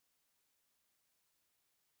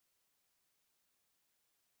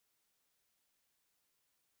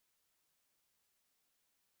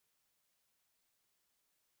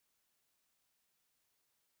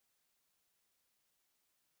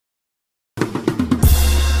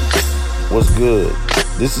What's good?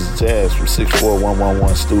 This is Jazz from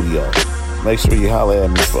 64111 Studio. Make sure you holler at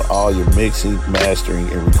me for all your mixing, mastering,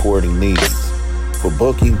 and recording needs. For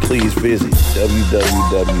booking, please visit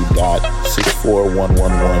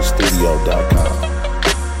www.64111studio.com.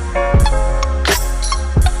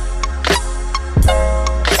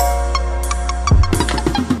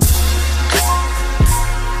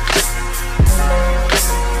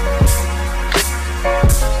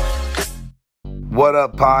 What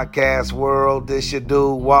up, podcast world? This your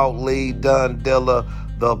dude, Walt Lee Dundilla,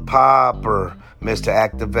 the Popper, Mr.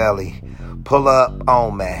 Actavelli. Pull up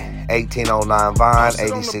on me, 1809 Vine,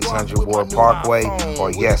 8600 Ward Parkway,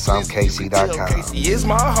 or yes, I'm KC.com. KC is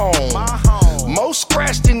my home. Most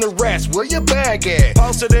scratched in the rest, where your bag at?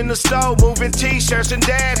 Posted in the store, moving t-shirts and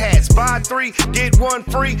dad hats. Buy 3, get 1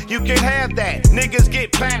 free, you can have that. Niggas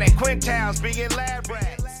get planted, quintals being lab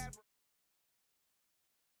rats.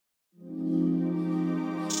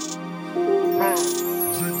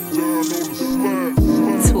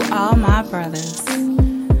 To all my brothers,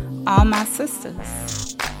 all my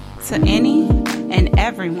sisters, to any and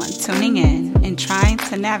everyone tuning in and trying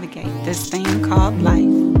to navigate this thing called life.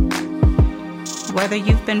 Whether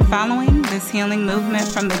you've been following this healing movement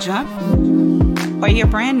from the jump, or you're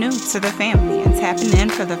brand new to the family and tapping in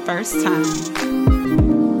for the first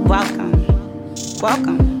time, welcome,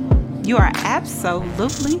 welcome. You are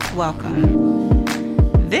absolutely welcome.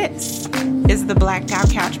 This is the Blacked Out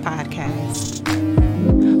Couch Podcast.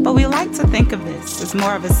 But we like to think of this as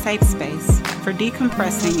more of a safe space for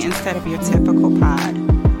decompressing instead of your typical pod.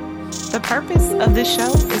 The purpose of this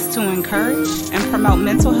show is to encourage and promote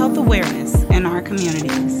mental health awareness in our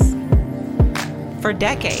communities. For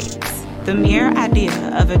decades, the mere idea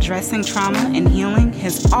of addressing trauma and healing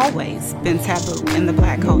has always been taboo in the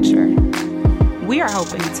Black culture. We are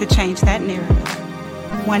hoping to change that narrative,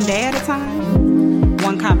 one day at a time,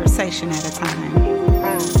 one conversation at a time.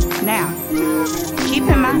 Now, keep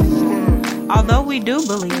in mind, although we do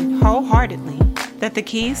believe wholeheartedly that the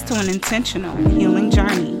keys to an intentional healing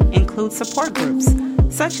journey include support groups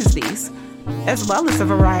such as these, as well as a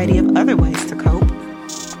variety of other ways to cope,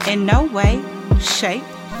 in no way, shape,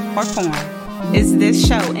 or form is this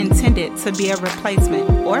show intended to be a replacement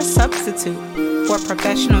or substitute for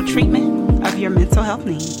professional treatment of your mental health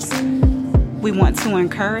needs. We want to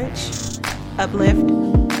encourage, uplift,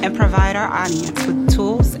 and provide our audience with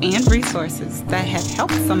tools and resources that have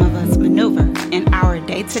helped some of us maneuver in our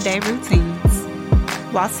day-to-day routines.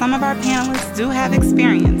 While some of our panelists do have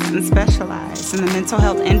experience and specialize in the mental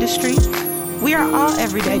health industry, we are all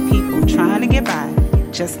everyday people trying to get by,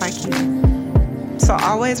 just like you. So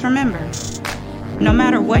always remember, no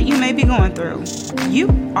matter what you may be going through, you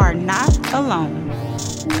are not alone.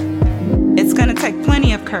 It's going to take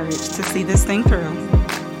plenty of courage to see this thing through.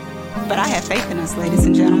 But I have faith in us, ladies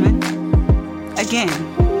and gentlemen. Again,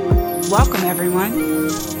 welcome everyone.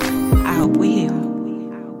 I hope we heal.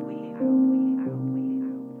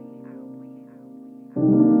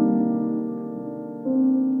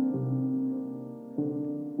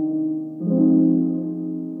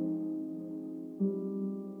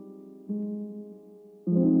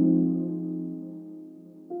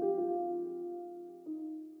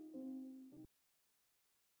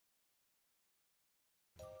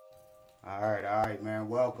 All right, man.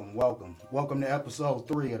 Welcome to episode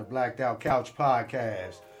 3 of the Blacked Out Couch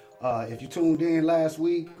Podcast. If you tuned in last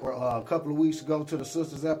week or a couple of weeks ago to the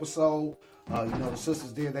Sisters episode, the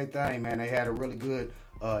Sisters did their thing, man. They had a really good,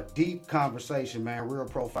 deep conversation, man. Real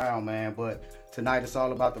profound, man. But tonight it's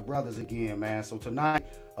all about the brothers again, man. So tonight,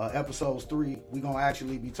 episodes 3, we're going to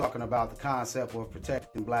actually be talking about the concept of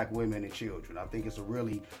protecting Black women and children. I think it's a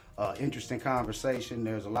really interesting conversation.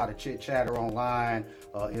 There's a lot of chit chatter online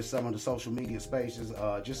in some of the social media spaces,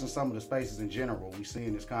 just in some of the spaces in general. We're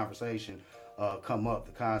seeing this conversation come up,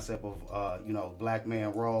 the concept of, Black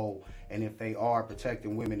man role, and if they are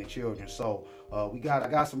protecting women and children. So I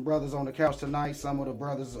got some brothers on the couch tonight. Some of the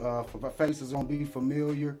brothers' faces going to be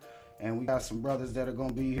familiar, and we got some brothers that are going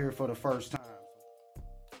to be here for the first time.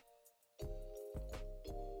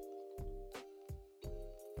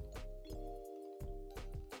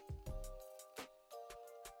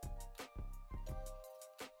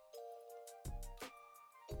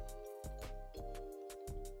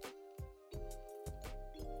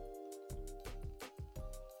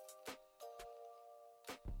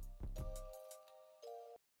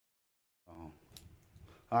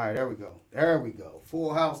 All right, there we go.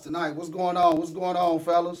 Full house tonight. What's going on,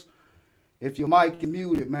 fellas? If your mic is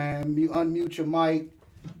muted, man, unmute your mic,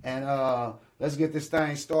 and let's get this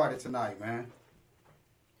thing started tonight, man.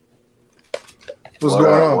 What's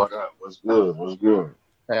going on? What's good?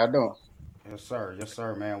 How y'all doing? Yes,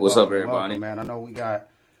 sir, man. What's Welcome, up, everybody? welcome, man. I know we got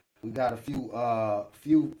a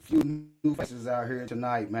few new faces out here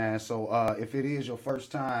tonight, man. So if it is your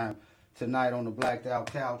first time tonight on the Blacked Out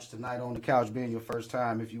Couch, tonight on the couch being your first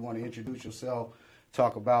time, if you want to introduce yourself,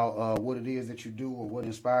 talk about what it is that you do or what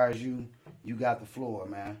inspires you, you got the floor,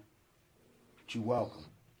 man. You're welcome.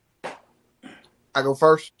 I go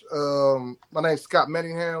first. My name's Scott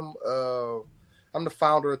Manningham. I'm the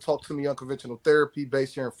founder of Talk to Me Unconventional Therapy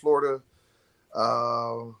based here in Florida.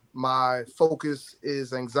 My focus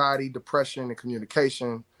is anxiety, depression, and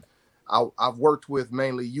communication. I've worked with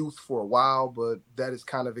mainly youth for a while, but that has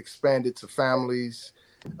kind of expanded to families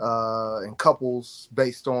and couples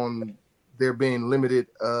based on there being limited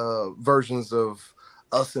versions of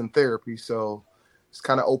us in therapy. So it's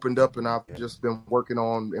kind of opened up, and I've just been working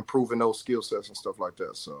on improving those skill sets and stuff like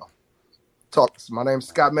that. So my name's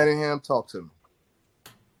Scott Manningham. Talk to me.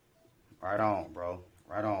 Right on, bro.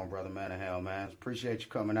 Right on, brother Manningham, man. Appreciate you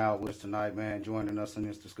coming out with us tonight, man, joining us in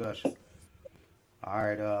this discussion. All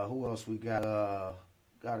right, who else we got?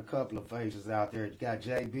 Got a couple of faces out there. You got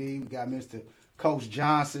JB. We got Mr. Coach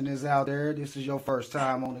Johnson is out there. This is your first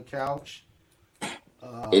time on the couch.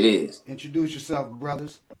 It is. Introduce yourself,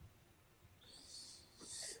 brothers.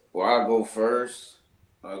 Well, I'll go first.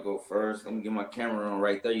 Let me get my camera on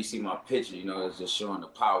right there. You see my picture, it's just showing the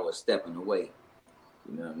power of stepping away.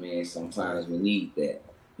 You know what I mean? Sometimes we need that.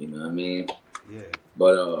 You know what I mean? Yeah.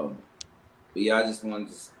 But yeah, I just wanted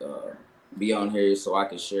to be on here so I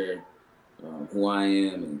can share who I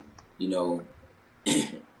am and,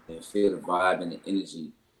 and feel the vibe and the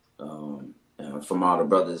energy from all the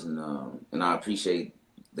brothers. And I appreciate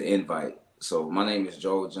the invite. So my name is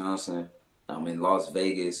Joel Johnson. I'm in Las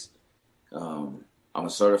Vegas. I'm a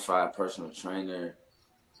certified personal trainer.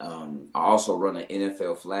 I also run an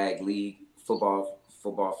NFL flag league, football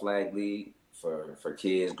flag league for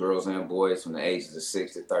kids, girls and boys from the ages of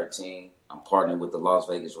 6 to 13. I'm partnering with the Las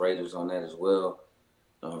Vegas Raiders on that as well.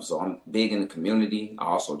 So I'm big in the community. I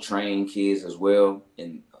also train kids as well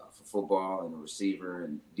for football and the receiver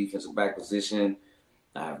and defensive back position.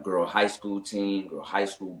 I have girl high school team, girl high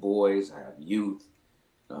school boys. I have youth.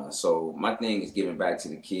 So my thing is giving back to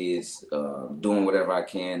the kids, doing whatever I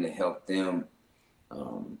can to help them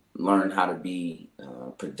learn how to be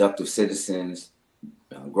productive citizens,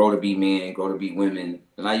 grow to be men, grow to be women.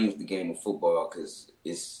 And I use the game of football because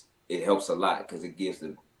it helps a lot because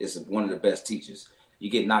it's one of the best teachers. You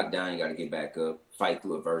get knocked down, you got to get back up, fight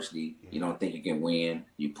through adversity. You don't think you can win.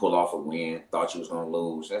 You pull off a win, thought you was going to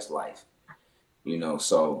lose. That's life.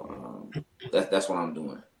 So that's what I'm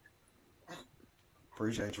doing.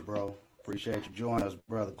 Appreciate you, bro. Appreciate you joining us,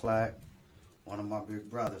 Brother Clack. One of my big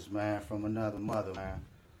brothers, man, from another mother, man.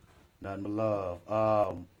 Nothing but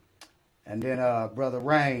love. And then, Brother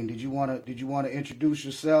Rain, did you want to introduce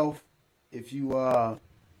yourself? If you want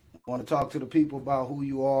to talk to the people about who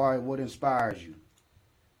you are and what inspires you.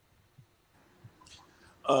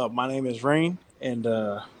 My name is Rain, and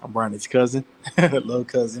I'm Brian's cousin, little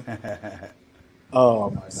cousin.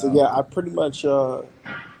 So yeah, I pretty much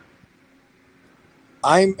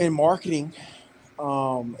I'm in marketing,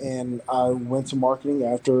 and I went to marketing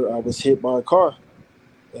after I was hit by a car,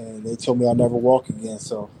 and they told me I'd never walk again.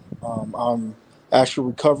 So I'm actually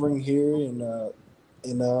recovering here in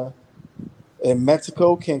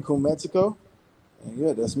Mexico, Cancun, Mexico. And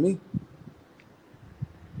yeah, that's me.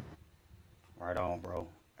 Right on, bro.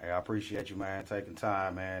 Hey, I appreciate you, man, taking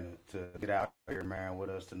time, man, to get out here, man, with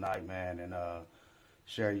us tonight, man, and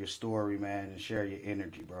share your story, man, and share your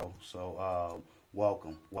energy, bro. So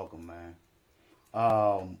welcome, man.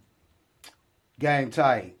 Game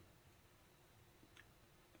tight.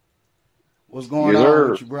 What's going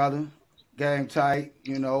on with you, brother? Game tight.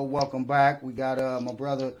 Welcome back. We got my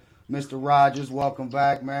brother, Mr. Rogers. Welcome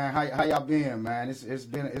back, man. How y'all been, man? It's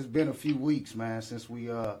been a few weeks, man, since we've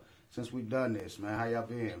done this, man. How y'all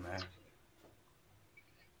been, man?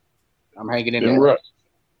 I'm hanging in there.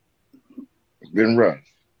 It's been rough.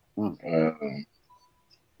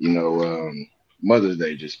 Mother's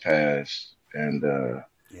Day just passed, and I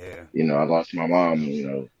lost my mom,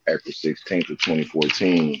 April 16th of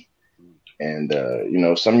 2014. And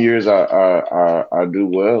some years I do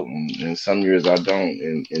well, and some years I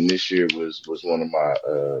don't. And this year was one of my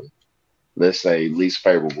let's say least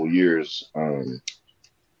favorable years.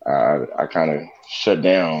 I kind of shut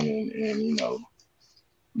down and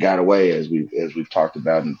got away as we've talked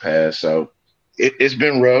about in the past. So it's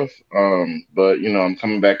been rough, but I'm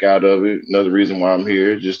coming back out of it. Another reason why I'm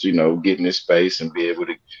here, just get in this space and be able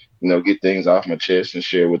to get things off my chest and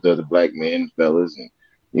share with other black men, fellas, and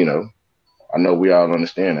I know we all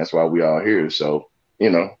understand that's why we all here. So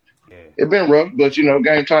It's been rough, but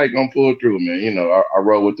Game Tight gonna pull through, man. I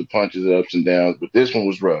roll with the punches, ups and downs, but this one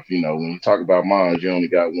was rough. When you talk about mines, you only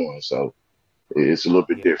got one, so it's a little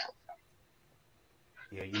bit different.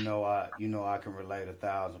 Yeah, I can relate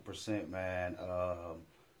 1,000%, man.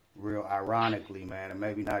 Real ironically, man, and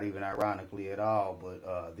maybe not even ironically at all,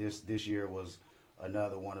 but this year was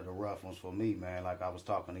another one of the rough ones for me, man. Like I was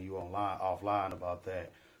talking to you offline about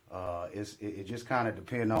that. It just kind of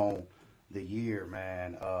depend on the year,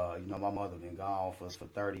 man. My mother been gone for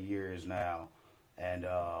 30 years now, and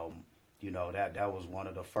that was one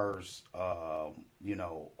of the first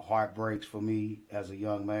heartbreaks for me as a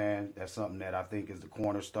young man. That's something that I think is the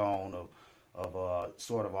cornerstone of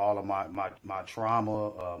sort of all of my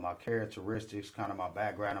trauma, my characteristics, kind of my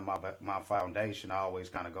background and my foundation always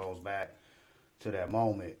kind of goes back to that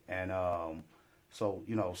moment. And so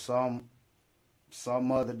some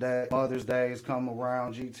Mother's Days come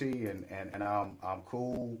around, GT, and I'm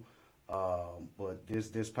cool. But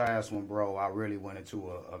this past one, bro, I really went into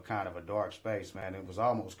a kind of a dark space, man. It was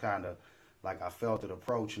almost kind of like I felt it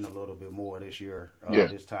approaching a little bit more this year,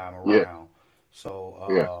 this time around. Yeah. So,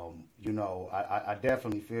 I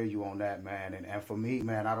definitely feel you on that, man. And for me,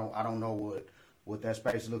 man, I don't know what that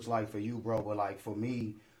space looks like for you, bro. But like for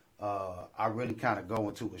me, I really kind of go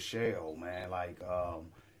into a shell, man. Like,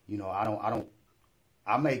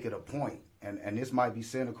 I make it a point, and this might be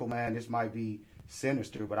cynical, man. This might be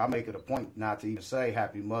sinister, but I make it a point not to even say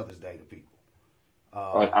Happy Mother's Day to people.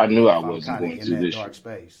 I knew I wasn't going to this dark year.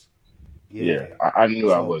 Space. Yeah, I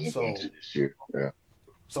knew I wasn't going to this year. Yeah.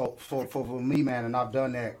 So for me, man, and I've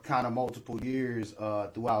done that kind of multiple years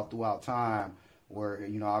throughout time, where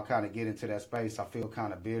I'll kind of get into that space. I feel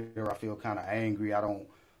kind of bitter. I feel kind of angry. I don't.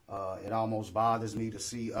 It almost bothers me to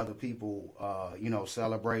see other people,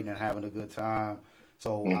 celebrating and having a good time.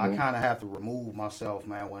 So I kind of have to remove myself,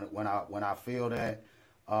 man, when I feel that,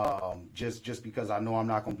 just because I know I'm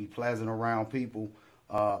not going to be pleasant around people.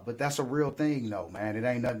 But that's a real thing, though, man. It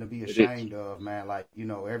ain't nothing to be ashamed of, man. Like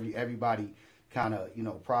everybody kind of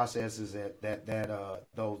processes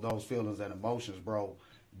those feelings and emotions, bro,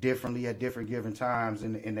 differently at different given times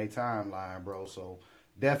in their timeline, bro. So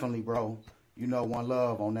definitely, bro, one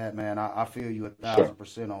love on that, man. I feel you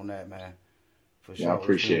 1,000% on that, man. For sure. Yeah, I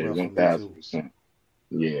appreciate it 1,000%.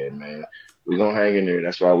 Yeah, man. We're going to hang in there.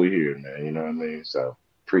 That's why we're here, man. You know what I mean? So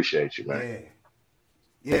appreciate you, man.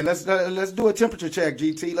 Yeah, let's do a temperature check,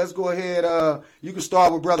 GT. Let's go ahead. You can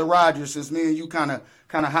start with Brother Rogers, since me and you kind of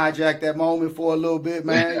hijacked that moment for a little bit,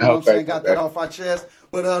 man. You know what I'm saying? Got that off our chest.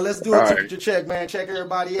 But let's do a temperature check, man. Check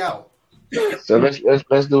everybody out. So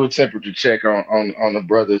let's do a temperature check on the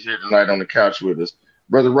brothers here tonight on the couch with us.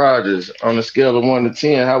 Brother Rogers, on a scale of 1 to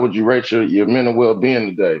 10, how would you rate your mental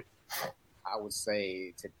well-being today? I would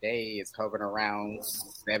say today is hovering around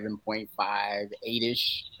 7.5,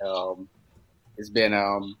 8-ish. It's been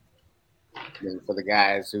for the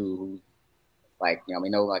guys who I'm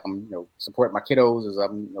supporting my kiddos as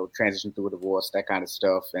I'm transitioning through a divorce, that kind of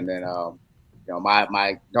stuff, and then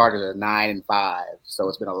my daughters are 9 and 5, so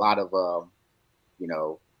it's been a lot of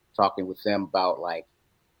talking with them about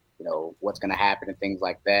what's going to happen and things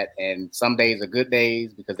like that. And some days are good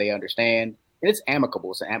days because they understand, and it's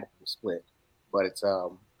amicable. It's an amicable split, but it's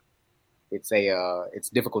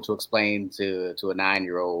difficult to explain to a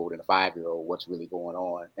 9-year-old and a 5-year-old what's really going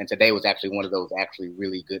on. And today was actually one of those actually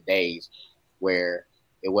really good days where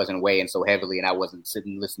it wasn't weighing so heavily, and I wasn't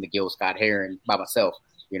sitting listening to Gil Scott-Heron by myself.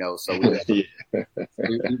 So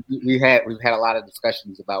we've had a lot of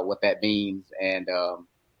discussions about what that means, and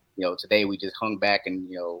today we just hung back and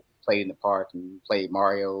played in the park and played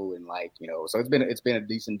Mario, and so it's been a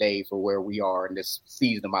decent day for where we are in this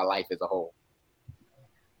season of my life as a whole.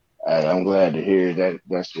 I'm glad to hear that.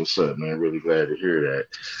 That's what's up, man. Really glad to hear that.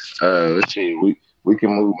 Let's see. We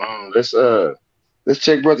can move on. Let's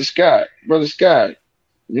check Brother Scott. Brother Scott,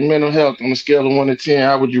 your mental health on a scale of 1 to 10,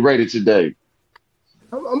 how would you rate it today?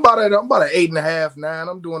 I'm about at 8.5, 9.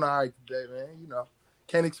 I'm doing all right today, man.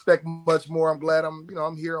 Can't expect much more. I'm glad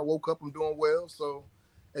I'm here. I woke up. I'm doing well. So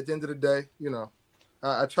at the end of the day,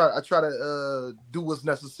 I try to do what's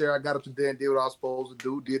necessary. I got up today and did what I was supposed to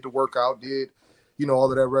do. Did the workout. Did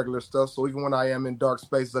all of that regular stuff. So even when I am in dark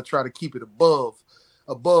spaces, I try to keep it above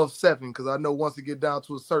 7, because I know once it get down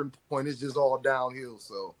to a certain point, it's just all downhill.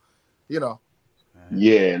 So, Yeah,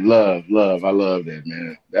 love. I love that,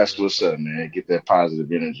 man. That's what's up, man. Get that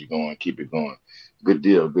positive energy going. Keep it going. Good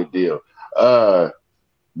deal. We're going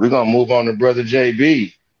to move on to Brother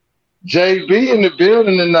JB. JB in the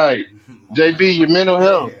building tonight. JB, your mental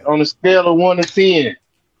health on a scale of 1 to 10.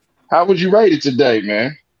 How would you rate it today,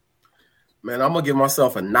 man? Man, I'm going to give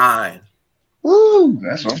myself a 9. Woo!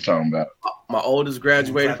 That's what I'm talking about. My oldest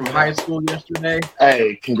graduated from high school yesterday.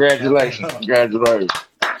 Hey, congratulations. Congratulations.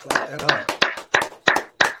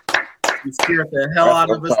 You scared the hell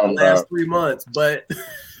out of us the last 3 months, but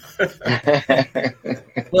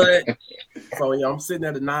so yeah, I'm sitting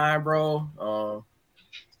at a 9, bro.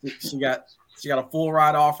 She got a full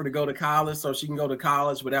ride offer to go to college, so she can go to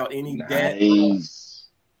college without any debt.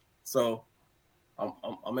 So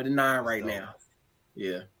I'm at a 9 right now.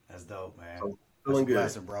 Yeah, that's dope, man. So, feeling good,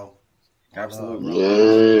 blessing, bro.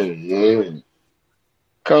 Absolutely. Yeah.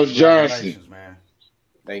 Coach Johnson, man.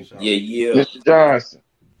 Thank you. Yeah. Mr. Johnson,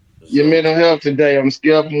 your mental health today on a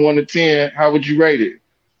scale from 1 to 10, how would you rate it?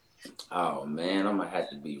 Oh man, I'm gonna have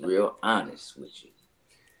to be real honest with you.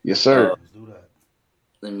 Yes, sir. Let's do that.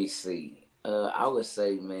 Let me see. I would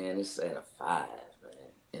say, man, it's at a 5, man.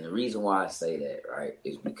 And the reason why I say that, right,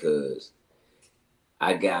 is because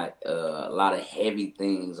I got a lot of heavy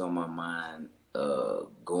things on my mind,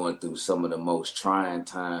 going through some of the most trying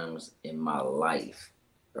times in my life,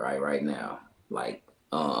 right now. Like,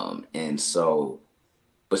 and so,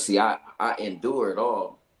 but see, I endure it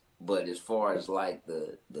all. But as far as like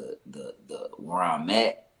the where I'm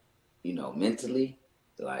at, mentally,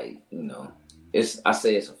 like, I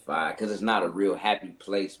say it's a 5 because it's not a real happy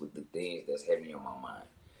place with the things that's heavy on my mind.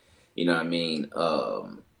 You know what I mean?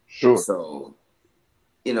 Sure. So,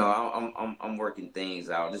 I'm working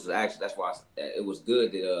things out. This is actually, that's why it was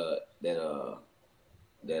good that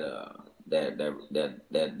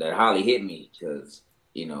Holly hit me, because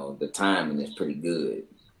the timing is pretty good.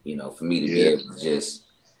 For me to be able to just,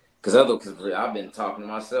 because I've been talking to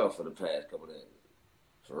myself for the past couple of days,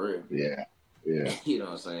 for real. Yeah. You know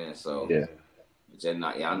what I'm saying? So yeah. I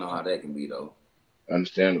know how that can be though.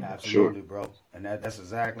 Understandable. Absolutely, sure, bro. And that's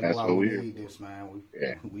exactly that's why we need this, man.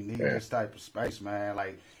 We need this type of space, man.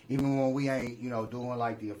 Like, even when we ain't, doing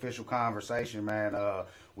like the official conversation, man,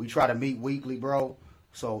 we try to meet weekly, bro.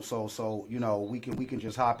 So we can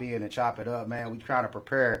just hop in and chop it up, man. We try to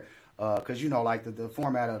prepare, because like the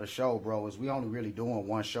format of the show, bro, is we only really doing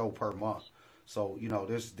one show per month. So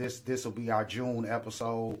this will be our June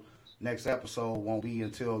episode. Next episode won't be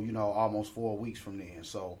until almost 4 weeks from then.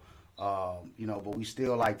 So but we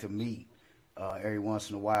still like to meet every once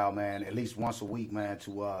in a while, man, at least once a week, man,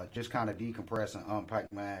 to just kind of decompress and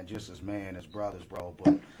unpack, man, just as man, as brothers, bro.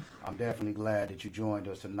 But I'm definitely glad that you joined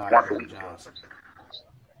us tonight, Brother Johnson.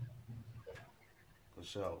 For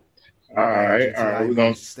sure. All right. We're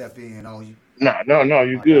going to step in on you. No,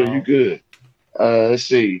 you good. You good. Let's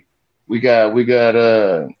see. We got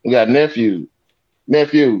nephew,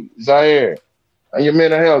 Zaire. And your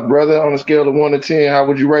mental health, brother, on a scale of 1 to 10, how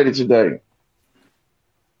would you rate it today?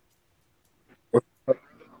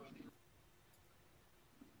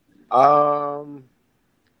 Can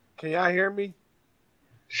y'all hear me?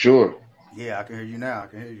 Sure. Yeah, I can hear you now. I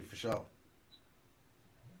can hear you for sure.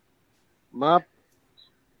 I'm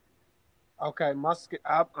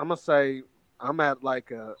gonna say I'm at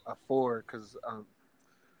like a 4 because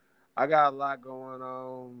I got a lot going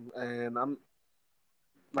on, and I'm,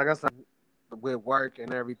 like I said, with work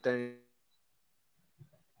and everything.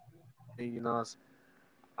 I'm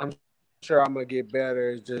sure I'm gonna get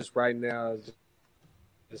better. It's just right now,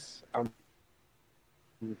 I'm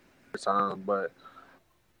time, but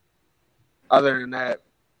other than that,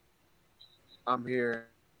 I'm here,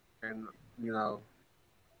 and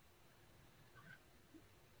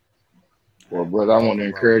Well, brother, I want to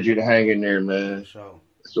encourage you to hang in there, man.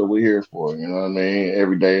 That's what we're here for. You know what I mean?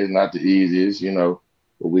 Every day is not the easiest,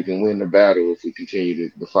 but we can win the battle if we continue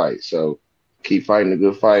to fight. So keep fighting a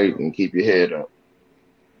good fight and keep your head up.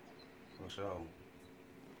 For sure.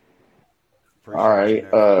 All right.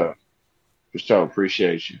 For sure.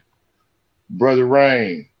 Appreciate you. Brother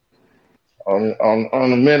Rain,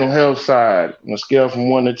 on the mental health side, on a scale from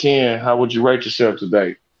 1 to 10, how would you rate yourself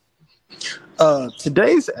today?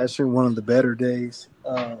 Today's actually one of the better days.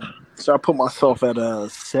 So I put myself at a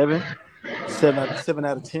 7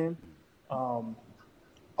 out of 10.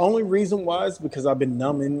 Only reason why is because I've been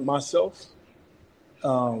numbing myself.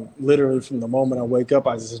 Literally from the moment I wake up,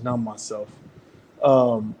 I just numb myself.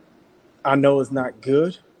 I know it's not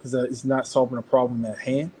good because it's not solving a problem at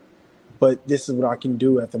hand, but this is what I can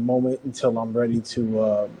do at the moment until I'm ready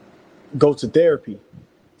to go to therapy.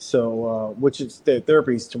 So, which is the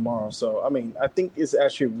therapy is tomorrow. So, I mean, I think it's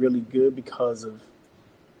actually really good because of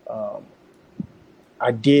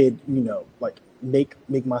I did,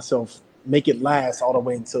 make myself make it last all the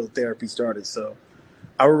way until therapy started. So,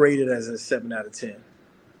 I would rate it as a 7 out of 10.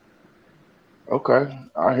 Okay,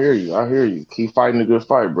 I hear you. Keep fighting a good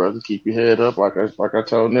fight, brother. Keep your head up, like I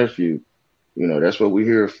told nephew. That's what we're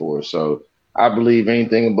here for. So I believe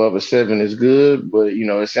anything above a 7 is good, but you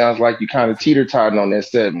know, it sounds like you kind of teeter-totting on that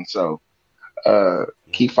 7. So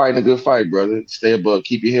keep fighting a good fight, brother. Stay above,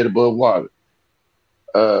 keep your head above water.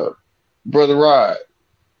 Brother Rod,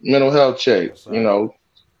 mental health check. Yes, You know,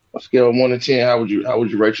 a scale of 1 to 10, how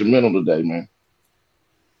would you rate your mental today, man?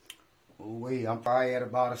 I'm probably at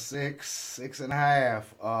about a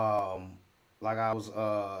 6.5. Like I was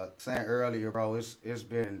saying earlier, bro, it's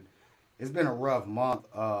been a rough month.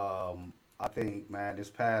 I think, man, this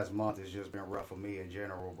past month has just been rough for me in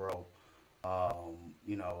general, bro.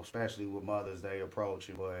 You know, especially with Mother's Day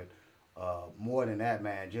approaching, but more than that,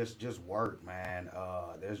 man, just work, man.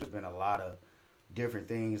 There's just been a lot of different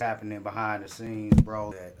things happening behind the scenes,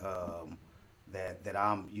 bro, that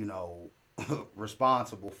I'm, you know,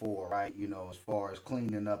 responsible for, right? You know, as far as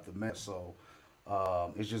cleaning up the mess. So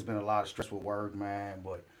it's just been a lot of stress with work, man.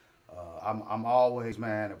 But I'm always,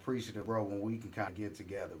 man, appreciative, bro, when we can kind of get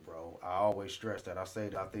together, bro. I always stress that. I say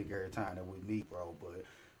that I think every time that we meet, bro. But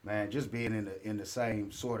man, just being in the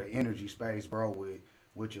same sort of energy space, bro,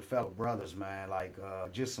 with your fellow brothers, man, like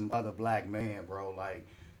just some other black men, bro. Like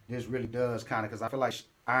this really does kind of, because I feel like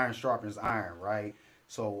iron sharpens iron, right?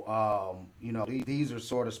 So, you know, these are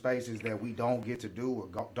sort of spaces that we don't get to do or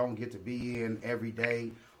don't get to be in every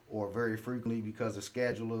day or very frequently because of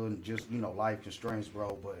schedule and just, you know, life constraints,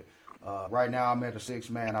 bro. But right now I'm at a 6,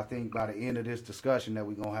 man. I think by the end of this discussion that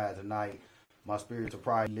we're going to have tonight, my spirits will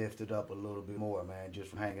probably lifted up a little bit more, man, just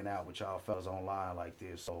from hanging out with y'all fellas online like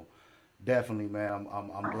this. So definitely, man,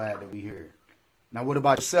 I'm glad that we here. Now, what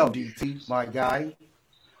about yourself, DT, my guy?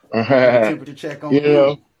 Temperature check on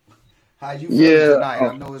you. How you feeling tonight?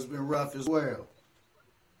 I know it's been rough as well.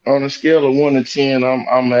 On a scale of 1 to 10,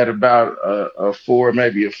 I'm at about a 4,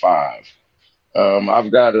 maybe a 5.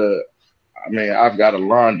 I've got a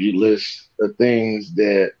laundry list of things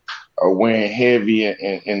that are weighing heavy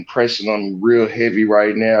and pressing on me real heavy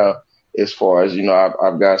right now. As far as, you know,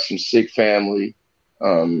 I've got some sick family.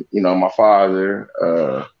 You know, my father,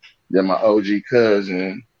 then my OG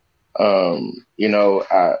cousin.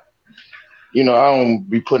 I don't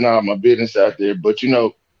be putting all my business out there, but you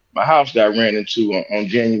know, my house got ran into on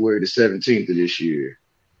January the 17th of this year,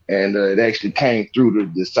 and it actually came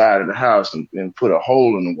through the side of the house and put a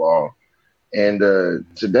hole in the wall. And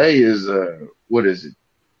today is what is it?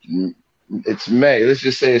 It's May. Let's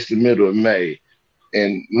just say it's the middle of May,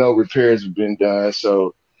 and no repairs have been done.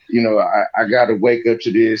 So you know, I got to wake up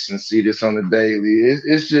to this and see this on the daily.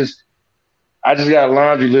 It's just, I just got a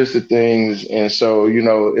laundry list of things, and so you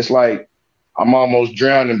know, it's like I'm almost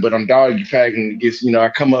drowning, but I'm doggy packing. It gets, you know, I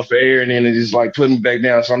come up for air and then it just like put me back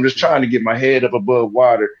down. So I'm just trying to get my head up above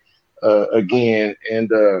water again. And,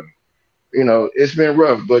 you know, it's been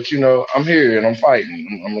rough, but, you know, I'm here and I'm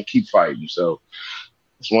fighting. I'm going to keep fighting. So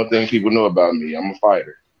it's one thing people know about me. I'm a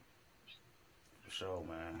fighter. For sure,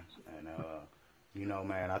 man. And, you know,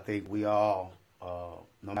 man, I think we all,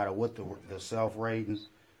 no matter what the self-rating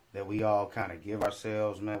that we all kind of give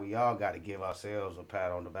ourselves, man. We all got to give ourselves a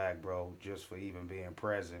pat on the back, bro, just for even being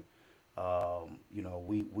present. You know,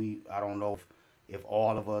 I don't know if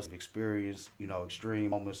all of us have experienced, you know, extreme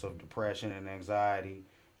moments of depression and anxiety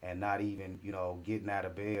and not even, you know, getting out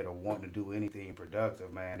of bed or wanting to do anything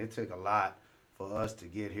productive, man. It took a lot for us to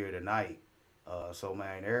get here tonight. So,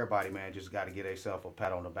 man, everybody, man, just got to get themselves a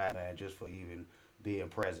pat on the back, man, just for even being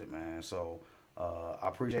present, man. So, I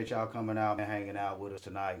appreciate y'all coming out and hanging out with us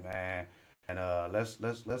tonight, man. And let's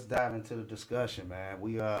dive into the discussion, man.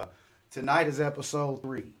 We tonight is episode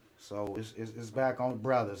 3, so it's back on the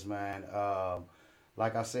brothers, man.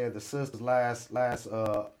 Like I said, the sisters last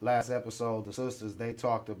episode, the sisters, they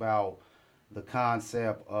talked about the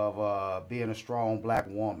concept of being a strong black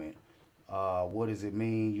woman. What does it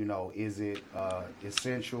mean? You know, is it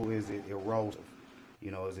essential? Is it erosive? You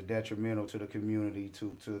know, is it detrimental to the community,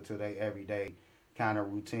 to their everyday kind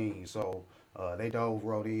of routine? So they dove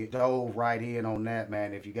right in on that,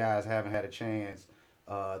 man. If you guys haven't had a chance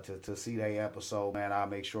to see their episode, man, I'll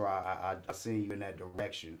make sure I send you in that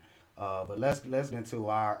direction. But let's get into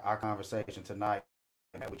our conversation tonight,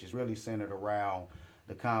 which is really centered around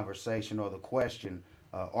the conversation or the question,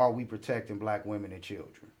 are we protecting black women and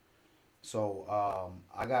children? So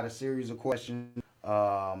I got a series of questions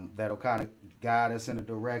that'll kind of guide us in a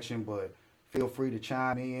direction, but feel free to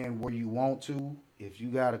chime in where you want to. If you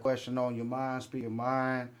got a question on your mind, speak your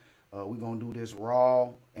mind. We're going to do this raw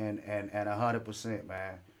and 100%,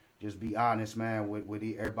 man. Just be honest, man, with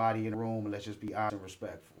everybody in the room, and let's just be honest and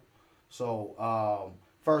respectful. So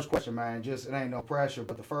first question, man, just it ain't no pressure,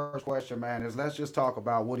 but the first question, man, is let's just talk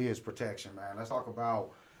about what is protection, man. Let's talk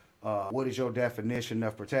about what is your definition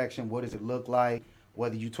of protection? What does it look like?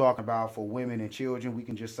 whether you're talking about for women and children, we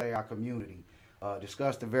can just say our community.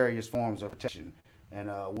 Discuss the various forms of protection and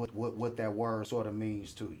what that word sort of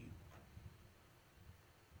means to you.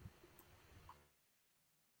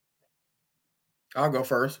 I'll go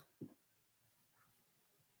first.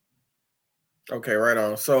 Okay, right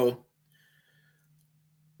on. So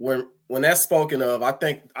when that's spoken of, I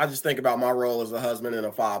just think about my role as a husband and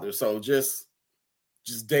a father. So just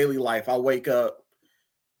daily life. I wake up,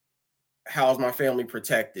 how's my family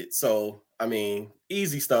protected? So I mean,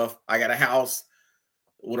 easy stuff. I got a house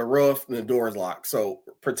with a roof and the doors locked, so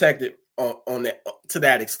protected on that to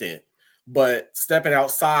that extent. But stepping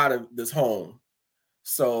outside of this home,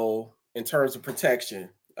 so in terms of protection,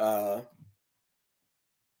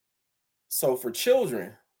 so for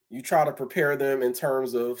children, you try to prepare them in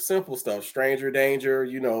terms of simple stuff, stranger danger,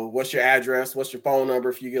 what's your address, what's your phone number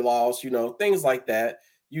if you get lost, things like that.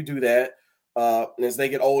 You do that. And as they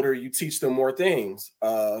get older, you teach them more things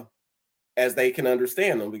as they can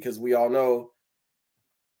understand them, because we all know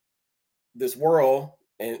this world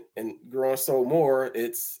and growing so more,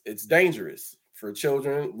 it's dangerous for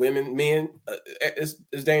children, women, men. It's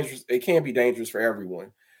dangerous. It can be dangerous for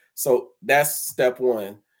everyone. So that's step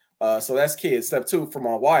one. So that's kids. Step two for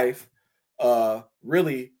my wife,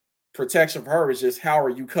 really protection for her is just, how are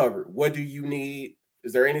you covered? What do you need?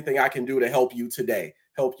 Is there anything I can do to help you today?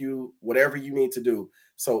 Help you, whatever you need to do.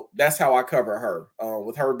 So that's how I cover her.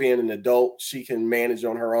 With her being an adult, she can manage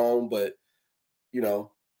on her own, but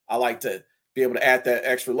I like to be able to add that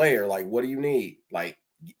extra layer. Like, what do you need? Like,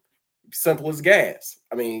 simple as gas.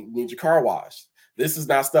 I mean, you need your car washed. This is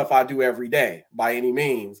not stuff I do every day by any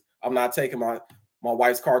means. I'm not taking my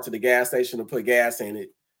wife's car to the gas station to put gas in it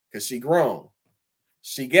because she grown.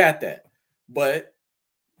 She got that. But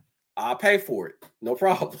I'll pay for it. No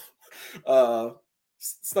problem.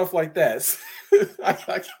 Stuff like that.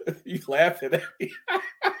 You laughing at me.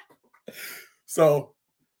 So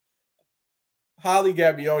Holly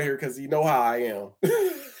got me on here because you know how I am.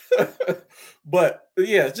 But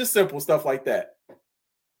yeah, it's just simple stuff like that.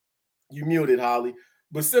 You muted, Holly.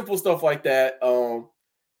 But simple stuff like that.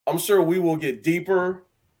 I'm sure we will get deeper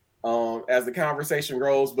as the conversation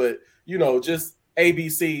grows. But, just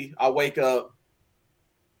ABC, I wake up,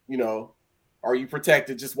 are you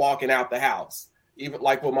protected just walking out the house? Even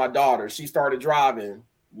like with my daughter, she started driving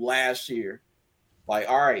last year. Like,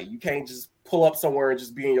 all right, you can't just pull up somewhere and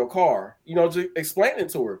just be in your car. Just explaining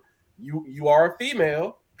to her, you are a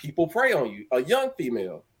female. People prey on you. A young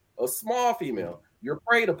female, a small female, you're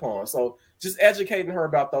preyed upon. So just educating her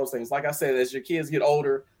about those things. Like I said, as your kids get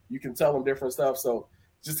older, you can tell them different stuff. So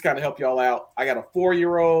just to kind of help y'all out, I got a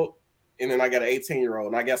 4-year-old and then I got an 18-year-old,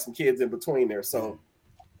 and I got some kids in between there. So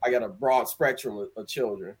I got a broad spectrum of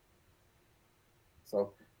children.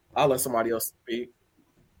 So I'll let somebody else speak.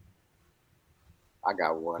 I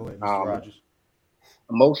got one. Go ahead, Mr. Rogers.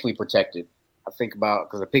 Emotionally protected. I think about,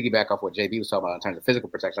 because I piggyback off what JB was talking about in terms of physical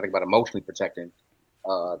protection, I think about emotionally protecting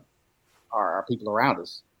our people around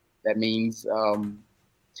us. That means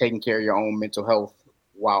taking care of your own mental health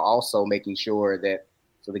while also making sure that,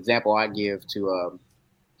 so the example I give to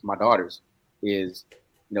my daughters is,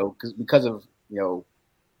 because of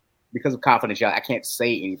confidentiality, I can't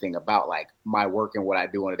say anything about like my work and what I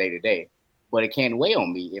do on a day-to-day, but it can weigh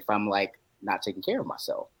on me if I'm like not taking care of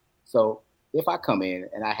myself. So if I come in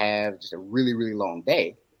and I have just a really, really long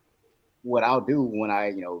day, what I'll do when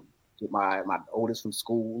I, get my oldest from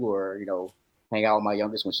school or, hang out with my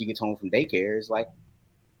youngest when she gets home from daycare is like,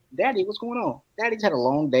 Daddy, what's going on? Daddy's had a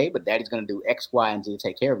long day, but Daddy's going to do X, Y, and Z to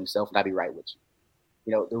take care of himself, and I'll be right with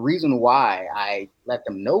you. The reason why I let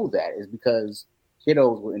them know that is because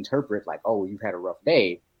kiddos will interpret like, oh, you've had a rough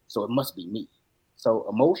day, so it must be me. So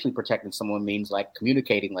emotionally protecting someone means like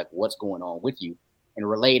communicating like what's going on with you and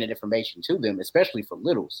relaying that information to them, especially for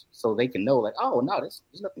littles, so they can know like, oh, no, there's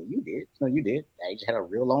nothing you did. No, you did. I just had a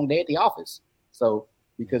real long day at the office. So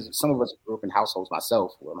because some of us grew up in households,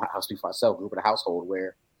 myself, I'll speak for myself, grew up in a household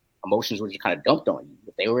where emotions were just kind of dumped on you.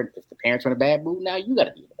 If the parents were in a bad mood, now you got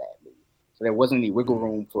to be in a bad mood. So there wasn't any wiggle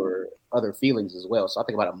room for other feelings as well. So I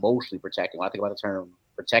think about emotionally protecting. When I think about the term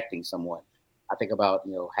protecting someone, I think about,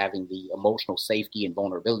 having the emotional safety and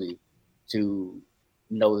vulnerability to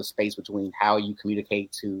know the space between how you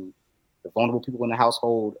communicate to the vulnerable people in the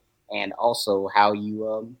household and also how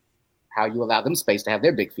you allow them space to have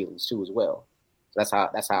their big feelings too as well. So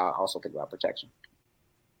that's how I also think about protection.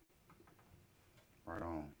 Right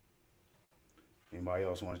on. Anybody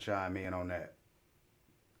else want to chime in on that?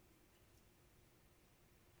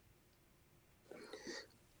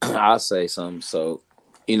 I'll say something. So,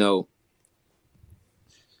 I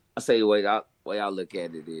say the way I look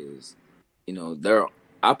at it is, there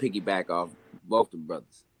I'll piggyback off both the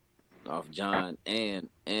brothers, off John and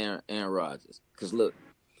Rogers. Because look,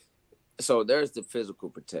 so there's the physical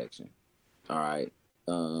protection. All right.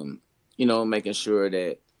 Making sure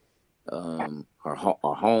that our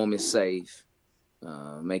home is safe,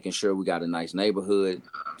 making sure we got a nice neighborhood,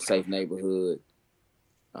 safe neighborhood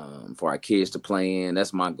for our kids to play in.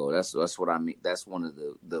 That's my goal. That's what I mean. That's one of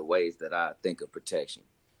the ways that I think of protection.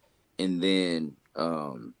 And then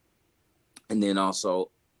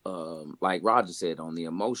also, like Roger said, on the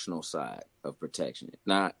emotional side of protection.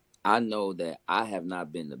 Now, I know that I have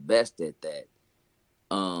not been the best at that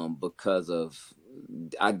because of,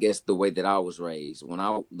 I guess, the way that I was raised.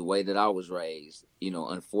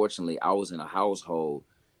 Unfortunately, I was in a household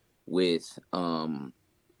with,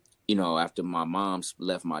 after my mom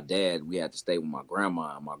left my dad, we had to stay with my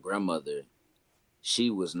grandma. My grandmother, she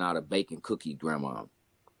was not a bake and cookie grandma.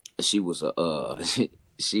 She was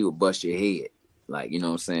she would bust your head. Like, you know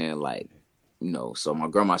what I'm saying? Like, so my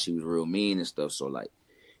grandma, she was real mean and stuff. So like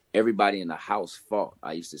everybody in the house fought.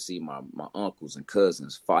 I used to see my uncles and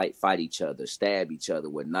cousins fight each other, stab each other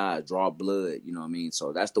with knives, draw blood. You know what I mean?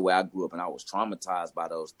 So that's the way I grew up, and I was traumatized by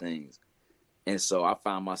those things. And so I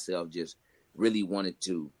found myself just really wanted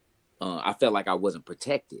to, I felt like I wasn't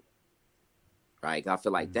protected. Right? I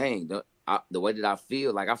feel like, dang, the way that I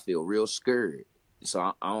feel real scared.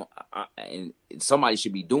 So and somebody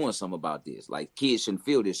should be doing something about this. Like, kids shouldn't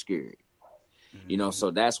feel this scared.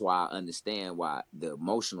 So that's why I understand why the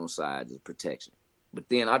emotional side is protection. But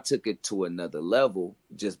then I took it to another level,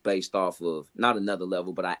 just based off of, not another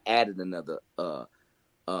level, but I added another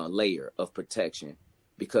layer of protection,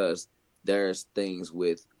 because there's things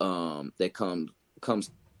with that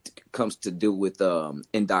comes to do with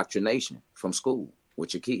indoctrination from school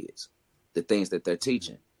with your kids, the things that they're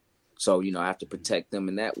teaching. So, I have to protect them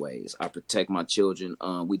in that ways. I protect my children.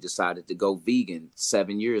 We decided to go vegan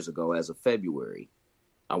 7 years ago as of February.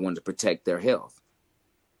 I wanted to protect their health.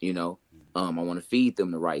 I want to feed them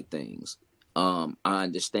the right things. I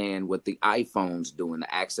understand what the iPhones do and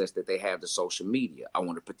the access that they have to social media. I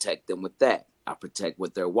want to protect them with that. I protect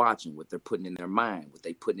what they're watching, what they're putting in their mind, what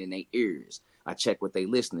they're putting in their ears. I check what they're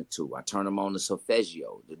listening to. I turn them on to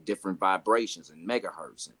solfeggio, the different vibrations and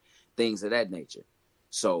megahertz and things of that nature.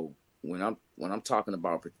 So when I'm talking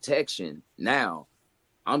about protection now,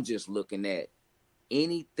 I'm just looking at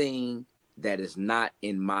anything that is not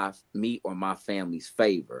in me or my family's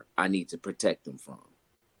favor. I need to protect them from.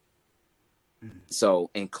 So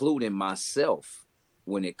including myself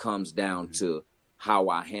when it comes down to how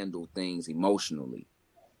I handle things emotionally,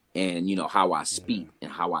 and how I speak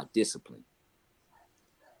and how I discipline.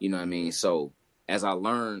 You know what I mean? So as I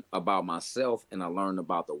learn about myself and I learn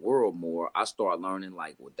about the world more, I start learning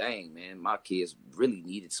like, well, dang, man, my kids really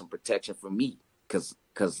needed some protection from me because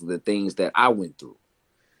of the things that I went through.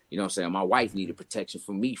 You know what I'm saying? My wife needed protection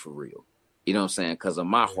from me for real. You know what I'm saying? Because of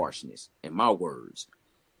my harshness and my words.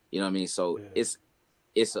 You know what I mean? So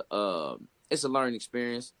it's a learning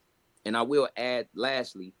experience. And I will add,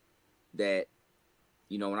 lastly, that,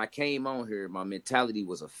 when I came on here, my mentality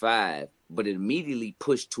was a 5, but it immediately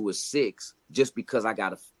pushed to a 6 just because I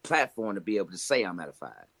got a platform to be able to say I'm at a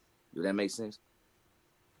 5. Do that make sense?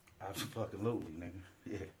 Absolutely, nigga.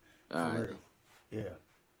 Yeah. All right.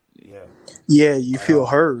 Yeah. Yeah, you feel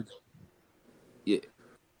heard. Yeah,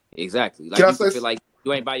 exactly. Like, you feel like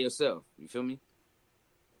you ain't by yourself. You feel me?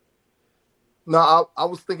 No, I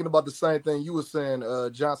was thinking about the same thing you were saying,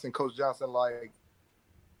 Coach Johnson. Like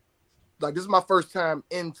this is my first time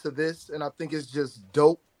into this, and I think it's just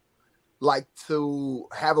dope. Like, to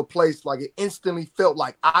have a place, like, it instantly felt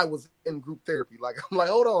like I was in group therapy. Like, I'm like,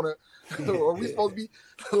 hold on, are we supposed to be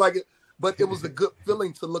like it? But it was a good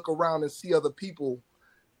feeling to look around and see other people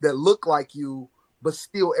that look like you, but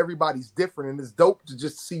still everybody's different. And it's dope to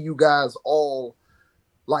just see you guys all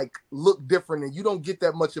like look different. And you don't get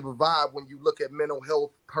that much of a vibe when you look at mental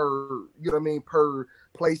health per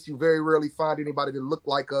place. You very rarely find anybody that look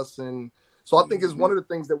like us. And so I think it's one of the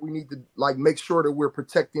things that we need to like make sure that we're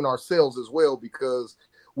protecting ourselves as well, because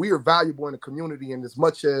we are valuable in the community. And as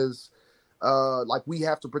much as like we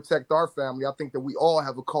have to protect our family, I think that we all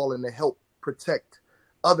have a calling to help protect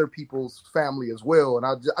other people's family as well. And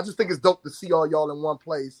I just think it's dope to see all y'all in one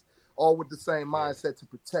place, all with the same mindset to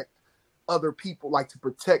protect other people, like to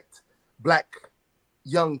protect Black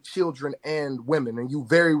young children and women. And you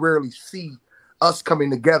very rarely see us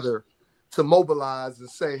coming together to mobilize and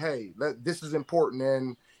say, hey, this is important.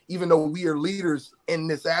 And even though we are leaders in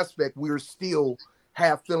this aspect, we are still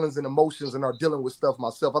have feelings and emotions and are dealing with stuff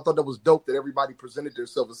myself. I thought that was dope that everybody presented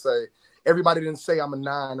themselves and say, everybody didn't say I'm a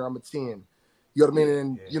 9 or I'm a 10. You know what I mean?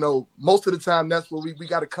 And, you know, most of the time that's where we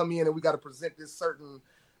got to come in and we got to present this certain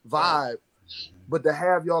vibe. But to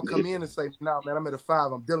have y'all come in and say, nah, man, I'm at a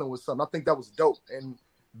 5, I'm dealing with something. I think that was dope. And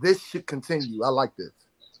this should continue. I like this.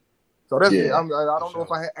 So that's it. I don't know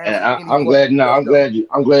if I had I'm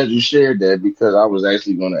glad you shared that, because I was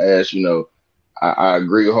actually going to ask, you know, I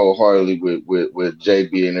agree wholeheartedly with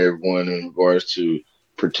JB and everyone in regards to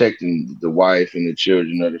protecting the wife and the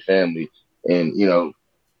children of the family. And, you know,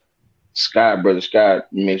 Brother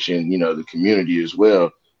Scott mentioned, you know, the community as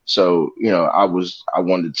well. So, you know, I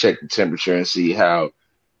wanted to check the temperature and see how,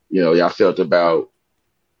 you know, y'all felt about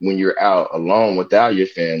when you're out alone without your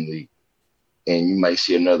family and you might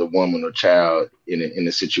see another woman or child in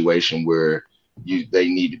a situation where they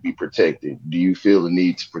need to be protected. Do you feel the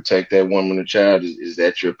need to protect that woman or child? Is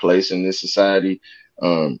that your place in this society?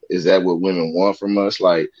 Is that what women want from us?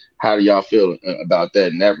 Like, how do y'all feel about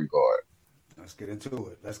that in that regard? Let's get into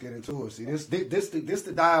it. See, this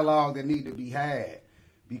the dialogue that need to be had,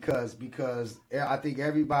 because I think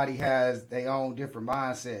everybody has their own different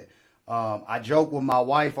mindset. I joke with my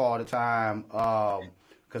wife all the time,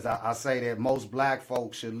 because I say that most black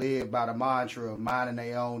folks should live by the mantra of minding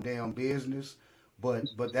their own damn business, but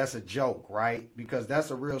that's a joke, right? Because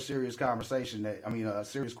that's a real serious conversation a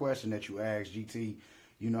serious question that you asked, GT.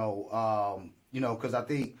 Because I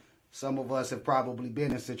think some of us have probably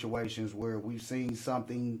been in situations where we've seen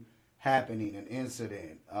something happening, an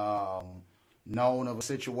incident, known of a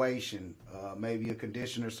situation, maybe a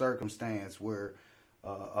condition or circumstance where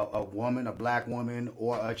a woman, a black woman,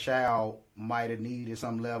 or a child might have needed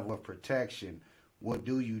some level of protection. What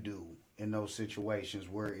do you do in those situations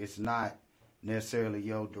where it's not necessarily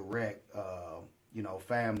your direct,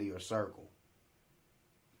 family or circle?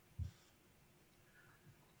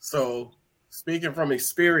 So, speaking from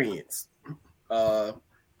experience,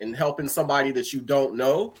 in helping somebody that you don't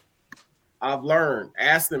know, I've learned,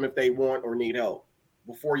 ask them if they want or need help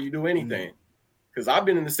before you do anything. Because I've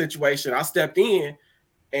been in the situation, I stepped in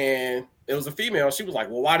and it was a female. She was like,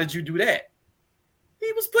 well, why did you do that?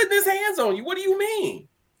 He was putting his hands on you. What do you mean?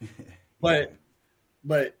 But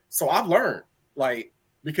so I've learned, like,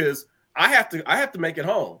 because I have to make it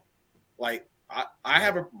home. Like, I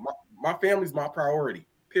have my family's my priority,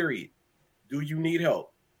 period. Do you need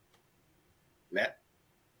help?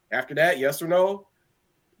 After that, yes or no,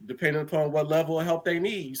 depending upon what level of help they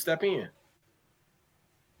need, you step in.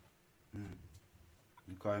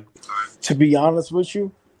 Okay. To be honest with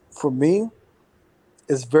you, for me,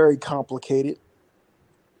 it's very complicated.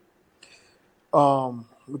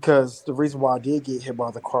 Because the reason why I did get hit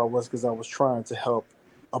by the car was because I was trying to help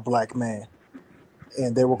a black man.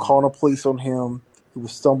 And they were calling the police on him. He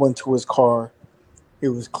was stumbling to his car. He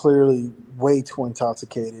was clearly way too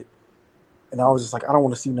intoxicated. And I was just like, I don't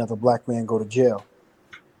want to see another black man go to jail.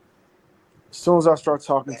 As soon as I start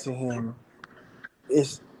talking to him,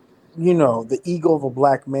 it's, the ego of a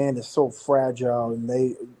black man is so fragile,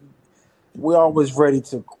 and we're always ready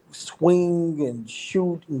to swing and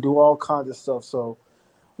shoot and do all kinds of stuff. So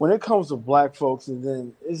when it comes to black folks, and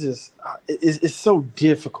then it's so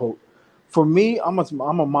difficult. For me, I'm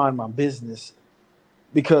gonna mind my business,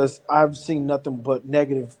 because I've seen nothing but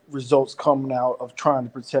negative results coming out of trying to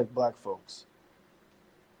protect black folks.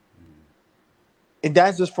 And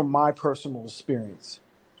that's just from my personal experience.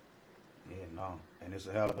 Yeah, no. And it's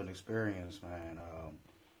a hell of an experience, man.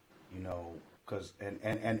 Because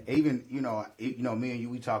and even me and you,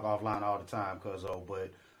 we talk offline all the time,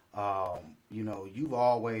 but you've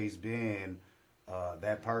always been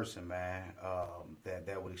that person, man,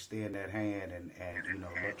 that would extend that hand and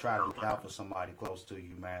try to look out for somebody close to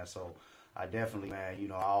you, man. So I definitely, man,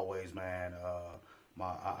 I always, man,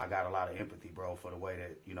 I got a lot of empathy, bro, for the way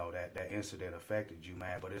that that incident affected you,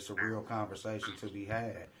 man. But it's a real conversation to be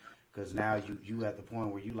had, because now you at the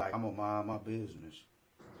point where you like, I'm gonna mind my business.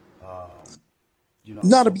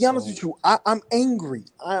 Now, to be honest with you, I'm angry.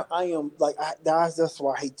 I am like, that's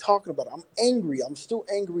why I hate talking about it. I'm angry. I'm still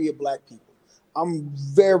angry at black people. I'm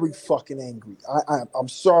very fucking angry. I'm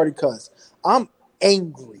sorry to cuss. I'm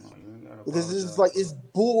angry. Because it's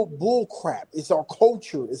bull crap. It's our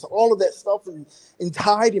culture. It's all of that stuff and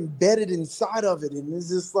embedded inside of it. And it's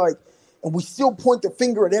just like, and we still point the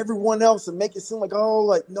finger at everyone else and make it seem like,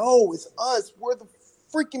 no, it's us. We're the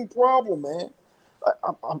freaking problem, man.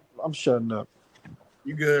 I'm shutting up.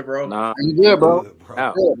 You good, bro? Nah, you good, bro.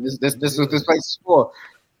 This is what this place is for.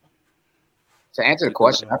 To answer the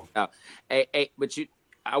question. Hey, but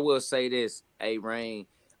I will say this. Hey, Rain,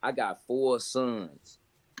 I got 4 sons.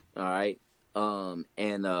 All right.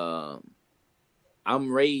 And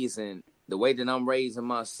I'm raising the way that I'm raising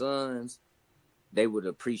my sons, they would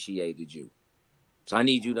have appreciated you. So I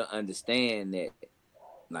need you to understand that,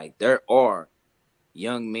 like, there are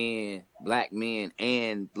young men,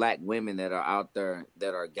 and black women that are out there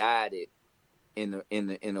that are guided in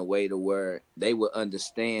a way to where they would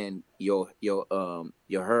understand your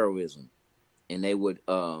heroism, and they would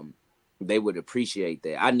appreciate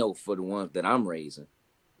that. I know for the ones that I'm raising,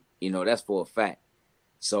 that's for a fact.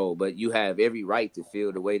 So, but you have every right to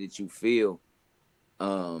feel the way that you feel,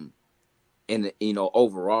 in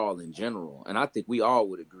overall in general, and I think we all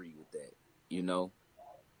would agree with that.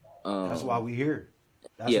 That's why we here.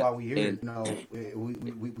 That's why we here.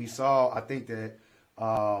 We saw. I think that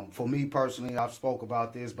for me personally, I've spoke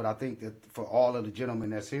about this, but I think that for all of the gentlemen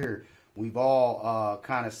that's here, we've all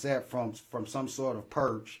kind of set from some sort of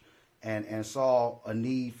perch and saw a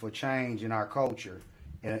need for change in our culture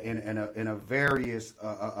in a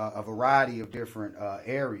variety of different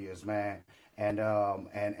areas, man. And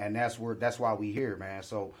that's why we here, man.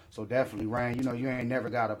 So definitely, Rain, you ain't never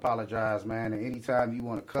gotta apologize, man. And anytime you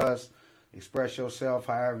want to cuss, express yourself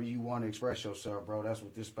however you want to express yourself, bro. That's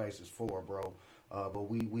what this space is for, bro. But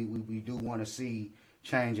we do want to see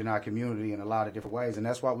change in our community in a lot of different ways, and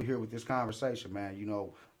that's why we're here with this conversation, man.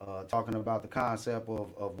 Talking about the concept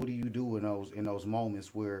of what do you do in those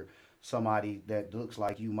moments where somebody that looks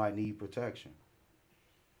like you might need protection.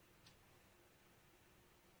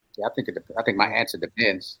 Yeah, I think my answer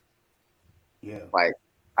depends. Yeah, like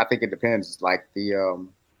I think it depends. Like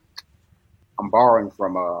I'm borrowing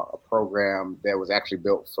from a program that was actually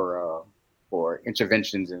built for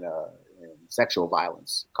interventions in sexual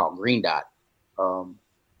violence called Green Dot.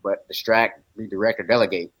 But distract, redirect, or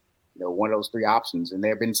delegate. One of those three options. And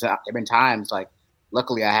there have been times, like,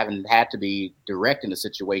 luckily I haven't had to be direct in a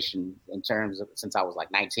situation in terms of since I was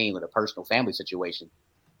like 19 with a personal family situation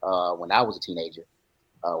when I was a teenager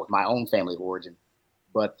with my own family of origin.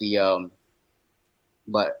 But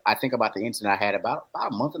but I think about the incident I had about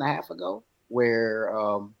a month and a half ago where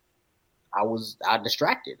I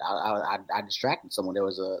distracted. I distracted someone. There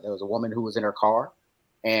was a woman who was in her car,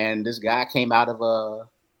 and this guy came out of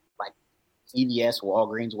like CVS,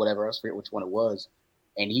 Walgreens, whatever else, I forget which one it was,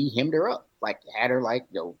 and he hemmed her up, like had her like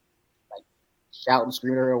shouting,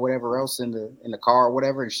 screaming at her or whatever else in the car or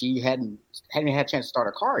whatever, and she hadn't had a chance to start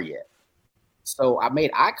her car yet. So I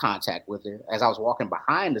made eye contact with her as I was walking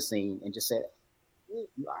behind the scene and just said, "Hey,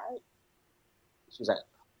 you all right?" She was like,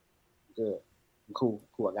 "Good. Cool.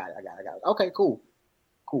 I got it. Okay, cool.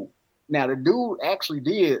 Now the dude actually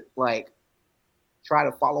did try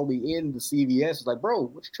to follow me in the CVS. He's like, "Bro,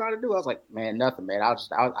 what you trying to do?" I was like, "Man, nothing, man.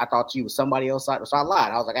 I thought you was somebody else." So I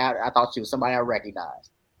lied. I was like, I thought you was somebody I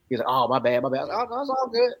recognized. He was like, "Oh, my bad." I was like, "Oh, it's all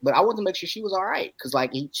good." But I wanted to make sure she was all right because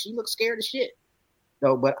she looked scared as shit.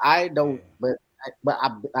 No, but I don't. But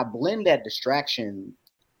I blend that distraction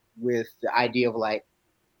with the idea of I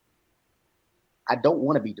don't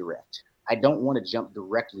want to be direct. I don't want to jump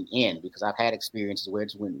directly in because I've had experiences where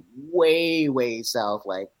it's went way, way south,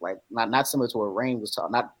 not similar to what Rain was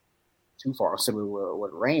talking, not too far similar to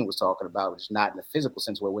what Rain was talking about, which is not in the physical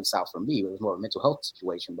sense where it went south for me. It was more of a mental health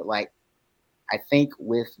situation. But I think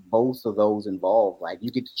with both of those involved, you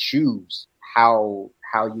get to choose how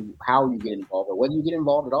you get involved or whether you get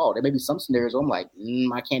involved at all. There may be some scenarios where I'm like,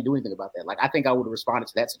 I can't do anything about that. I think I would have responded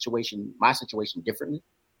to that situation, my situation, differently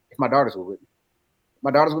if my daughters were with me. My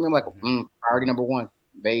daughters with me, I'm like, priority number one,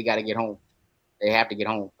 they got to get home. They have to get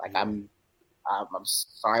home. I'm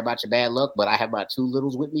sorry about your bad luck, but I have my two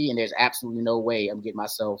littles with me, and there's absolutely no way I'm getting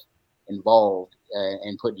myself involved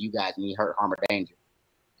and putting you guys in any hurt, harm, or danger.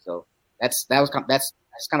 So that's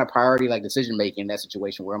kind of priority, decision making in that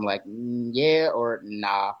situation where I'm like, yeah or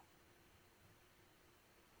nah.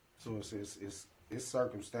 So it's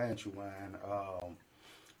circumstantial, man.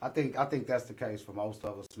 I think that's the case for most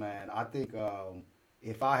of us, man. I think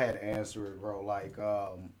if I had to answer it, bro,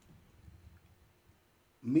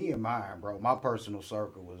 me and mine, bro, my personal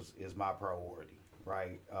circle is my priority,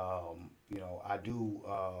 right? I do,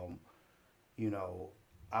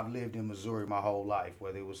 I've lived in Missouri my whole life,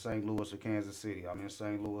 whether it was St. Louis or Kansas City. I'm in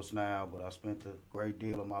St. Louis now, but I spent a great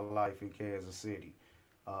deal of my life in Kansas City.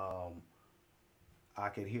 I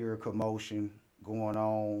could hear a commotion going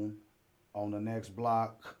on the next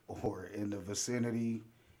block or in the vicinity.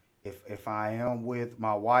 If I am with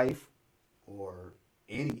my wife or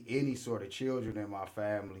any sort of children in my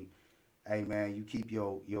family, hey man, you keep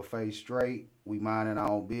your face straight. We minding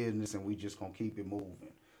our own business and we just gonna keep it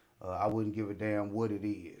moving. I wouldn't give a damn what it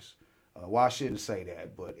is. Well, I shouldn't say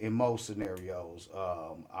that, but in most scenarios,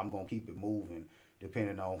 I'm gonna keep it moving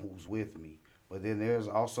depending on who's with me. But then there's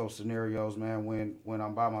also scenarios, man, when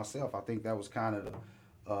I'm by myself. I think that was kind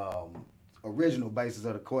of original basis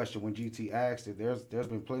of the question when GT asked it, there's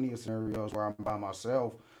been plenty of scenarios where I'm by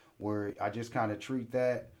myself where I just kind of treat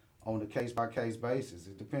that on a case-by-case basis.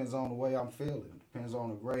 It depends on the way I'm feeling. It depends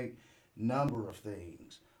on a great number of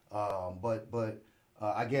things. But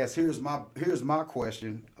I guess here's my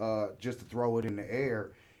question, just to throw it in the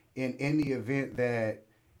air. In the event that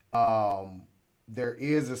there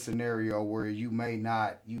is a scenario where you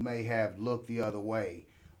may have looked the other way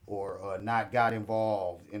or not got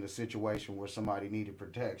involved in a situation where somebody needed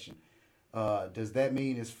protection, does that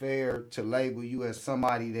mean it's fair to label you as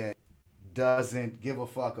somebody that doesn't give a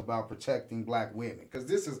fuck about protecting black women?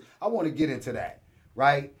 Because I want to get into that,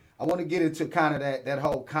 right? I want to get into kind of that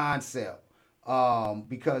whole concept,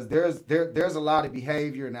 because there's a lot of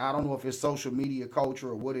behavior, and I don't know if it's social media culture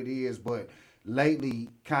or what it is, but lately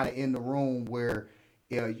kind of in the room where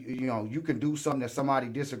you can do something that somebody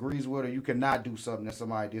disagrees with, or you cannot do something that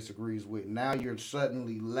somebody disagrees with. Now you're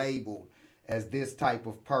suddenly labeled as this type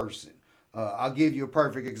of person. I'll give you a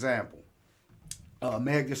perfect example.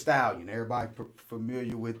 Meg Thee Stallion. Everybody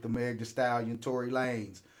familiar with the Meg Thee Stallion, Tory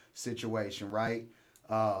Lanez situation, right?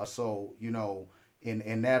 So,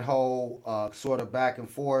 in that whole sort of back and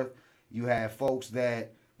forth, you have folks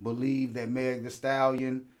that believe that Meg Thee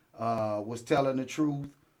Stallion was telling the truth,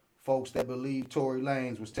 folks that believe Tory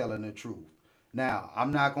Lanez was telling the truth. Now,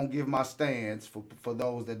 I'm not going to give my stance. For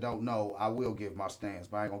those that don't know, I will give my stance,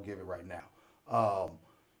 but I ain't going to give it right now.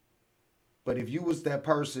 But if you was that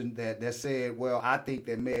person that said, well, I think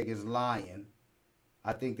that Meg is lying,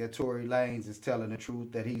 I think that Tory Lanez is telling the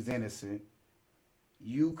truth, that he's innocent,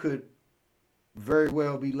 you could very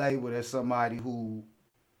well be labeled as somebody who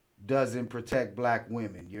doesn't protect black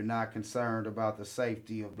women. You're not concerned about the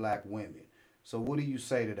safety of black women. So what do you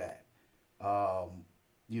say to that? How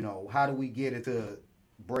do we get into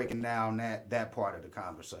breaking down that part of the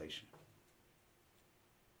conversation?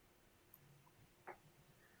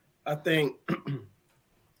 I think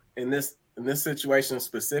in this situation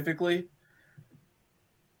specifically,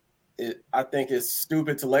 I think it's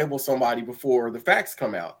stupid to label somebody before the facts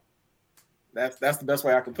come out. That's the best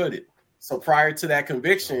way I can put it. So prior to that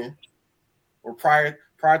conviction, or prior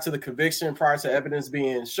to the conviction, prior to evidence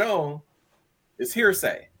being shown, it's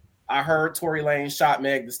hearsay. I heard Tory Lanez shot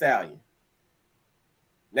Meg Thee Stallion.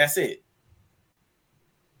 That's it.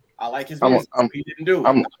 I like his music. He didn't do it.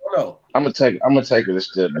 I don't know. I'm gonna take it a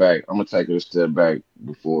step back. I'm gonna take it a step back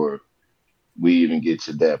before we even get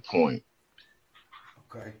to that point.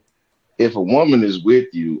 Okay. If a woman is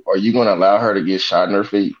with you, are you gonna allow her to get shot in her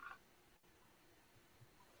feet?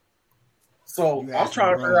 So I'm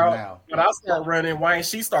trying to figure out, when I start running, why ain't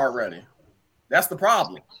she start running? That's the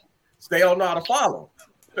problem. They don't know how to follow.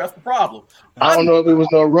 That's the problem. I don't know if there was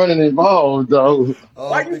no running involved, though.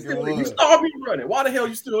 Why you still there? You saw me running. Why the hell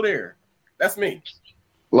you still there? That's me.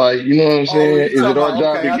 Like, you know what I'm saying? Is it our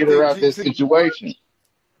job to get her out this situation?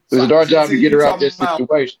 Is it our job to get her out this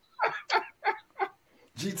situation?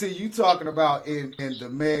 GT, you talking about in the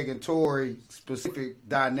Meg and Tory specific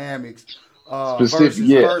dynamics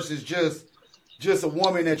versus just a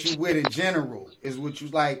woman that you with in general is what you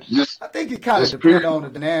like. I think it kind of depends on the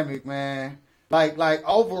dynamic, man. Like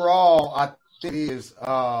overall, I think it is.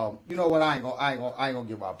 You know what? I ain't gonna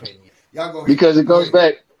give my opinion. Y'all go because it goes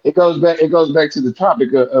back to the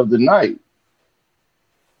topic of the night,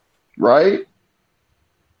 right?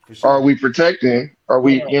 Sure. Are we protecting? Are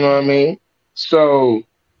we? You know what I mean? So,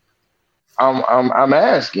 I'm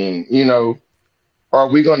asking. Are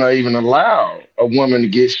we going to even allow a woman to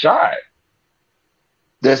get shot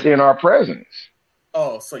that's in our presence?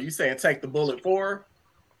 Oh, so you saying take the bullet for her?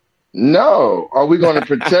 No. Are we going to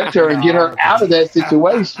protect her and get her out of that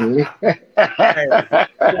situation?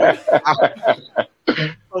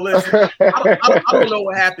 So listen, I don't know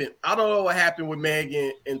what happened. I don't know what happened with Meg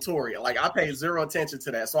and Tory. Like, I paid zero attention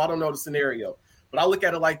to that, so I don't know the scenario. But I look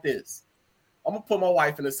at it like this. I'm going to put my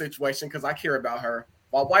wife in a situation because I care about her.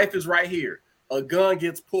 My wife is right here. A gun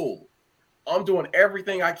gets pulled. I'm doing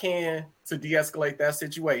everything I can to de-escalate that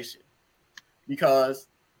situation because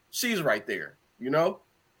she's right there,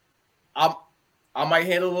 I might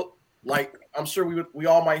handle it like I'm sure we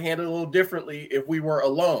all might handle it a little differently if we were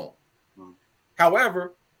alone.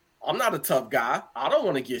 However, I'm not a tough guy. I don't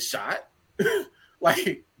want to get shot.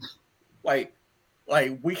 like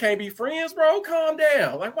we can't be friends, bro. Calm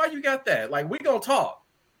down. Like, why you got that? Like, we gonna talk.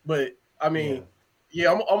 But I mean,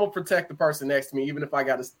 I'm gonna protect the person next to me, even if I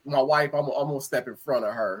got my wife. I'm gonna step in front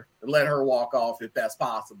of her and let her walk off if that's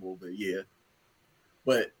possible.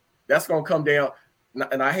 But that's gonna come down.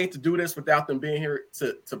 And I hate to do this without them being here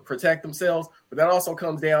to protect themselves, but that also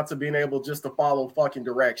comes down to being able just to follow fucking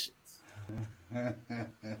directions.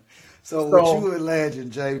 So what you alleging,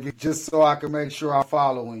 JB, just so I can make sure I'm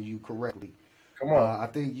following you correctly. Come on. I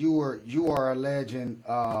think you are alleging,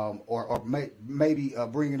 maybe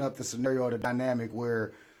bringing up the scenario or the dynamic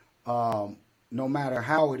where no matter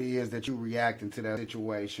how it is that you reacting to that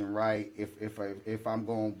situation, right? If I'm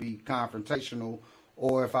going to be confrontational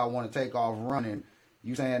or if I want to take off running,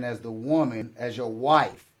 you saying as the woman, as your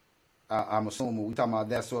wife, I'm assuming we talking about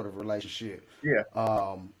that sort of relationship.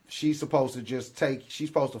 Yeah. She's supposed to she's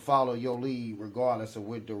supposed to follow your lead regardless of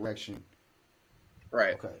what direction.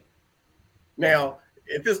 Right. Okay. Now,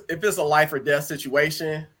 if it's a life or death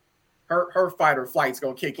situation, her fight or flight's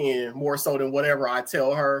gonna kick in more so than whatever I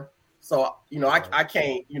tell her. So, I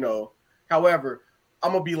can't, however,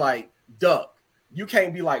 I'm gonna be like, duck. You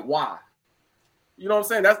can't be like, why? You know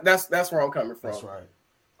what I'm saying? That's where I'm coming from. That's right.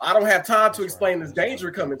 I don't have time to explain this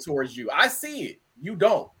danger coming towards you. I see it. You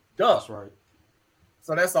don't. Duck. That's right.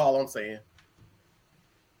 So that's all I'm saying.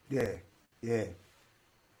 Yeah.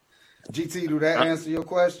 GT, do that answer your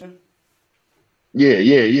question? Yeah. I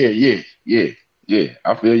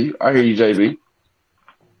feel you. I hear you, JB.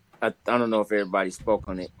 I don't know if everybody spoke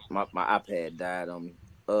on it. My iPad died on me.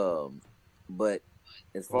 But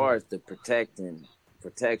as far as the protection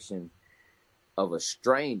of a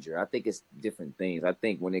stranger, I think it's different things. I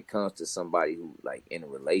think when it comes to somebody who like in a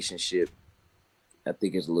relationship, I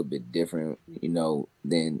think it's a little bit different,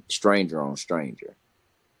 than stranger on stranger.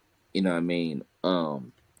 You know what I mean?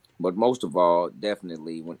 But most of all,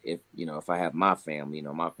 definitely if I have my family,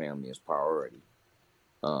 my family is priority.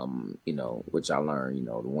 Which I learned,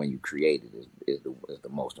 the one you created is the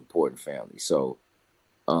most important family. So,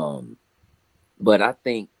 but I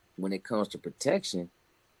think when it comes to protection,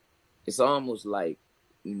 it's almost like,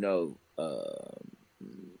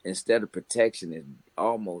 instead of protection, it's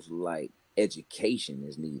almost like education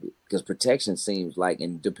is needed, because protection seems like,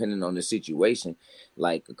 and depending on the situation,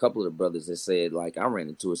 like a couple of the brothers that said, like, I ran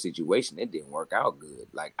into a situation, it didn't work out good.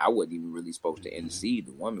 Like, I wasn't even really supposed to intercede.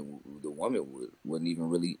 The woman wasn't even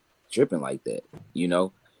really tripping like that,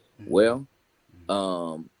 Well,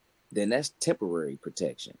 then that's temporary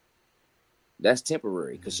protection. That's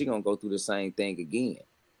temporary, because she's gonna go through the same thing again.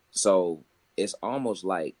 So it's almost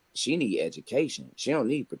like she need education. She don't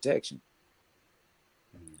need protection,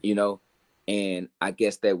 And I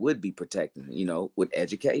guess that would be protecting, with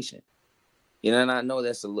education, and I know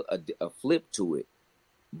that's a flip to it,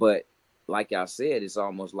 but like I said, it's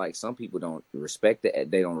almost like some people don't respect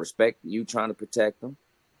it. They don't respect you trying to protect them,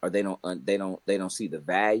 or they don't see the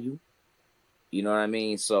value. You know what I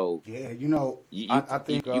mean? So yeah, I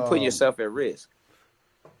think you put yourself at risk.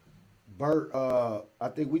 Bert, I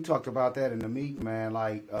think we talked about that in the meeting, man.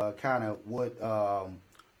 Like kind of what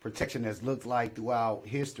protection has looked like throughout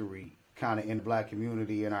history, kind of in the black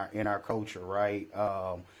community, in our culture, right?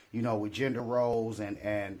 With gender roles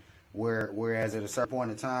and whereas at a certain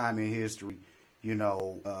point in time in history,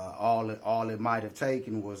 all it might have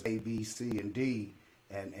taken was A, B, C, and D,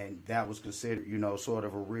 and that was considered, sort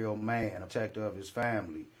of a real man, a protector of his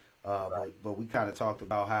family. But we kind of talked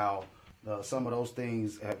about how some of those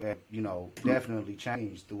things have definitely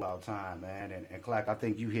changed throughout time, man. And Clack, I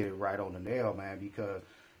think you hit it right on the nail, man, because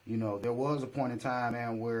there was a point in time,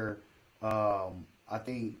 man, where I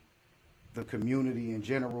think the community in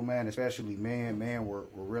general, man, especially men were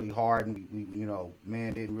really hard, and we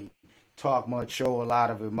men didn't really talk much, show a lot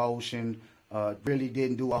of emotion, really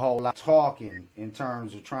didn't do a whole lot of talking in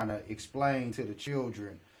terms of trying to explain to the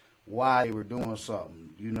children why they were doing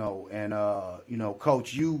something, and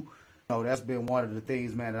Coach, that's been one of the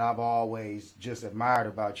things, man, that I've always just admired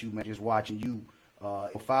about you, man, just watching you,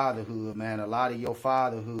 fatherhood, man. A lot of your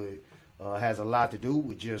fatherhood has a lot to do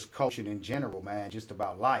with just coaching in general, man, just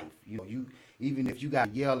about life. You even if you got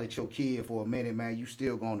to yell at your kid for a minute, man, you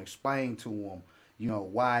still going to explain to them,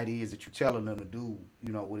 why it is that you're telling them to do,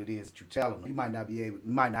 what it is that you're telling them. You might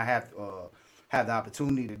not have the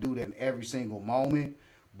opportunity to do that in every single moment,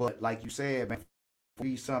 but like you said, man,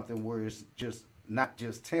 be something where it's just not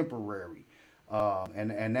just temporary.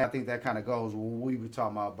 And I think that kind of goes with what we were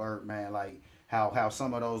talking about, Bert, man, like how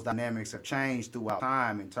some of those dynamics have changed throughout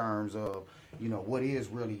time in terms of, what is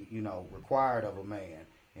really, required of a man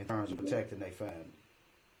in terms of protecting their family.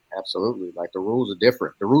 Absolutely. Like the rules are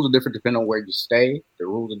different. The rules are different depending on where you stay. The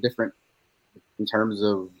rules are different in terms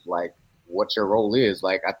of like what your role is.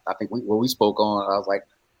 Like I think when we spoke on, I was like,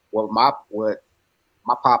 well, my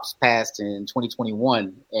pops passed in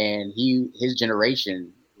 2021, and his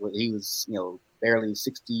generation, he was barely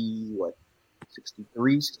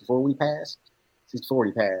 63, 64 when he passed. 64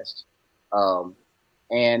 he passed,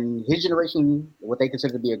 and his generation, what they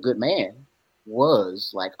consider to be a good man,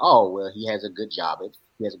 was like, oh, well, he has a good job.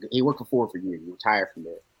 He worked for Ford for years. He retired from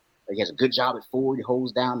there. He has a good job at Ford. He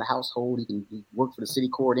holds down the household. He worked for the City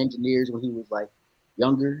Corps of Engineers when he was like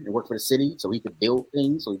younger and worked for the city, so he could build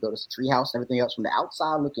things. So he built us a tree house and everything else. From the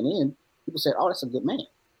outside looking in, people said, oh, that's a good man.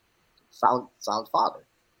 Solid father.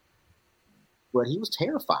 But he was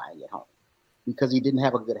terrifying at home because he didn't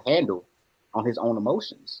have a good handle on his own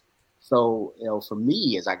emotions. So, for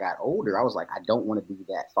me, as I got older, I was like, I don't want to be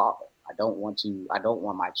that father. I don't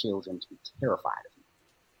want my children to be terrified of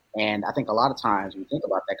me. And I think a lot of times we think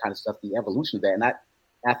about that kind of stuff, the evolution of that. And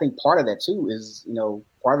I think part of that too is,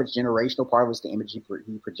 part of it's generational, part of it's the image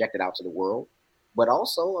he projected out to the world. But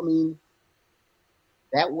also, I mean,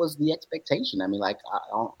 that was the expectation. I mean, like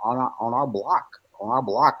on our block,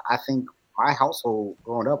 I think my household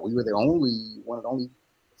growing up, we were one of the only,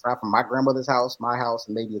 aside from my grandmother's house, my house,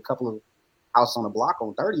 and maybe a couple of houses on the block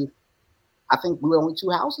on 30th. I think we were only two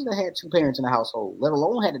houses that had two parents in the household, let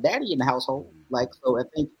alone had a daddy in the household. Like, so I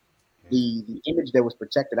think the image that was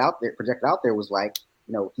projected out there was like,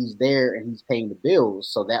 he's there and he's paying the bills.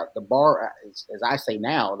 So that the bar, as I say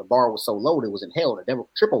now, the bar was so low that it was in hell. The devil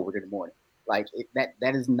trip over it in the morning. Like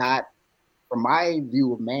that is not, from my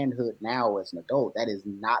view of manhood now as an adult, that is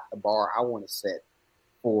not the bar I want to set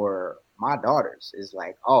for my daughters. Is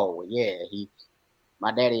like, oh well, yeah,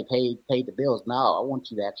 my daddy paid the bills. No, I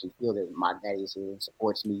want you to actually feel that my daddy is here and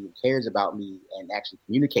supports me and cares about me and actually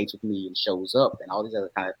communicates with me and shows up and all these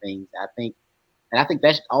other kind of things. I think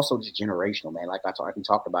that's also just generational, man. Like I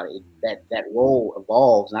talked about it, that role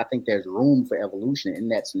evolves, and I think there's room for evolution in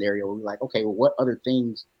that scenario. We're like, okay, well, what other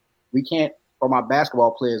things we can't, for my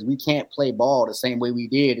basketball players, we can't play ball the same way we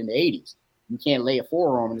did in the 80s. You can't lay a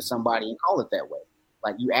forearm into somebody and call it that way.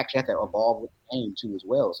 Like, you actually have to evolve with the game too as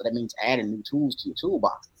well. So that means adding new tools to your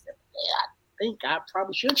toolbox. Yeah, I think I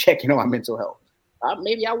probably should check in on my mental health.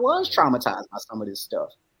 Maybe I was traumatized by some of this stuff,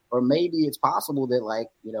 or maybe it's possible that, like,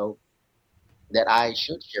 that I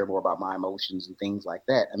should share more about my emotions and things like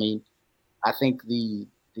that. I mean, I think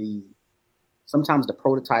sometimes the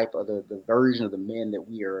prototype or the version of the men that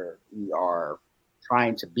we are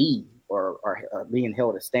trying to be or are being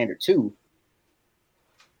held a standard to,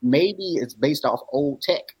 maybe it's based off old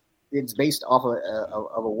tech. It's based off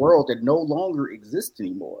of a world that no longer exists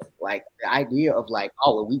anymore. Like the idea of like,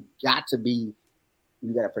 oh, well, we got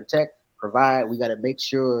to protect, provide, we got to make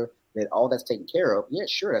sure that all that's taken care of. Yeah,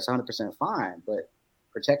 sure, that's 100% fine, but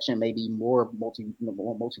protection may be more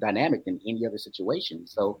multi-dynamic than any other situation.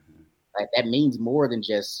 So like, that means more than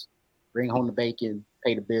just bring home the bacon,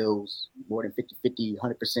 pay the bills, more than 50-50,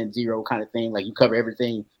 100% zero kind of thing. Like, you cover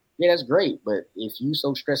everything. Yeah, that's great. But if you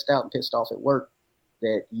so stressed out and pissed off at work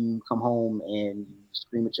that you come home and you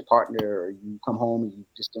scream at your partner, or you come home and you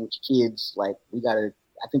just deal with your kids, like,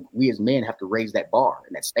 I think we as men have to raise that bar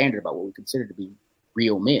and that standard about what we consider to be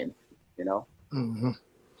real men, Mm-hmm.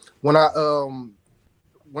 When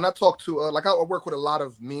I talk to, like, I work with a lot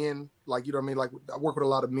of men, like, you know what I mean? Like, I work with a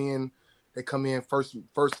lot of men that come in first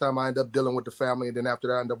time I end up dealing with the family. And then after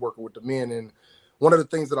that, I end up working with the men. And one of the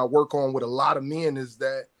things that I work on with a lot of men is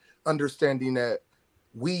that understanding that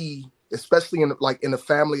we, especially in the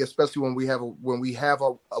family, especially when we have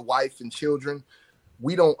a wife and children,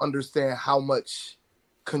 we don't understand how much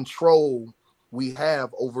control we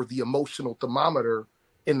have over the emotional thermometer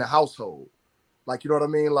in the household. Like, you know what I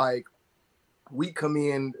mean? Like, we come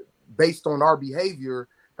in based on our behavior,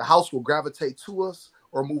 the house will gravitate to us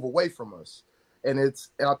or move away from us. And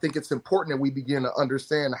I think it's important that we begin to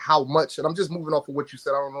understand how much, and I'm just moving off of what you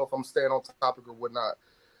said. I don't know if I'm staying on topic or whatnot,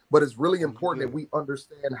 but it's really important that we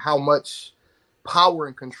understand how much power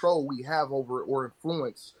and control we have over or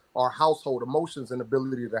influence our household emotions and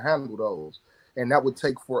ability to handle those. And that would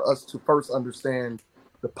take for us to first understand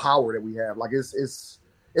the power that we have. Like, it's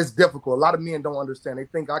difficult. A lot of men don't understand. They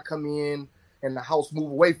think I come in and the house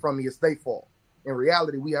move away from me, it's their fault. In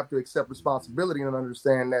reality, we have to accept responsibility and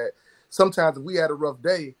understand that sometimes if we had a rough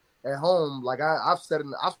day at home, like I've sat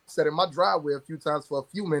in my driveway a few times for a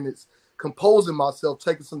few minutes, composing myself,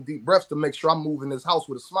 taking some deep breaths to make sure I'm moving this house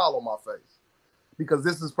with a smile on my face. Because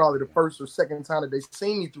this is probably the first or second time that they've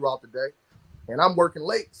seen me throughout the day. And I'm working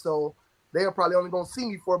late, so they're probably only going to see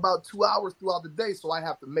me for about 2 hours throughout the day. So I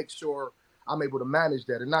have to make sure I'm able to manage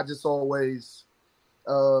that and not just always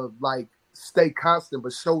like stay constant,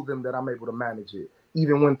 but show them that I'm able to manage it,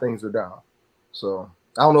 even when things are down. So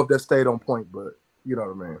I don't know if that stayed on point, but you know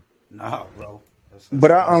what I mean. No, bro.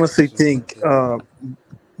 But I honestly think the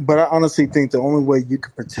only way you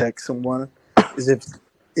can protect someone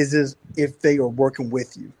is if they are working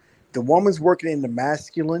with you. The woman's working in the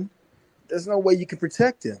masculine, there's no way you can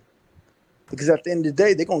protect him. Because at the end of the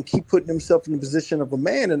day, they're gonna keep putting themselves in the position of a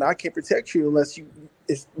man, and I can't protect you unless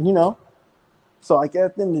it's. So like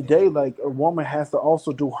at the end of the day, like a woman has to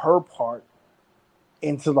also do her part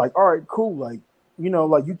into like, all right, cool, like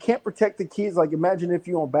like you can't protect the kids. Like imagine if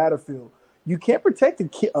you're on battlefield, you can't protect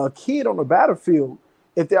a kid on the battlefield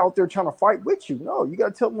if they're out there trying to fight with you. No, you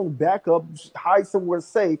gotta tell them to back up, hide somewhere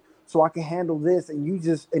safe, so I can handle this,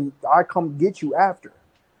 and I come get you after.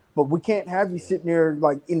 But we can't have you sitting there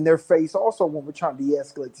like in their face also when we're trying to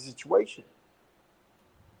de-escalate the situation.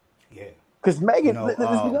 Yeah. Because Megan, let's be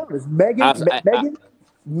honest,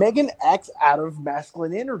 Megan acts out of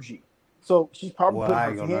masculine energy. So she's probably putting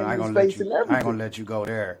her hand in his face and everything. I ain't gonna let you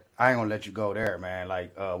go there. Man.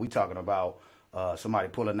 Like we talking about somebody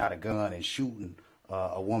pulling out a gun and shooting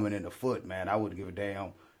a woman in the foot, man. I wouldn't give a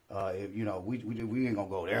damn if we ain't gonna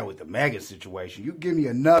go there with the Megan situation. You give me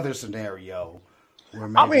another scenario. I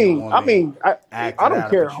don't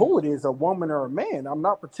care who it is, a woman or a man. I'm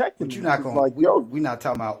not protecting. But you're not going. Like, we're not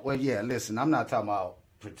talking about. Well, yeah. Listen, I'm not talking about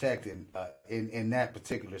protecting in that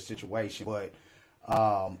particular situation. But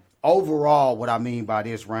overall, what I mean by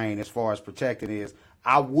this, Rain, as far as protecting is,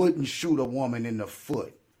 I wouldn't shoot a woman in the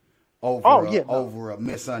foot over a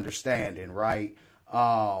misunderstanding, right?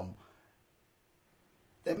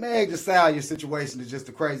 The Meg Thee Stallion situation is just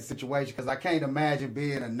a crazy situation because I can't imagine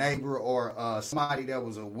being a neighbor or somebody that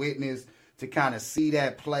was a witness to kind of see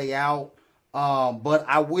that play out. But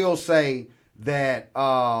I will say that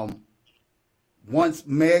once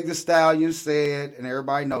Meg Thee Stallion said, and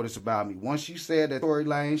everybody know this about me, once she said that Tory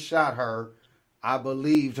Lanez shot her, I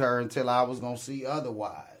believed her until I was going to see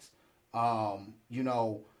otherwise.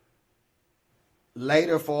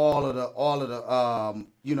 Later for all of the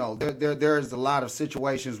there's a lot of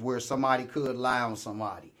situations where somebody could lie on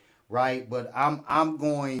somebody, right? But I'm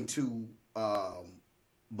going to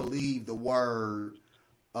believe the word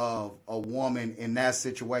of a woman in that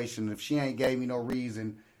situation if she ain't gave me no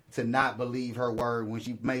reason to not believe her word when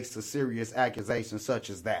she makes a serious accusation such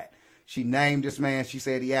as that. She named this man. She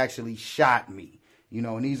said he actually shot me,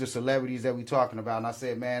 and these are celebrities that we talking about. And I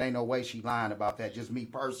said, man, ain't no way she lying about that. Just me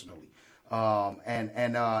personally. And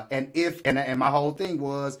my whole thing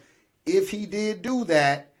was, if he did do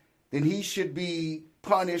that, then he should be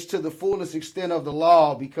punished to the fullest extent of the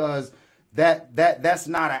law, because that's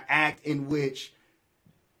not an act in which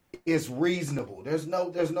is reasonable. There's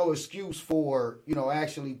no excuse for,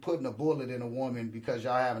 actually putting a bullet in a woman because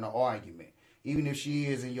y'all having an argument, even if she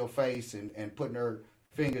is in your face and putting her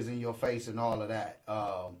fingers in your face and all of that.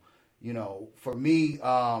 For me,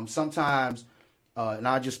 sometimes, and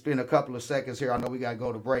I'll just spend a couple of seconds here. I know we got to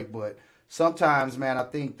go to break, but sometimes, man, I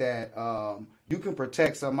think that you can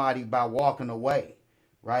protect somebody by walking away,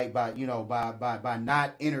 right? By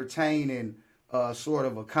not entertaining sort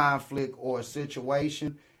of a conflict or a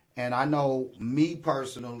situation. And I know me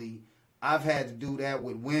personally, I've had to do that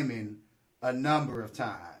with women a number of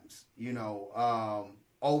times,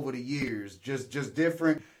 over the years, just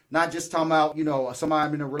different, not just talking about, somebody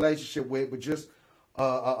I'm in a relationship with, but just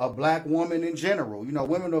a black woman in general,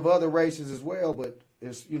 women of other races as well, but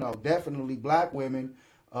it's, definitely black women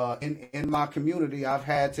in my community. I've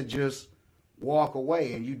had to just walk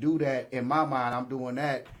away, and you do that. In my mind, I'm doing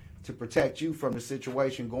that to protect you from the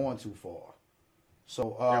situation going too far.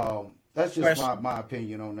 So that's just my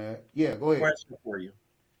opinion on that. Yeah, go ahead. Question for you.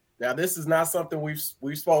 Now, this is not something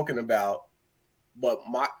we've spoken about, but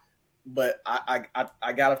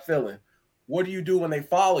I got a feeling. What do you do when they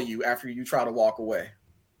follow you after you try to walk away?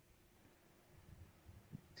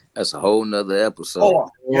 That's a whole nother episode. Oh,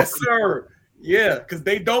 yes, sir. Yeah, because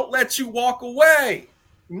they don't let you walk away.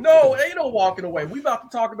 No, ain't no walking away. We about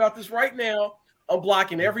to talk about this right now. I'm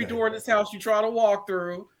blocking every door in this house you try to walk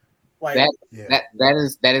through. Like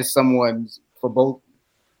that is someone's for both.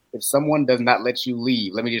 If someone does not let you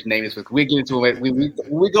leave, let me just name this. We get into it. We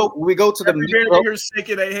go to the middle. You're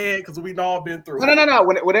shaking their head because we've all been through. No.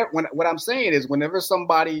 What I'm saying is, whenever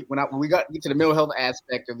somebody, when we get to the mental health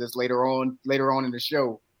aspect of this later on in the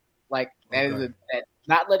show, like that is that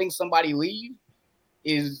not letting somebody leave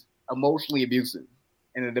is emotionally abusive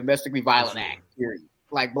and a domestically violent act. Period.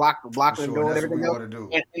 Like blocking the door and everything else.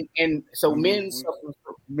 And so men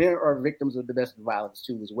are victims of domestic violence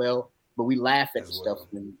too as well. But we laugh at the stuff.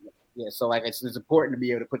 So like it's important to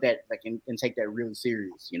be able to put that and take that really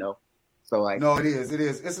serious, So like no, it is.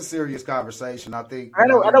 It's a serious conversation. I think I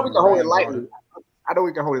know we can hold it lightly. I know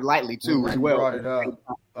we can hold it lightly too as well. Brought it up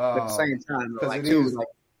at the same time,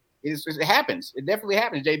 it happens. It definitely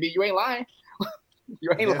happens. JB, you ain't lying.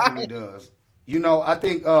 You ain't lying. It definitely does. I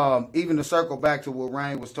think even to circle back to what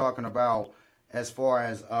Rain was talking about, as far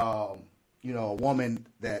as a woman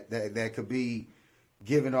that could be,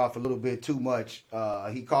 giving off a little bit too much.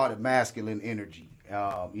 He called it masculine energy.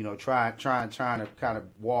 Trying to kind of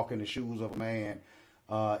walk in the shoes of a man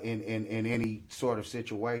in any sort of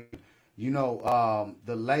situation. The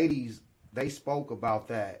ladies, they spoke about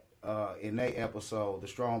that in their episode, the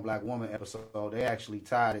Strong Black Woman episode. They actually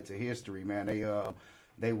tied it to history, man.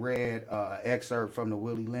 They read an excerpt from the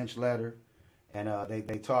Willie Lynch letter, and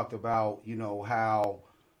they talked about how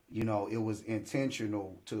it was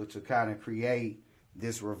intentional to kind of create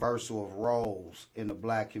this reversal of roles in the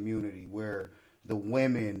black community where the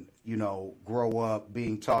women grow up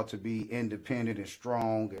being taught to be independent and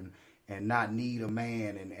strong and not need a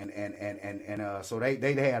man and so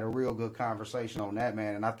they had a real good conversation on that,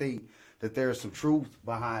 man. And I think that there's some truth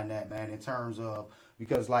behind that, man, in terms of,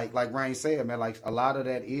 because like Rain said, man, like a lot of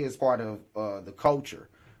that is part of the culture,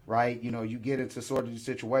 right? You get into sort of these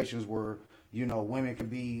situations where women can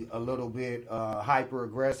be a little bit hyper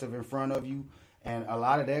aggressive in front of you, and a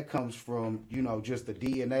lot of that comes from just the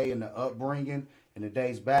DNA and the upbringing, and it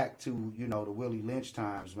dates back to the Willie Lynch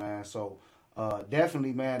times, man. So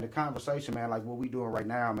definitely, man, the conversation, man, like what we doing right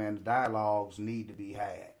now, man, the dialogues need to be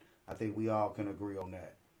had. I think we all can agree on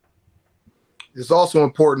that. It's also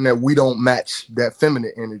important that we don't match that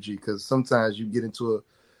feminine energy, because sometimes you get into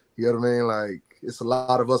what I mean? Like, it's a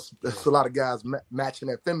lot of guys matching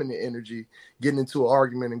that feminine energy, getting into an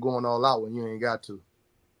argument and going all out when you ain't got to.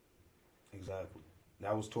 Exactly.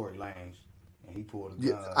 That was Tory Lanez, and he pulled a gun.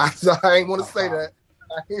 Yeah, I ain't want to say that.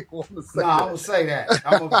 I ain't want to say that. I'm going to say that.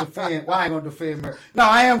 I'm going to defend. Well, I ain't going to defend Mary. No,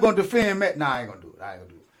 I am going to defend Mary. No, I ain't going to do it.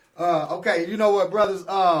 Okay, you know what, brothers?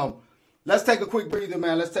 Let's take a quick breather,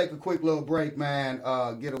 man. Let's take a quick little break, man.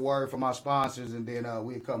 Get a word from our sponsors, and then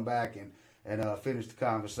we'll come back and finish the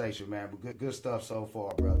conversation, man. But good stuff so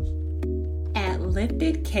far, brothers. At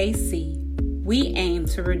Lifted KC, we aim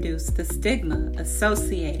to reduce the stigma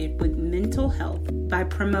associated with mental health by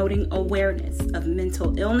promoting awareness of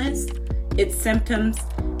mental illness, its symptoms,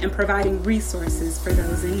 and providing resources for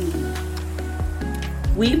those in need.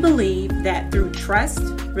 We believe that through trust,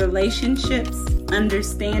 relationships,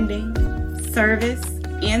 understanding, service,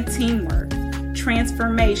 and teamwork,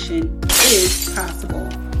 transformation is possible.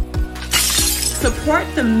 Support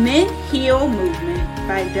the Men Heal movement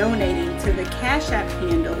by donating to the Cash App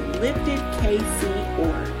handle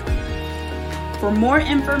LiftedKC.org. For more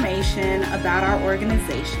information about our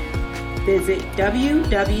organization, visit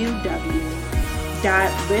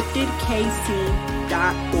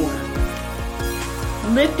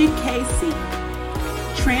www.lifted.kc.org. Lifted KC,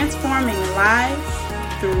 transforming lives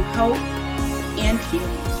through hope and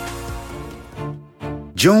healing.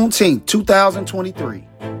 Juneteenth 2023.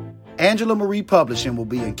 Angela Marie Publishing will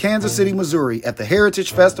be in Kansas City, Missouri at the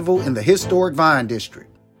Heritage Festival in the historic Vine District.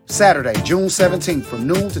 Saturday, June 17th from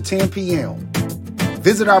noon to 10 p.m.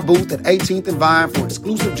 Visit our booth at 18th and Vine for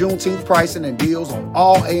exclusive Juneteenth pricing and deals on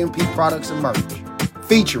all AMP products and merch.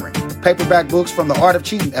 Featuring paperback books from the Art of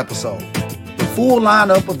Cheating episode, the full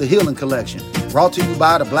lineup of the Healing Collection, brought to you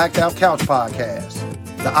by the Blacked Out Couch Podcast,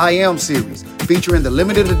 the I Am series, featuring the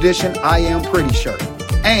limited edition I Am Pretty shirt,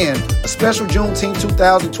 and a special Juneteenth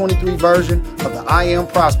 2023 version of the I Am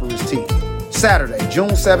Prosperous tee. Saturday,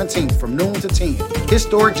 June 17th from noon to 10,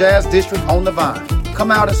 Historic Jazz District on the Vine.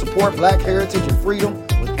 Come out and support Black heritage and freedom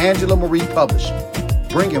with Angela Marie Publishing,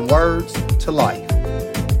 bringing words to life.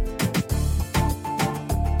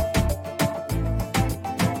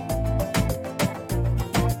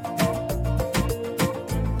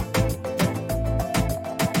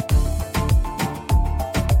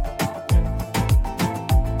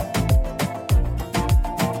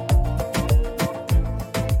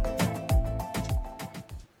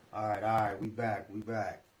 We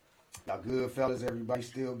back. Y'all good, fellas? Everybody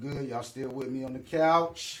still good? Y'all still with me on the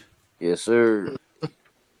couch? Yes, sir. All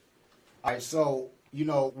right, so,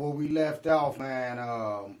 where we left off, man,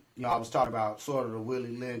 I was talking about sort of the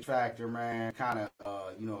Willie Lynch factor, man, kind of,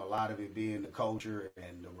 a lot of it being the culture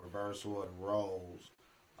and the reversal of the roles.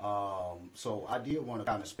 So I did want to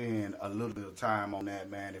kind of spend a little bit of time on that,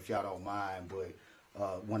 man, if y'all don't mind. But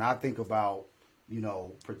when I think about,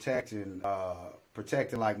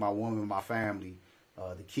 protecting like my woman, my family,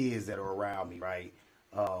 the kids that are around me, right?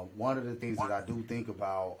 One of the things that I do think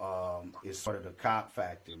about is sort of the cop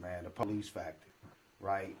factor, man, the police factor,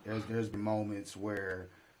 right? There's been moments where,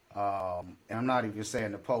 and I'm not even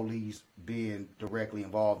saying the police being directly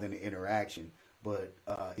involved in the interaction, but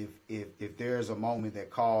if there's a moment that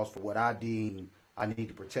calls for what I deem I need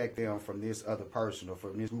to protect them from this other person or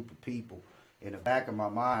from this group of people, in the back of my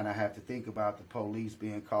mind, I have to think about the police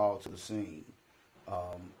being called to the scene.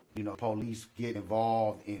 Police get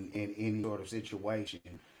involved in any sort of situation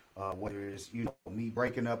whether it's, you know, me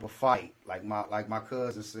breaking up a fight, like my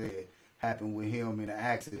cousin said happened with him in an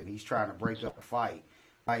accident. He's trying to break up a fight.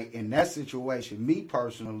 Right? In that situation, me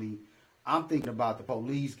personally, I'm thinking about the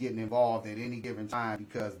police getting involved at any given time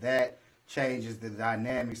because that changes the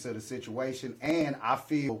dynamics of the situation, and I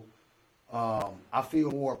feel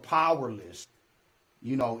more powerless,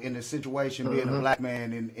 you know, in the situation being a black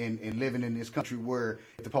man and living in this country where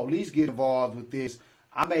if the police get involved with this,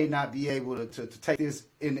 I may not be able to take this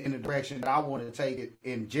in the direction that I want to take it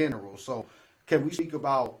in general. So can we speak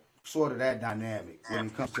about sort of that dynamic when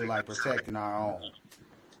it comes to like protecting our own?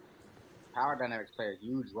 Power dynamics play a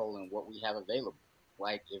huge role in what we have available.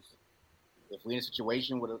 Like if we're in a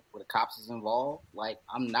situation where the cops is involved, like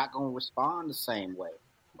I'm not gonna respond the same way.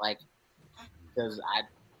 Like because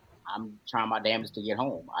I'm trying my damnedest to get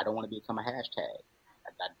home. I don't want to become a hashtag.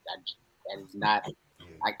 That is not.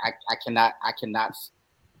 I cannot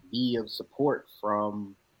be of support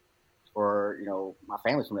for you know my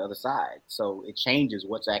family from the other side. So it changes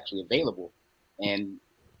what's actually available, and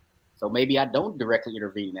so maybe I don't directly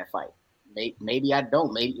intervene in that fight. Maybe I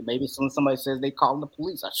don't. Maybe as soon as somebody says they calling the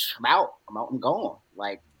police, I'm out and gone.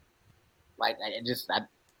 Like I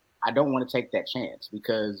don't want to take that chance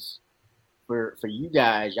because for you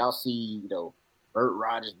guys, y'all see, you know, Burt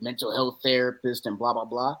Rogers, mental health therapist and blah, blah,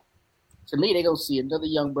 blah. To me, they gonna see another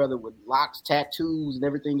young brother with locks, tattoos, and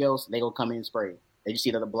everything else, and they gonna come in and spray. They just see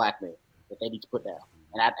another black man that they need to put down.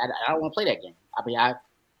 And I don't want to play that game. I mean, I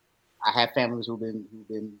have families who've been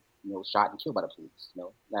you know, shot and killed by the police. You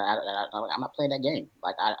know, I'm not playing that game.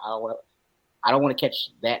 Like I don't want to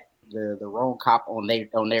catch that the wrong cop on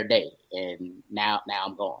their day, and now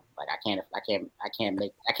I'm gone. Like I can't take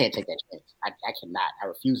that chance. I cannot. I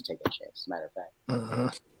refuse to take that chance. As a matter of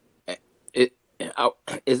fact.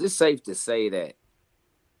 Is it safe to say that,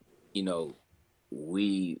 you know,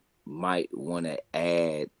 we might want to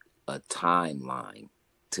add a timeline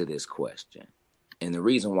to this question? And the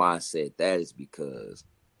reason why I said that is because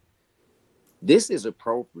this is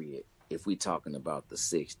appropriate if we're talking about the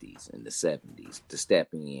 60s and the 70s, to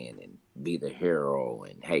stepping in and be the hero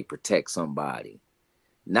and, hey, protect somebody.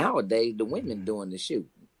 Nowadays, the women doing the shooting.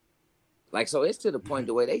 Like, so it's to the point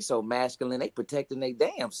the way they so masculine, they protecting their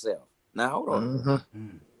damn self. Now, hold on.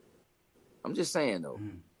 I'm just saying, though.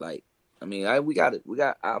 Like, I mean,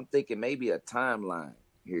 I'm thinking maybe a timeline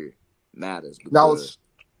here matters. Because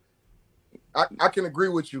now, I can agree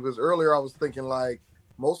with you because earlier I was thinking, like,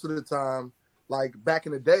 most of the time, like back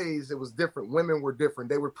in the days, it was different. Women were different.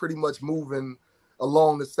 They were pretty much moving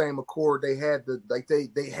along the same accord. They had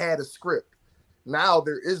they had a script. Now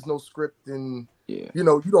there is no script, and you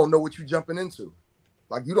know, you don't know what you're jumping into.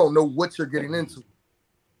 Like you don't know what you're getting into.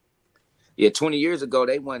 Yeah, 20 years ago,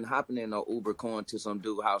 they wasn't hopping in no Uber going to some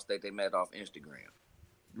dude house that they met off Instagram.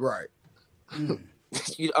 Right.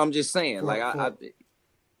 I'm just saying,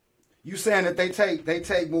 you saying that they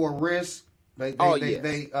take more risks. They're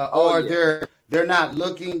not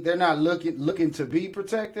looking to be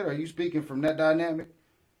protected. Are you speaking from that dynamic?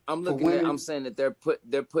 I'm saying that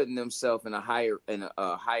they're putting themselves in a higher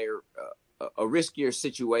riskier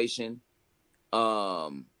situation,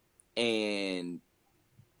 and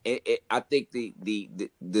I think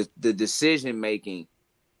the decision making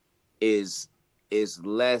is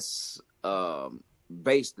less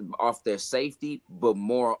based off their safety, but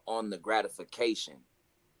more on the gratification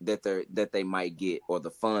that they might get or the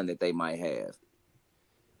fun that they might have.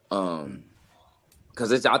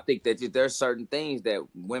 Because I think that there's certain things that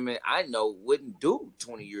women I know wouldn't do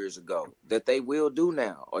 20 years ago that they will do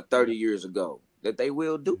now, or 30 years ago that they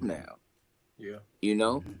will do now. Yeah. You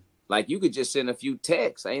know, like you could just send a few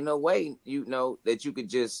texts. Ain't no way, you know, that you could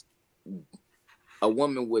just, a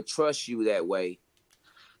woman would trust you that way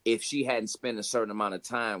if she hadn't spent a certain amount of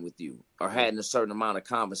time with you or hadn't a certain amount of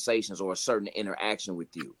conversations or a certain interaction with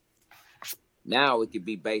you. Now it could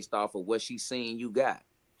be based off of what she's seen you got,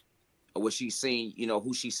 or what she's seen, you know,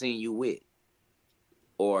 who she's seen you with,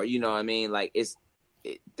 or, you know what I mean? Like it's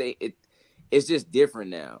just different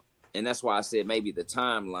now. And that's why I said maybe the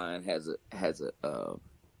timeline has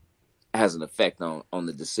an effect on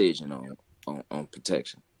the decision on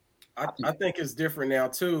protection. I think it's different now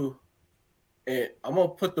too. And I'm going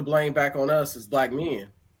to put the blame back on us as black men.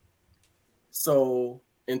 So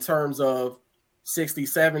in terms of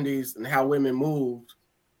 60s, 70s and how women moved,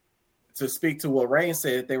 to speak to what Rain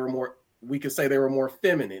said, we could say they were more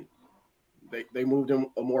feminine. They moved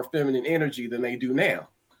in a more feminine energy than they do now.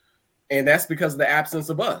 And that's because of the absence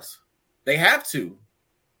of us. They have to.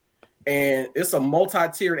 And it's a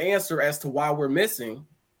multi-tiered answer as to why we're missing.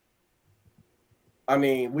 I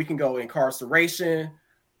mean, we can go incarceration,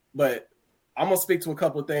 but I'm going to speak to a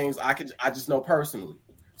couple of things I just know personally.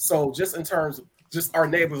 So just in terms of just our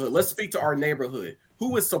neighborhood, let's speak to our neighborhood.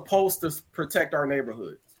 Who is supposed to protect our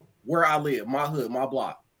neighborhood? Where I live, my hood, my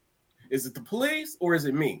block. Is it the police or is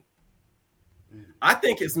it me? I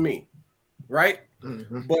think it's me, right?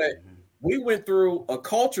 Mm-hmm. But we went through a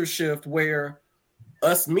culture shift where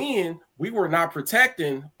us men, we were not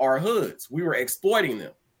protecting our hoods. We were exploiting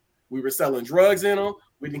them. We were selling drugs in them.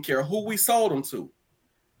 We didn't care who we sold them to.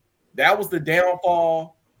 That was the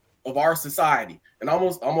downfall of our society. And I'm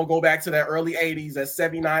going to go back to that early 80s, that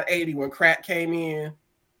 79, 80, when crack came in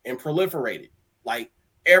and proliferated. Like,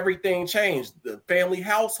 everything changed. The family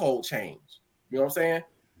household changed. You know what I'm saying?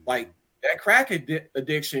 Like, that crack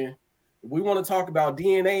addiction, we want to talk about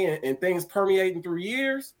DNA and things permeating through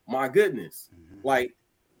years. My goodness. Mm-hmm. Like,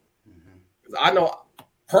 I know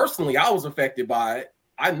personally I was affected by it.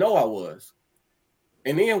 I know I was.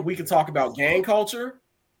 And then we could talk about gang culture,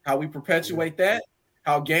 how we perpetuate that,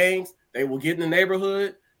 how gangs, they will get in the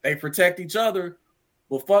neighborhood, they protect each other,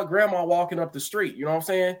 but fuck grandma walking up the street. You know what I'm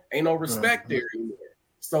saying? Ain't no respect there anymore.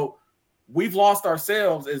 So we've lost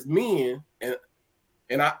ourselves as men,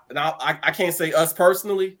 and I can't say us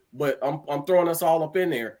personally, but I'm throwing us all up in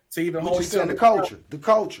there to even hold each other. The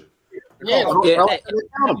culture.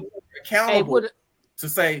 Accountable to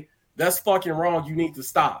say that's fucking wrong. You need to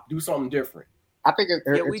stop. Do something different. I think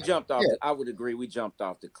we jumped off. I would agree. We jumped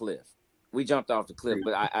off the cliff. But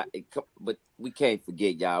we can't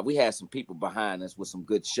forget, y'all. We had some people behind us with some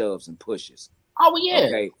good shoves and pushes. Oh yeah.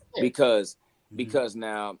 Okay, because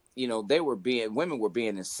now women were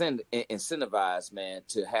being incentivized, man,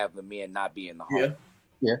 to have the men not be in the home.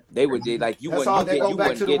 Yeah. They were like you. That's all. They go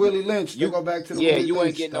back to the Willie Lynch. They go back to the Willie you Lynch.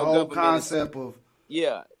 ain't getting no whole government concept of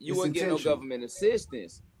you wouldn't get no government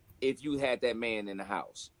assistance if you had that man in the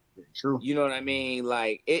house. True. You know what I mean?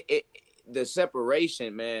 Like it the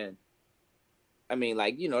separation, man. I mean,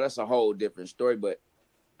 like, that's a whole different story. But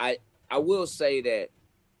I will say that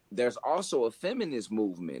there's also a feminist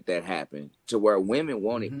movement that happened to where women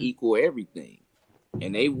wanted equal everything,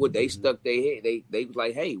 and they stuck their head. They was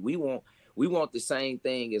like, hey, we want the same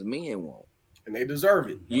thing as men want, and they deserve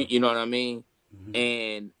it. You know what I mean?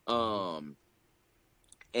 And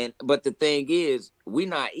but the thing is, we're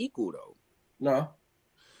not equal though. No,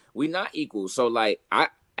 we're not equal. So like I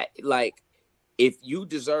if you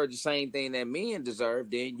deserve the same thing that men deserve,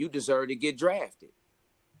 then you deserve to get drafted,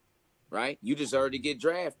 right? You deserve to get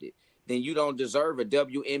drafted. Then you don't deserve a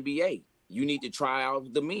WNBA. You need to try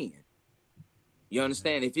out the men. You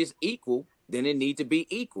understand? If it's equal, then it needs to be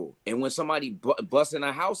equal. And when somebody busts in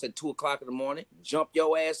a house at 2:00 in the morning, jump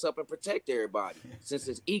your ass up and protect everybody since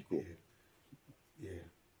it's equal. Yeah.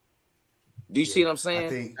 Do you see what I'm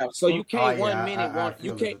saying? So you can't 1 minute want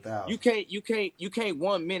you can't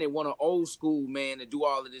 1 minute want an old school man to do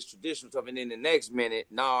all of this traditional stuff, and then the next minute,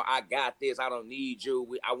 no, I got this. I don't need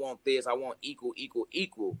you. I want this. I want equal.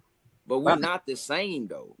 But we're not the same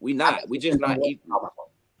though. We not. We just not equal.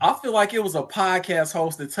 I feel like it was a podcast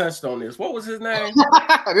host that touched on this. What was his name?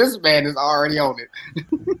 This man is already on it.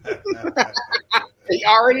 He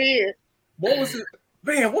already is. What was it?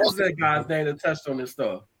 Man, what was that guy's name that touched on this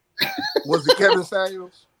stuff? Was it Kevin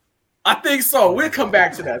Samuels? I think so. We'll come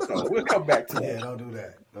back to that. Yeah, don't do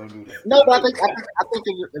that. No, but I think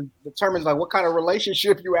it determines like what kind of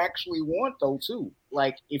relationship you actually want, though. Too.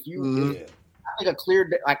 Like if you, I think a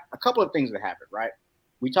couple of things that happen, right?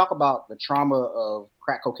 We talk about the trauma of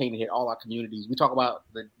crack cocaine that hit all our communities. We talk about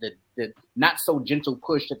the not so gentle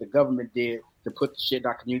push that the government did to put the shit in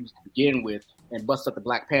our communities to begin with and bust up the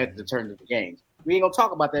Black Panthers to turn into gangs. We ain't gonna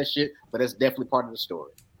talk about that shit, but that's definitely part of the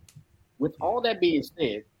story. With all that being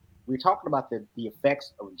said, we're talking about the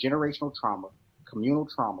effects of generational trauma, communal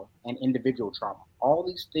trauma, and individual trauma. All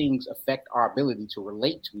these things affect our ability to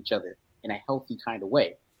relate to each other in a healthy kind of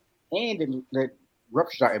way. And it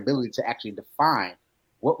ruptures our ability to actually define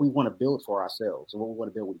what we want to build for ourselves and what we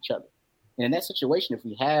want to build with each other. And in that situation, if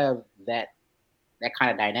we have that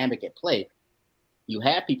kind of dynamic at play, you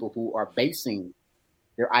have people who are basing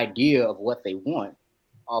their idea of what they want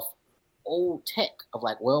off old tech of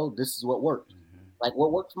like, well, this is what worked. Like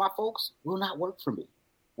what worked for my folks will not work for me.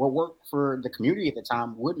 What worked for the community at the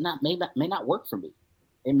time may not work for me.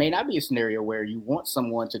 It may not be a scenario where you want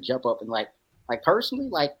someone to jump up and like personally,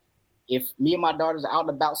 like if me and my daughters are out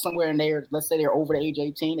and about somewhere and let's say they're over the age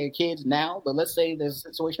 18, they're kids now, but let's say there's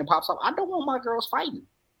a situation that pops up, I don't want my girls fighting.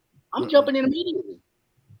 I'm jumping in immediately.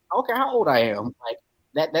 I don't care how old I am. Like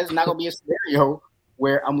that's not gonna be a scenario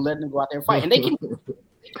where I'm letting them go out there and fight. And they can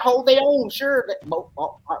hold their own, sure. Both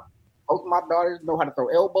my daughters know how to throw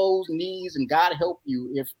elbows, knees, and God help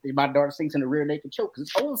you if my daughter sinks in the rear naked choke because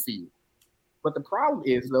it's over for you. But the problem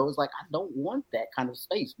is, though, is like I don't want that kind of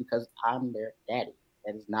space because I'm their daddy.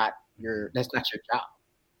 That's not your job.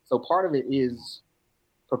 So part of it is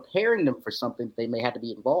preparing them for something they may have to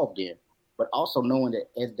be involved in, but also knowing that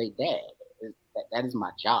as their dad, that is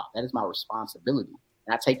my job. That is my responsibility.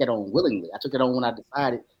 And I take that on willingly. I took it on when I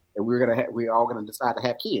decided that we're all gonna decide to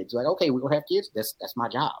have kids. Like, okay, we're gonna have kids. That's my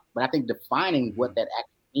job. But I think defining what that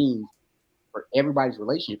actually means for everybody's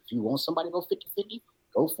relationship. If you want somebody to go 50-50,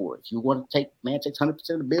 go for it. If you want to takes 100%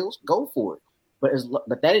 of the bills, go for it.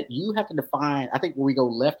 But that you have to define. I think where we go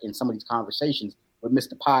left in some of these conversations, with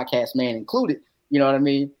Mr. Podcast Man included, you know what I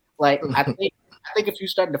mean? Like I think if you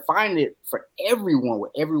start defining it for everyone,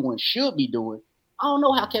 what everyone should be doing, I don't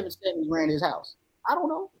know how Kevin Samuels ran his house. I don't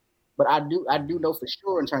know. But I do know for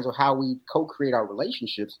sure in terms of how we co-create our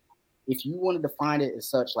relationships. If you want to define it as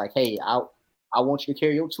such, like, hey, I want you to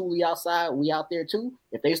carry your toolie outside. We out there too.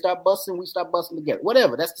 If they start busting, we start busting together.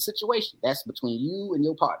 Whatever. That's the situation. That's between you and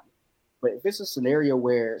your partner. But if it's a scenario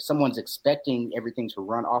where someone's expecting everything to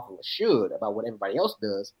run off of a should about what everybody else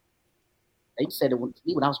does, they said it to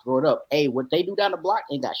me when I was growing up. Hey, what they do down the block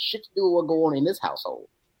ain't got shit to do with what's going on in this household.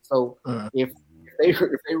 So if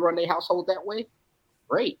they run their household that way,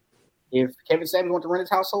 great. If Kevin Samuels wants to run his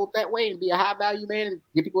household that way and be a high value man and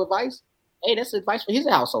give people advice, hey, that's advice for his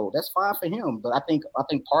household. That's fine for him. But I think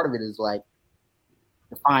part of it is like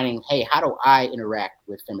defining, hey, how do I interact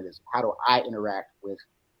with feminism? How do I interact with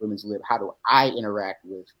women's lib? How do I interact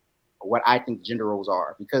with what I think gender roles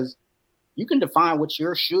are? Because you can define what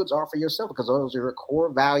your shoulds are for yourself because those are your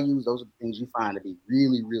core values. Those are the things you find to be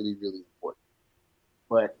really, really, really important.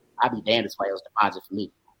 But I'd be damned if somebody else defines it for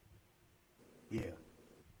me. Yeah.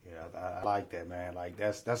 I like that, man. Like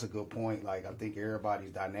that's a good point. Like I think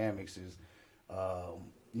everybody's dynamics is,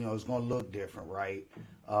 it's going to look different, right?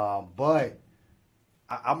 But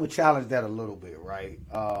I'm gonna challenge that a little bit, right?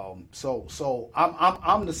 So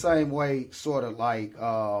I'm the same way, sort of like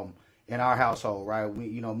in our household, right? We,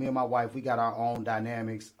 me and my wife, we got our own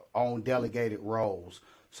dynamics, own delegated roles,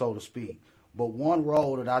 so to speak. But one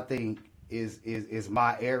role that I think is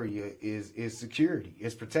my area is security,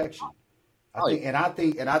 is protection. I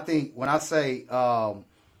think when I say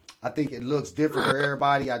I think it looks different for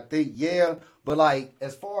everybody, I think but like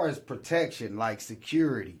as far as protection, like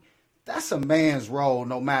security, that's a man's role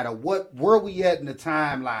no matter where we at in the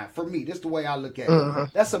timeline. For me, this is the way I look at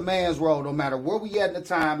it. That's a man's role no matter where we at in the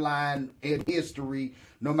timeline in history,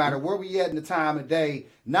 no matter where we at in the time of day.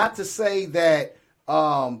 Not to say that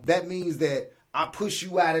that means that I push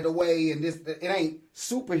you out of the way and it ain't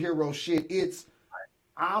superhero shit. It's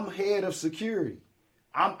I'm head of security.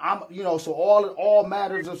 I'm so all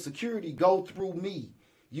matters of security go through me.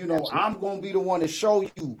 I'm gonna be the one to show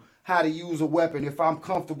you how to use a weapon if I'm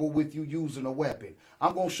comfortable with you using a weapon.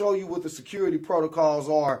 I'm going to show you what the security protocols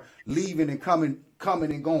are leaving and coming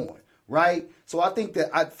and going, right? So I think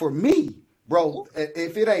that for me, bro,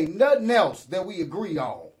 if it ain't nothing else that we agree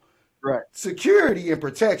on, right? Security and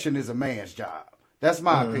protection is a man's job. That's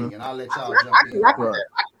my opinion. I'll let y'all jump in.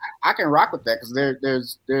 I can rock with that because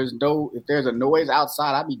if there's a noise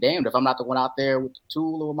outside, I'd be damned if I'm not the one out there with the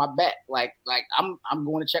tool over my back. Like I'm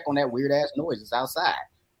going to check on that weird ass noise that's outside.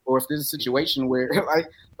 Or if there's a situation where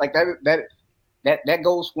like that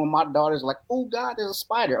goes when my daughter's like, oh God, there's a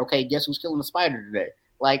spider. Okay, guess who's killing the spider today?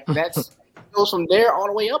 Like it goes from there all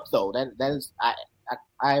the way up though. That is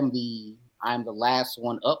I am the last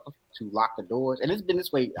one up to lock the doors, and it's been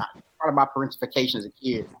this way. Part of my parentification as a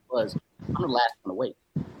kid was I'm the last one awake.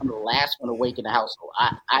 I'm the last one awake in the household.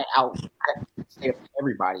 I stay up with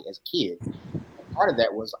everybody as a kid. And part of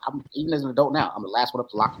that was even as an adult now, I'm the last one up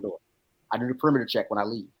to lock the door. I do the perimeter check when I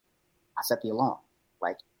leave. I set the alarm,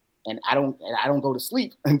 and I don't go to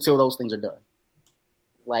sleep until those things are done.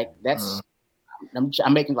 Like that's,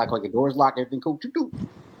 I'm making like the doors locked, everything cool.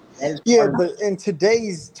 But in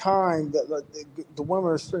today's time, the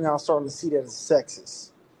women are now starting to see that as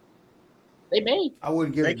sexist. They may. I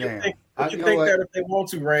wouldn't give a damn. You think that if they want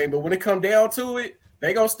to, Rain, but when it come down to it,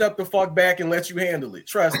 they gonna step the fuck back and let you handle it.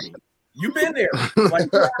 Trust me, you've been there.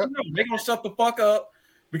 Like they gonna shut the fuck up.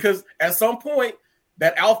 Because at some point,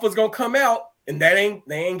 that alpha's gonna come out, and they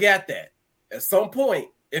ain't got that. At some point,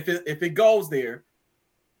 if it goes there,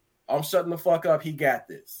 I'm shutting the fuck up. He got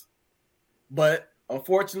this. But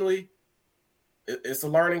unfortunately, it's a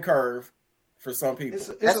learning curve for some people.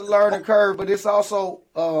 It's a learning curve, but it's also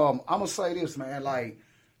I'm gonna say this, man. Like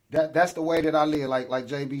that's the way that I live. Like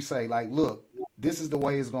JB say, like, look, this is the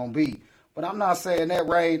way it's gonna be. But I'm not saying that,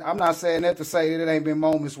 Rain. I'm not saying that to say that it ain't been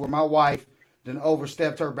moments where my wife then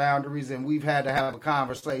overstepped her boundaries, and we've had to have a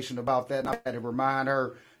conversation about that. And I had to remind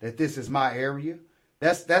her that this is my area.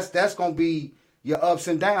 That's gonna be your ups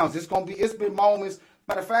and downs. It's been moments.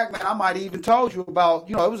 Matter of fact, man, I might have even told you about.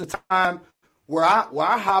 It was a time where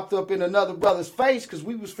I hopped up in another brother's face because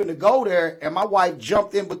we was finna go there, and my wife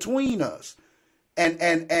jumped in between us. And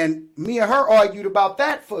me and her argued about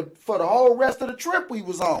that for the whole rest of the trip we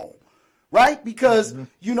was on, right? Because,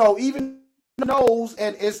 even knows,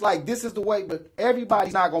 and it's like, this is the way, but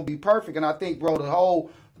everybody's not going to be perfect. And I think, bro, the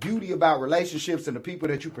whole beauty about relationships and the people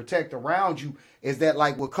that you protect around you is that,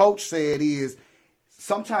 like what Coach said, is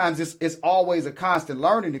sometimes it's always a constant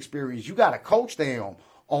learning experience. You got to coach them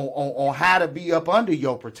on how to be up under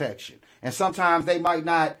your protection. And sometimes they might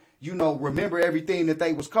not, remember everything that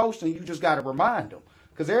they was coached, and you just got to remind them.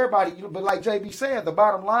 Because everybody, but like JB said, the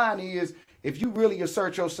bottom line is, if you really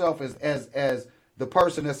assert yourself as the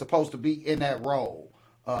person that's supposed to be in that role,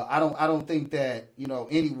 I don't think that,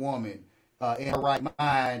 any woman in her right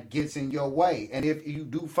mind gets in your way. And if you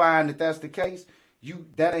do find that that's the case,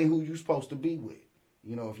 that ain't who you supposed to be with.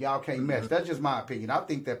 If y'all can't mesh, that's just my opinion. I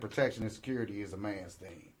think that protection and security is a man's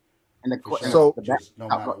thing. And no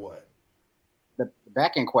matter what. The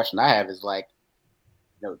back end question I have is like,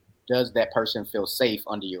 does that person feel safe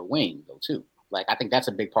under your wing though too? Like, I think that's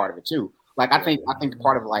a big part of it too. Like, I think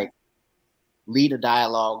part of like leader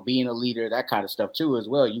dialogue, being a leader, that kind of stuff too as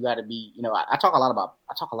well. You got to be, I talk a lot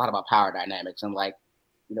about power dynamics, and like,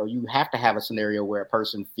 you have to have a scenario where a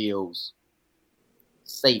person feels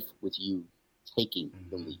safe with you taking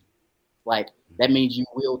the lead. Like, that means you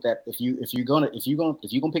will, that if you're gonna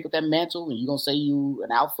pick up that mantle and you're gonna say you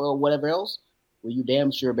an alpha or whatever else, well, you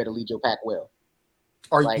damn sure better lead your pack well.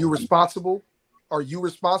 Are you responsible? Are you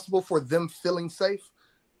responsible for them feeling safe?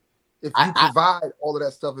 If you provide all of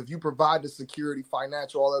that stuff, if you provide the security,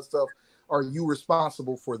 financial, all that stuff, are you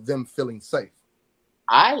responsible for them feeling safe?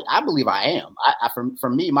 I believe I am. For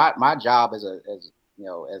me, my job as a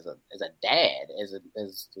dad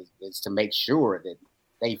is to make sure that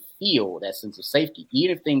they feel that sense of safety,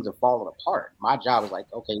 even if things are falling apart. My job is like,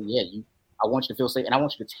 okay, yeah, I want you to feel safe, and I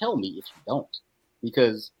want you to tell me if you don't,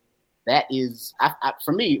 because that is,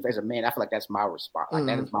 for me as a man, I feel like that's my response. Like,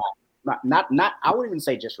 that is my not. I wouldn't even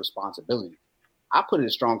say just responsibility. I put it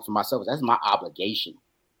as strong for myself. That's my obligation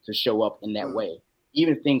to show up in that way,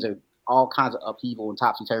 even if things are all kinds of upheaval and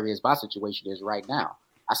topsy-turvy as my situation is right now.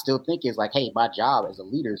 I still think it's like, hey, my job as a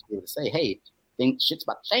leader is to be able to say, hey, shit's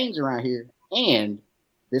about to change around here, and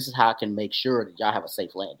this is how I can make sure that y'all have a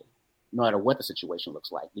safe landing, no matter what the situation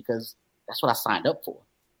looks like, because that's what I signed up for.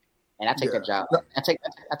 And I take that job, I take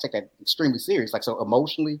that extremely serious. Like, so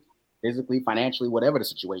emotionally, physically, financially, whatever the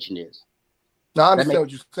situation is. Now, I understand what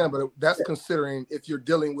you're saying, but that's considering if you're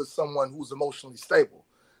dealing with someone who's emotionally stable.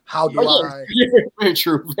 How do I? Very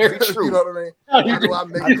true. Very true. You know what I mean? How do I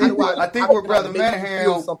make? I think what Brother Manahan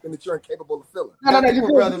feel something that you're incapable of feeling. I think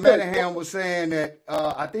what Brother Manahan was saying that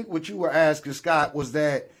I think what you were asking, Scott, was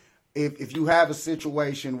that if you have a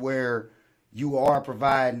situation where you are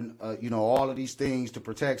providing, all of these things to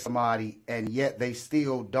protect somebody, and yet they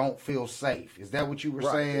still don't feel safe. Is that what you were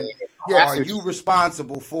saying? Yeah. Are you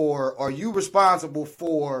responsible for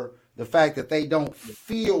the fact that they don't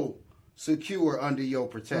feel secure under your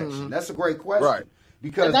protection? That's a great question. Right.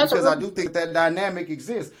 Because I do think that dynamic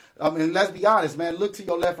exists. I mean, let's be honest, man. Look to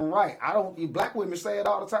your left and right. Black women say it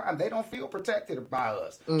all the time. They don't feel protected by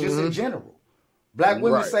us, just in general. Black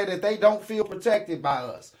women say that they don't feel protected by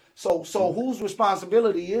us. So whose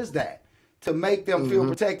responsibility is that to make them feel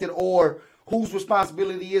protected, or whose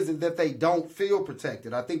responsibility is it that they don't feel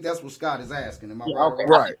protected? I think that's what Scott is asking. Am I right? Okay.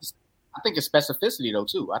 Right. I think it's specificity though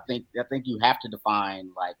too. I think you have to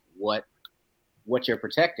define like what you're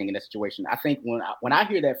protecting in that situation. I think when I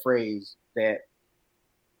hear that phrase that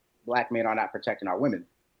Black men are not protecting our women,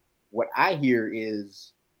 what I hear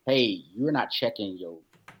is, hey, you're not checking your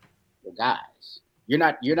guys. You're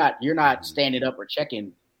not standing up or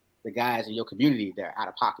checking the guys in your community that are out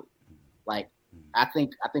of pocket. Like, I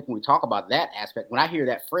think when we talk about that aspect, when I hear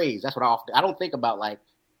that phrase, that's what I don't think about like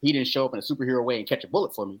he didn't show up in a superhero way and catch a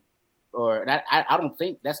bullet for me, or I don't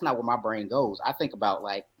think that's not where my brain goes. I think about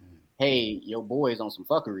like, hey, your boy's on some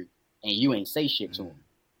fuckery and you ain't say shit to him.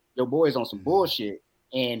 Your boy's on some bullshit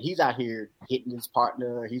and he's out here hitting his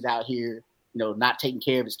partner. He's out here, not taking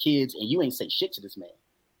care of his kids, and you ain't say shit to this man.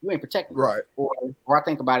 You ain't protecting him. Right. Or I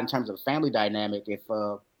think about it in terms of family dynamic. If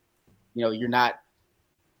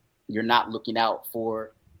you're not looking out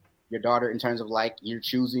for your daughter in terms of like you're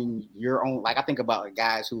choosing your own. Like, I think about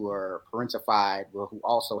guys who are parentified or who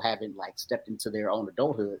also haven't like stepped into their own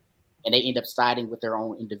adulthood, and they end up siding with their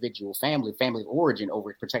own individual family of origin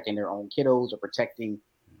over protecting their own kiddos or protecting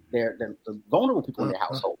the vulnerable people in their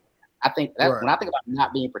household. I think that when I think about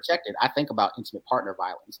not being protected, I think about intimate partner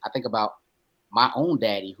violence. I think about my own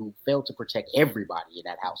daddy who failed to protect everybody in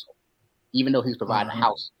that household, even though he was providing a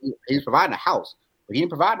house. He was providing a house, but he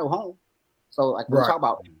didn't provide no home. So like when we talk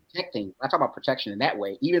about protecting, I talk about protection in that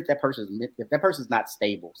way. Even if that person's not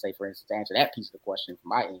stable, say for instance, to answer that piece of the question from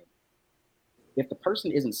my end, if the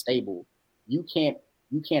person isn't stable, you can't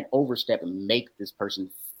overstep and make this person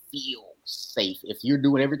feel safe. If you're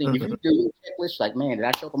doing everything, if you do a checklist, like, man, did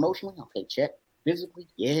I show up emotionally? Okay, check. Physically,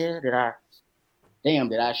 yeah. Did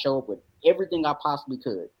I show up with everything I possibly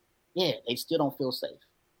could? Yeah, they still don't feel safe.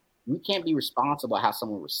 We can't be responsible how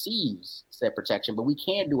someone receives said protection, but we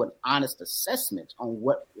can do an honest assessment on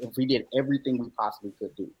what if we did everything we possibly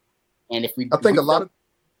could do. And if we, I think a lot of,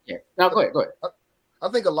 yeah. No, go ahead. I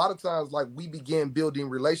think a lot of times, like, we begin building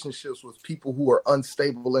relationships with people who are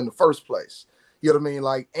unstable in the first place. You know what I mean?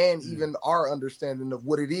 Like, and even our understanding of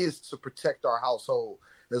what it is to protect our household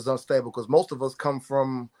is unstable, because most of us come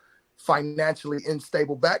from financially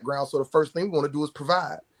unstable backgrounds. So the first thing we want to do is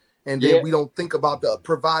provide. And then we don't think about the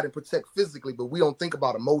provide and protect physically, but we don't think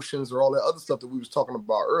about emotions or all that other stuff that we was talking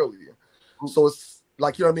about earlier. So it's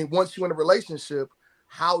like, you know what I mean? Once you're in a relationship,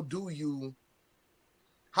 how do you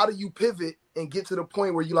pivot and get to the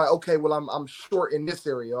point where you're like, okay, well, I'm short in this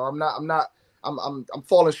area, or I'm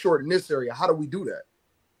falling short in this area. How do we do that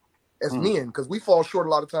as men? Because we fall short a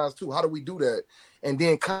lot of times too. How do we do that and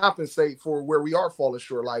then compensate for where we are falling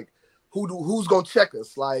short? Like, who's gonna check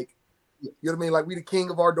us? Like, you know what I mean? Like, we the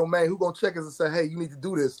king of our domain. Who gonna check us and say, hey, you need to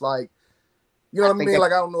do this? Like, you know what I mean?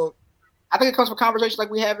 Like, I don't know. I think it comes from conversations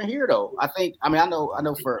like we have in here, though. I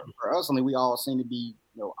know for us, I mean, we all seem to be,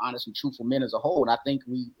 honest and truthful men as a whole. And I think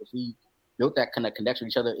if we built that kind of connection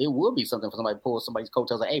with each other, it would be something for somebody to pull somebody's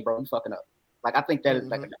coattails, like, hey, bro, you fucking up. Like, I think that is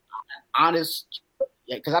like an honest,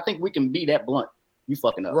 because I think we can be that blunt. You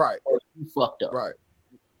fucking up. Right. Or you fucked up. Right.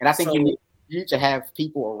 And I think you need to have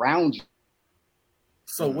people around you.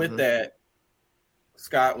 So with that,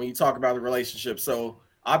 Scott, when you talk about the relationship, so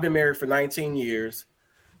I've been married for 19 years,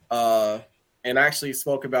 and I actually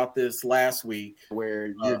spoke about this last week. Where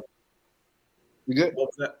you good? What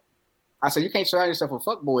was that? I said, you can't surround yourself with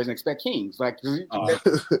fuckboys and expect kings. Like, that's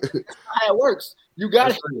how it works. You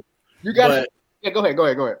got it. Yeah, go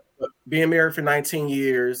ahead. Being married for 19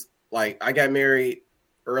 years, like, I got married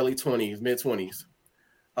early 20s, mid 20s.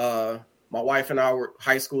 My wife and I were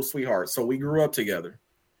high school sweethearts, so we grew up together.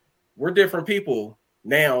 We're different people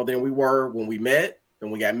now than we were when we met, when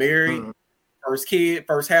we got married, first kid,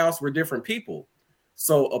 first house. We're different people.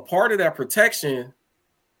 So a part of that protection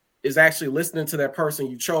is actually listening to that person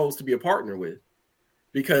you chose to be a partner with,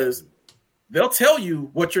 because they'll tell you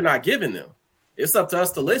what you're not giving them. It's up to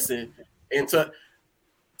us to listen and to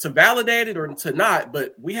validate it or to not,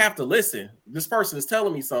 but we have to listen. This person is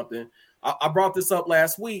telling me something. I brought this up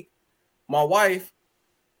last week. My wife,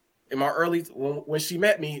 in my when she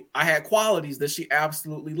met me, I had qualities that she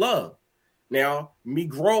absolutely loved. Now, me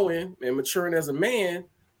growing and maturing as a man,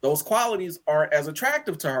 those qualities aren't as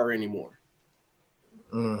attractive to her anymore.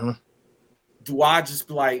 Do I just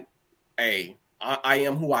be like, hey, I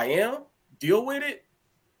am who I am, deal with it?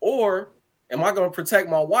 Or am I going to protect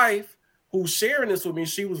my wife who's sharing this with me?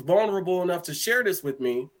 She was vulnerable enough to share this with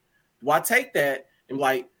me. Do I take that and be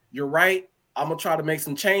like, you're right, I'm going to try to make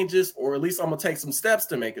some changes, or at least I'm going to take some steps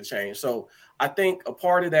to make a change? So I think a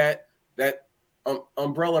part of that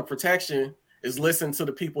umbrella protection is listen to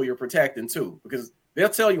the people you're protecting too, because they'll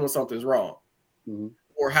tell you when something's wrong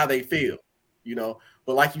or how they feel,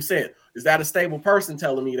 But like you said, is that a stable person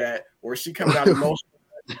telling me that, or is she coming out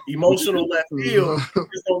emotional left field?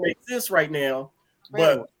 This don't make sense right now.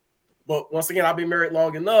 But once again, I've been married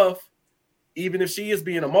long enough. Even if she is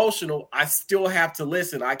being emotional, I still have to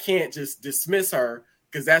listen. I can't just dismiss her,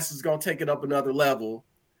 because that's just going to take it up another level.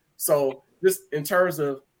 So just in terms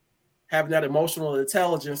of having that emotional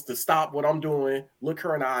intelligence to stop what I'm doing, look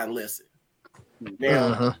her in the eye and listen.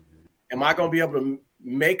 Now, am I going to be able to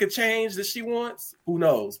make a change that she wants? Who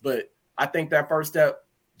knows? But I think that first step,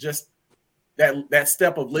 just that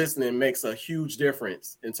step of listening, makes a huge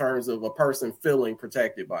difference in terms of a person feeling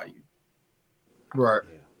protected by you. Right.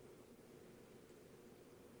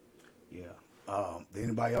 Yeah. Did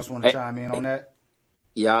anybody else want to chime in on that?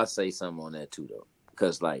 Yeah, I'll say something on that too, though,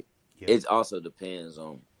 because it also depends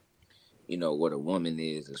on, what a woman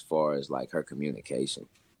is as far as like her communication.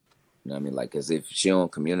 You know what I mean? Like, because if she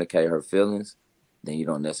don't communicate her feelings, then you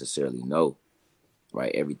don't necessarily know,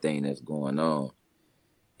 right, everything that's going on.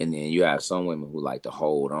 And then you have some women who like to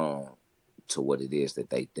hold on to what it is that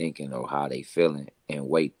they thinking or how they feeling and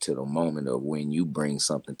wait till the moment of when you bring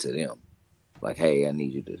something to them. Like, hey, I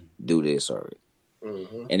need you to do this, or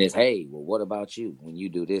and it's, hey, well, what about you when you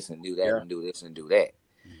do this and do that and do this and do that,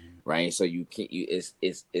 right? So you can't. It's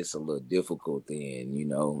a little difficult then,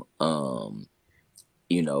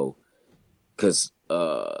 because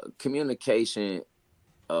communication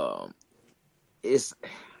it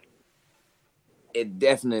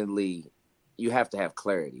definitely, you have to have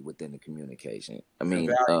clarity within the communication. I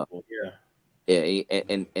mean,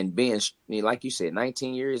 and being, like you said,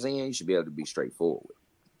 19 years in, you should be able to be straightforward.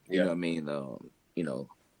 You know what I mean? You know,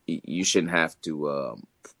 you shouldn't have to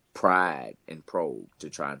pride and probe to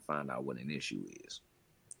try and find out what an issue is.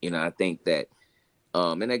 You know, I think that,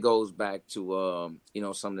 and it goes back to, you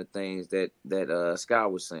know, some of the things that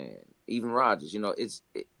Scott was saying, even Rogers. You know,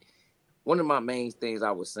 one of my main things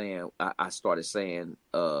I was saying, I started saying,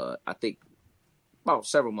 I think about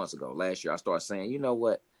several months ago, last year, I started saying, you know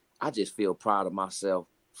what, I just feel proud of myself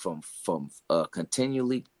from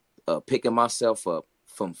continually picking myself up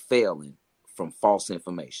from failing from false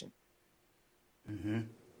information. Mm-hmm.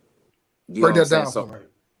 Break that down. So,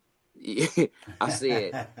 I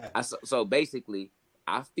said, so basically,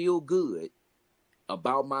 I feel good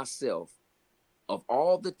about myself of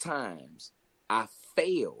all the times I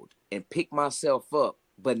failed and picked myself up,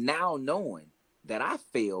 but now knowing that I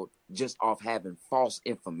failed just off having false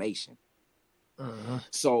information. Uh-huh.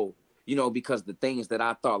 So, you know, because the things that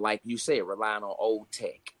I thought, like you said, relying on old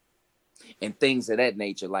tech and things of that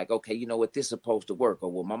nature, like, okay, you know what, this is supposed to work,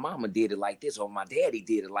 or well, my mama did it like this, or my daddy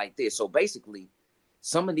did it like this. So basically,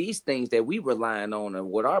 some of these things that we relying on and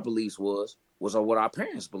what our beliefs was what our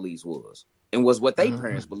parents' beliefs was, and was what their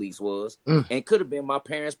parents' beliefs was, and could have been my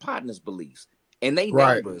parents' partners' beliefs, and they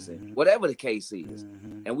neighbors, and whatever the case is.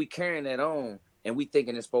 And we carrying that on, and we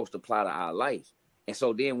thinking it's supposed to apply to our life. And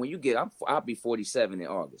so then when you get, I'll be 47 in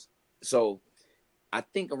August. So I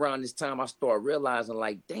think around this time I start realizing,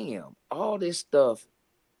 like, damn, all this stuff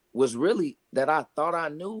was really that I thought I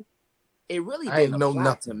knew. It really didn't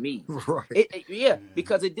apply to me. Right.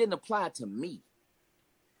 Because it didn't apply to me.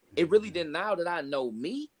 It really didn't. Now that I know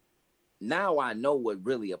me, now I know what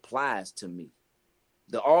really applies to me.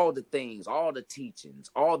 All the things, all the teachings,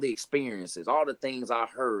 all the experiences, all the things I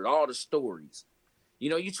heard, all the stories. You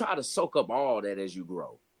know, you try to soak up all that as you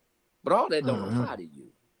grow, but all that don't apply to you.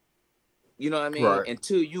 You know what I mean? Right.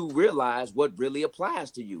 Until you realize what really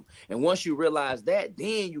applies to you. And once you realize that,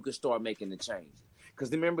 then you can start making the changes.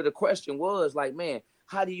 Because remember, the question was like, man,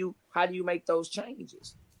 how do you make those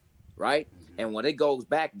changes? Right? And when it goes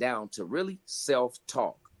back down to really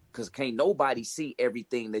self-talk, because can't nobody see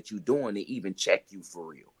everything that you're doing to even check you for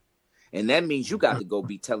real. And that means you got to go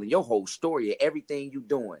be telling your whole story of everything you're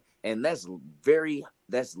doing. And that's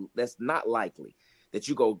not likely that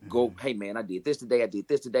you go, hey man, I did this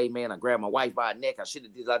today, man. I grabbed my wife by the neck. I should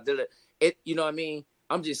have did it. You know what I mean?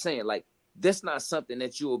 I'm just saying, like, that's not something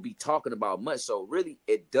that you will be talking about much. So really,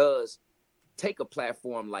 it does take a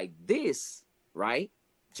platform like this, right?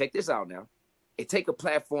 Check this out now. It take a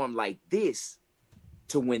platform like this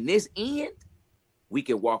to when this end, we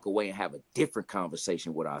can walk away and have a different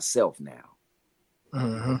conversation with ourselves now.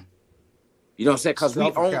 Mm-hmm. You know what I'm saying? Because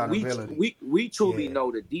we truly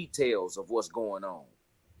know the details of what's going on.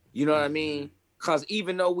 You know what I mean? Because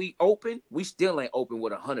even though we open, we still ain't open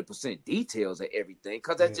with 100% details of everything,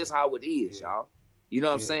 because that's just how it is, y'all. You know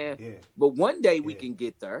what I'm saying? Yeah. But one day we can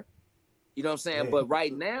get there. You know what I'm saying? But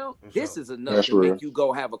right now, this is enough to make you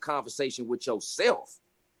go have a conversation with yourself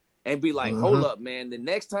and be like, hold up, man. The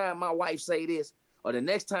next time my wife say this, or the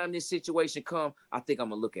next time this situation come, I think I'm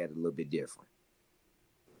going to look at it a little bit different.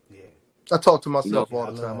 Yeah. I talk to myself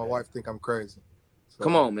all the time. My wife think I'm crazy. So.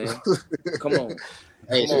 Come on, man. Come on.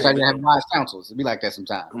 Hey, sometimes you have wise counsels. It be like that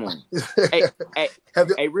sometimes. Come on.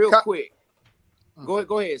 hey, real quick. Go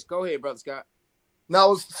ahead, Brother Scott.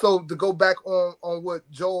 Now, so to go back on what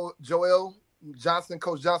Joel Johnson,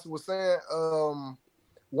 Coach Johnson was saying,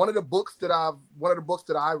 one of the books that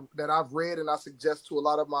I've read and I suggest to a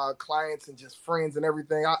lot of my clients and just friends and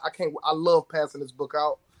everything. I love passing this book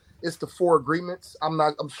out. It's the 4 Agreements. I'm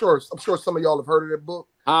sure some of y'all have heard of that book.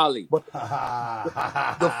 Holly. But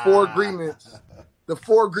the 4 Agreements. The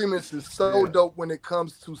 4 Agreements is so dope when it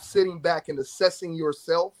comes to sitting back and assessing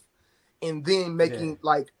yourself, and then making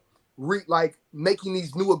making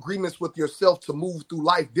these new agreements with yourself to move through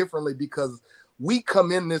life differently, because we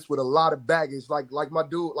come in this with a lot of baggage. Like my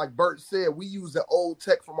dude, like Bert said, we use the old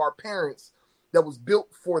tech from our parents that was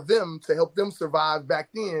built for them to help them survive back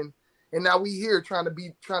then. And now we here trying to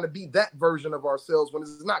be that version of ourselves when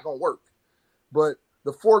it's not going to work. But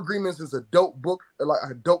the 4 Agreements is a dope book, like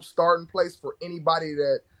a dope starting place for anybody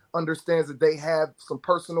that understands that they have some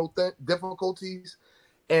personal difficulties,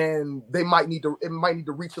 and it might need to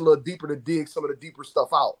reach a little deeper to dig some of the deeper stuff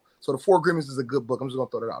out. So the 4 Agreements is a good book. I'm just gonna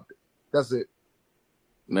throw that out there. That's it.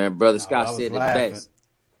 Man, Brother Scott said the best.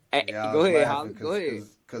 Hey, go ahead, Holly. Go ahead.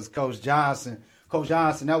 Because Coach Johnson,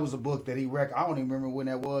 that was a book that he read. I don't even remember when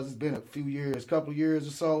that was. It's been a couple of years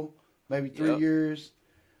or so, maybe 3 years.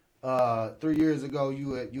 3 years ago,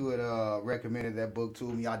 you had recommended that book to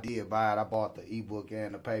me. I did buy it. I bought the ebook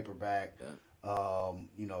and the paperback. Yeah.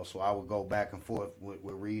 So I would go back and forth with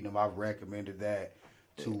reading them. I've recommended that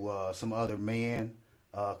to some other men.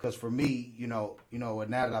 Because for me, and now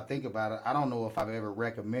that I think about it, I don't know if I've ever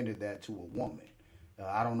recommended that to a woman.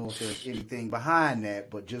 I don't know if there's anything behind that,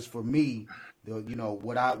 but just for me,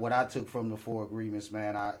 what I took from the 4 agreements,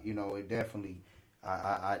 man, it definitely,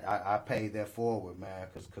 I paid that forward, man,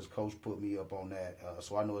 because Coach put me up on that,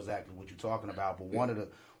 so I know exactly what you're talking about. But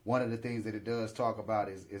one of the things that it does talk about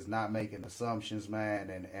is not making assumptions,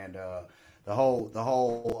 man, and the whole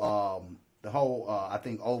I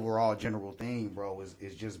think overall general theme, bro,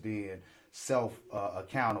 is just being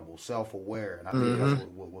accountable, self-aware, and I think that's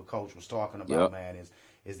what Coach was talking about, man,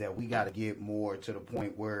 is that we got to get more to the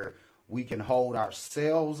point where we can hold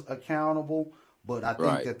ourselves accountable. But I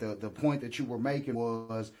think that the point that you were making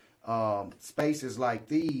was spaces like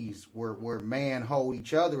these where men hold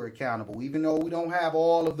each other accountable, even though we don't have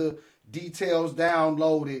all of the details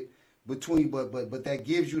downloaded between, but that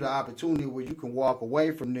gives you the opportunity where you can walk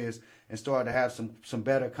away from this and start to have some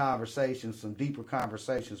better conversations, some deeper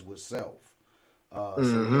conversations with self.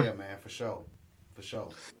 So yeah, man, for sure.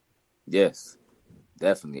 Yes,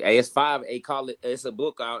 definitely. Hey, it's 5. They call it. It's a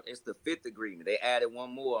book out. It's the 5th agreement. They added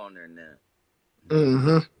one more on there now.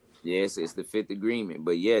 Yes, it's the 5th agreement.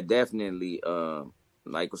 But yeah, definitely.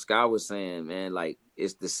 Like what Scott was saying, man. Like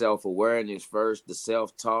it's the self-awareness first, the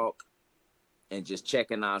self-talk, and just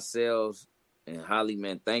checking ourselves. And Holly,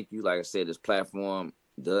 man, thank you. Like I said, this platform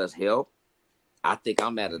does help. I think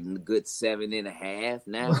I'm at a good 7.5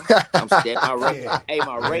 now.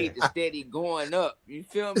 My rate is steady going up. You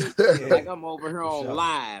feel me? Like I'm over here on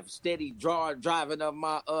live, steady driving up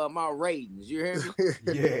my ratings. You hear me?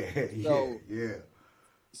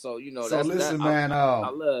 So listen, man. I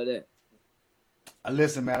love that.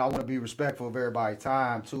 Listen, man. I want to be respectful of everybody's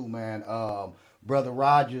time too, man. Brother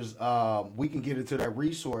Rogers, we can get into that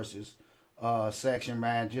resources section,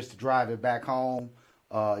 man, just to drive it back home.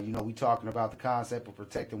 We talking about the concept of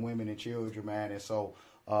protecting women and children, man. And so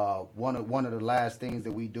one of the last things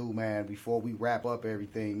that we do, man, before we wrap up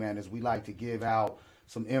everything, man, is we like to give out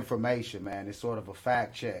some information, man. It's sort of a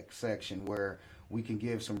fact check section where we can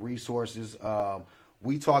give some resources.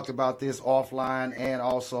 We talked about this offline and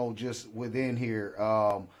also just within here.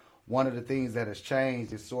 One of the things that has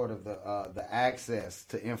changed is sort of the access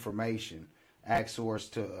to information,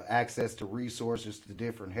 access to resources, to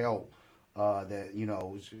different help. That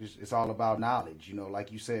it's all about knowledge.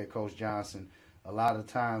 Like you said, Coach Johnson, a lot of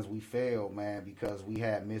times we fail, man, because we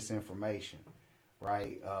had misinformation,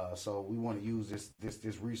 right? So we want to use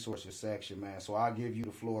this resources section, man. So I'll give you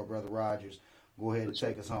the floor, Brother Rogers. Go ahead and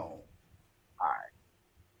take us home. All right.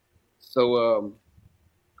 So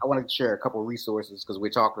I wanted to share a couple of resources because we're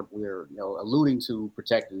alluding to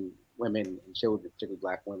protecting women and children, particularly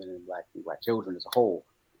Black women and black children as a whole.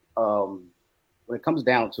 When it comes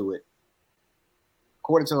down to it,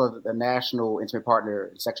 according to the National Intimate Partner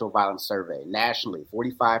and Sexual Violence Survey, nationally,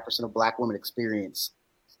 45% of Black women experience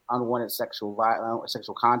unwanted sexual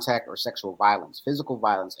contact or sexual violence, physical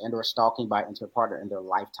violence, and or stalking by an intimate partner in their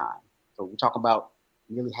lifetime. So we're talking about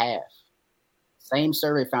nearly half. Same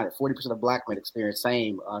survey found that 40% of Black men experience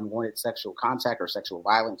same unwanted sexual contact or sexual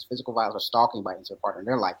violence, physical violence, or stalking by an intimate partner in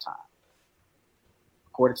their lifetime.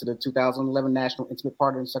 According to the 2011 National Intimate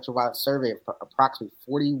Partner and Sexual Violence Survey, approximately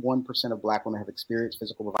 41% of Black women have experienced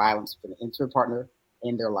physical violence from an intimate partner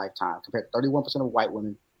in their lifetime, compared to 31% of white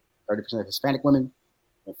women, 30% of Hispanic women,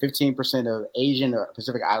 and 15% of Asian or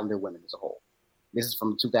Pacific Islander women as a whole. This is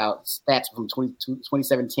from stats from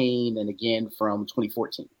 2017 and again from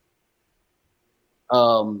 2014.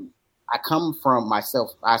 I come from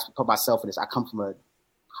myself, I put myself in this, I come from a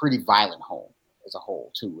pretty violent home as a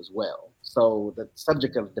whole too as well. So the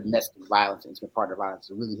subject of domestic violence, intimate partner violence,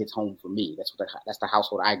 really hits home for me. That's the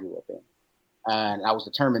household I grew up in. And I was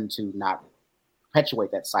determined to not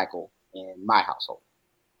perpetuate that cycle in my household.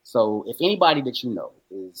 So if anybody that you know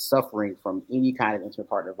is suffering from any kind of intimate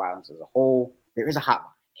partner violence as a whole, there is a hotline,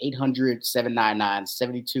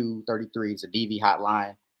 800-799-7233. It's a DV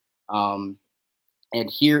hotline. And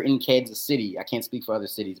here in Kansas City, I can't speak for other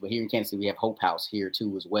cities, but here in Kansas City, we have Hope House here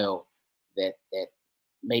too as well that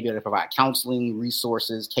may be able to provide counseling,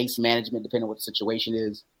 resources, case management, depending on what the situation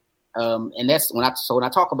is. And that's when I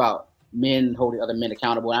talk about men holding other men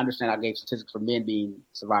accountable, I understand I gave statistics for men being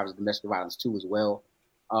survivors of domestic violence too as well.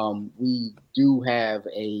 We do have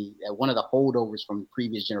one of the holdovers from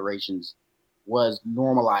previous generations was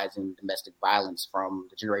normalizing domestic violence from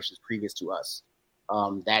the generations previous to us.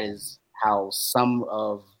 That is how some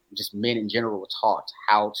of just men in general were taught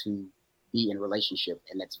how to be in a relationship,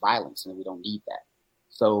 and that's violence, and we don't need that.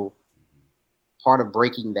 So part of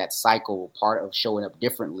breaking that cycle, part of showing up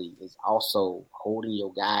differently, is also holding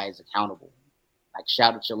your guys accountable. Like,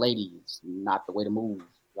 shout at your lady is not the way to move.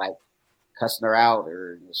 Like, cussing her out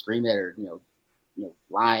or screaming at her,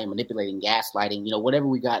 lying, manipulating, gaslighting, whatever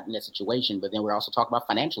we got in that situation. But then we're also talking about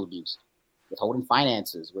financial abuse, withholding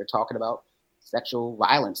finances. We're talking about sexual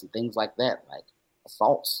violence and things like that, like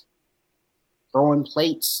assaults, throwing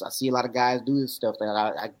plates. I see a lot of guys do this stuff. That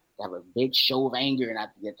I have a big show of anger and I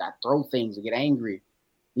throw things and get angry.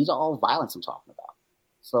 These are all violence I'm talking about.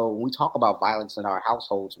 So when we talk about violence in our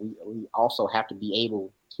households, we also have to be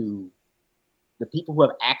able to, the people who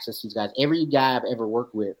have access to these guys, every guy I've ever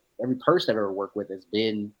worked with, every person I've ever worked with has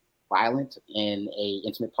been violent in a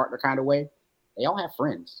intimate partner kind of way. They all have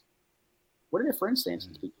friends. What are their friends saying to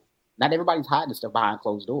these people? Not everybody's hiding stuff behind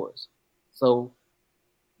closed doors. So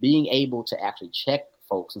being able to actually check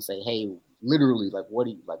folks and say, hey, literally, like, what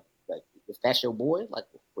do you, like if that's your boy, like,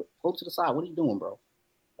 pull to the side. What are you doing, bro?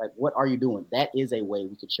 Like, what are you doing? That is a way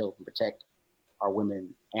we could show and protect our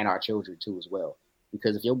women and our children too as well.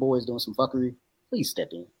 Because if your boy is doing some fuckery, please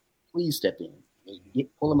step in. Please step in.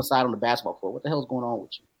 Pull him aside on the basketball court. What the hell is going on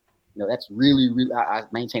with you? That's really, really, I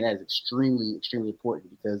maintain that is extremely, extremely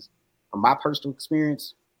important, because from my personal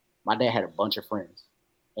experience, my dad had a bunch of friends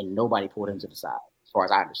and nobody pulled him to the side, as far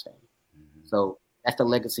as I understand. Mm-hmm. So that's the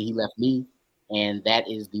legacy he left me. And that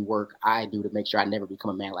is the work I do to make sure I never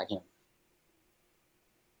become a man like him.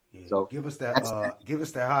 Yeah. So give us that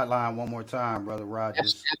hotline one more time, Brother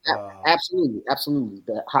Rogers. Absolutely.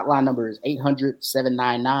 The hotline number is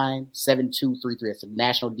 800-799-7233. It's a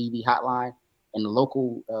national DV hotline. And the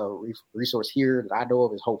local resource here that I know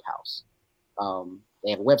of is Hope House.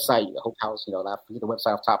 They have a website, Hope House. I forget the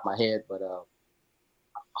website off the top of my head, but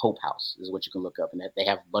Hope House is what you can look up, and they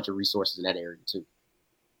have a bunch of resources in that area too.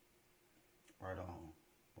 Right on,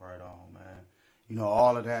 man.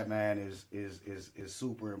 All of that, man, is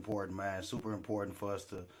super important, man. Super important for us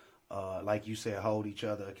to, like you said, hold each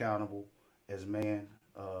other accountable as men,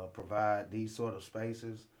 provide these sort of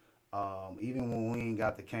spaces. Even when we ain't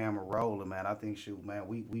got the camera rolling, man, I think,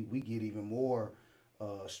 we get even more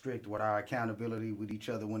strict with our accountability with each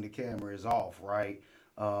other when the camera is off, right?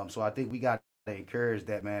 So I think we got to encourage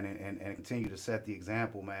that, man, and continue to set the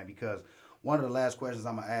example, man, because one of the last questions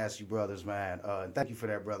I'm going to ask you, brothers, man, and thank you for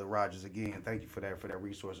that, Brother Rogers, again. Thank you for that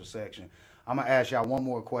resources section. I'm going to ask y'all one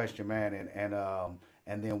more question, man,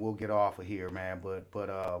 and then we'll get off of here, man. But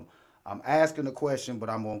I'm asking the question, but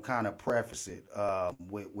I'm going to kind of preface it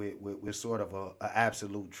with sort of a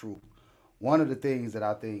absolute truth. One of the things that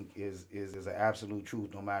I think is an absolute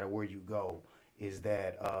truth, no matter where you go, is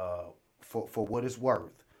that for what it's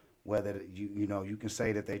worth, whether you can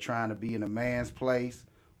say that they're trying to be in a man's place,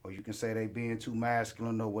 or you can say they being too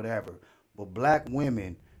masculine or whatever. But black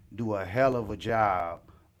women do a hell of a job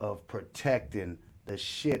of protecting the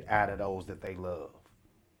shit out of those that they love.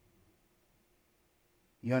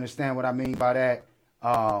 You understand what I mean by that?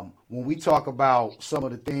 When we talk about some of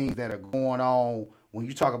the things that are going on, when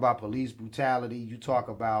you talk about police brutality, you talk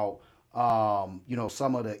about,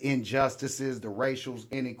 some of the injustices, the racial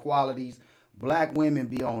inequalities, black women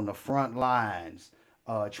be on the front lines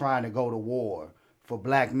trying to go to war for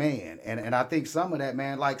black men. And I think some of that,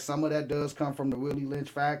 man, like some of that does come from the Willie Lynch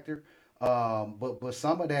factor. But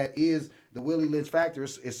some of that is the Willie Lynch factor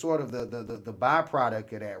is sort of the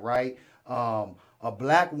byproduct of that, right? A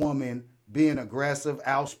black woman being aggressive,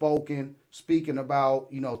 outspoken, speaking about,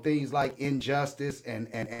 things like injustice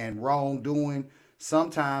and wrongdoing.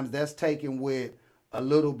 Sometimes that's taken with a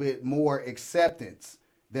little bit more acceptance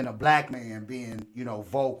than a black man being,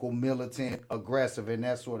 vocal, militant, aggressive, and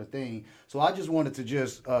that sort of thing. So I just wanted to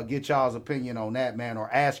just get y'all's opinion on that, man, or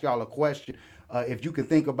ask y'all a question. If you can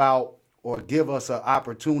think about or give us an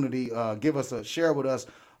opportunity, share with us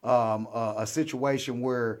a situation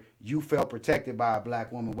where you felt protected by a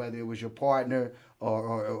black woman, whether it was your partner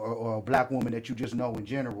or a black woman that you just know in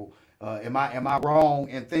general. Am I wrong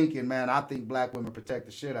in thinking, man, I think black women protect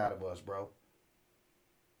the shit out of us, bro?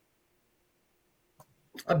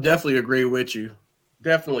 I definitely agree with you.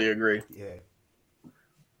 Definitely agree. Yeah.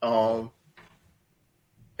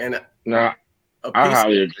 And no, I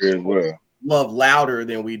highly agree as well. Love louder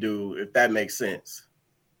than we do, if that makes sense.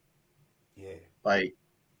 Yeah. Like,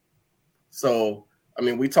 so, I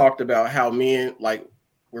mean, we talked about how men, like,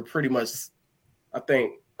 we're pretty much, I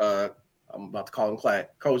think, I'm about to call him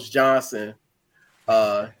Coach Johnson.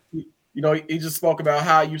 He just spoke about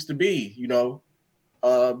how it used to be,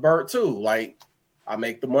 Bert too. Like, I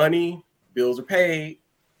make the money, bills are paid.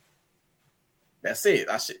 That's it.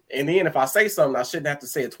 And then if I say something, I shouldn't have to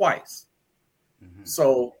say it twice. Mm-hmm.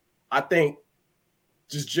 So I think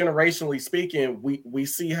just generationally speaking, we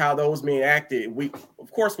see how those men acted.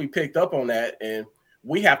 Of course we picked up on that, and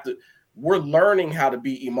we're learning how to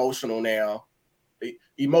be emotional now.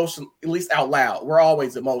 Emotion, at least out loud. We're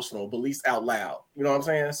always emotional, but at least out loud. You know what I'm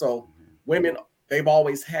saying? So women, they've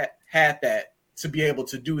always had that to be able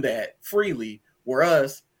to do that freely, where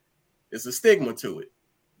us, it's a stigma to it,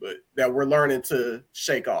 but that we're learning to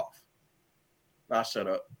shake off. I'll shut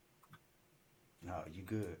up. No, you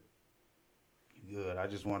good. Good. I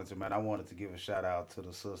just wanted to, man. I wanted to give a shout out to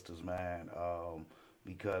the sisters, man,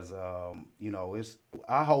 because you know, it's.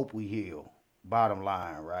 I hope we heal. Bottom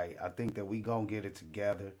line, right? I think that we gonna get it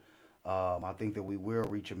together. I think that we will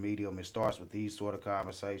reach a medium. It starts with these sort of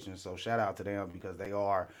conversations. So shout out to them because they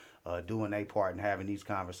are doing their part and having these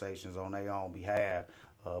conversations on their own behalf.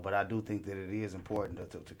 But I do think that it is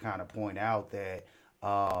important to kind of point out that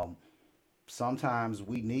sometimes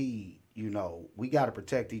we need, you know, we got to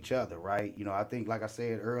protect each other, right? You know, I think, like I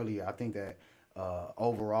said earlier, I think that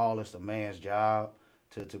overall it's a man's job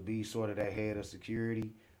to be sort of that head of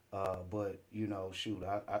security. But, you know, shoot,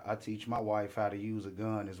 I teach my wife how to use a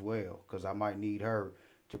gun as well because I might need her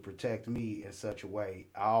to protect me in such a way.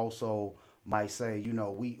 I also might say, you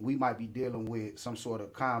know, we might be dealing with some sort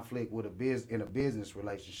of conflict with in a business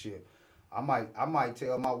relationship. I might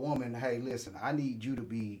tell my woman, hey, listen, I need you to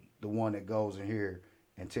be the one that goes in here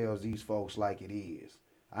and tells these folks like it is.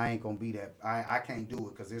 I ain't gonna be that. I can't do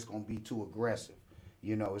it because it's gonna be too aggressive.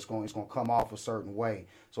 You know, it's gonna come off a certain way.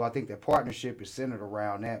 So I think that partnership is centered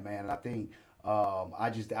around that, man. And I think I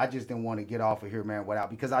just didn't want to get off of here, man, without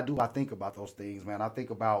because I think about those things, man. I think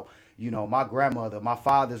about, you know, my grandmother, my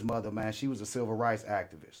father's mother, man. She was a civil rights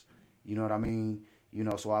activist. You know what I mean? You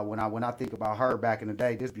know, so when I think about her back in the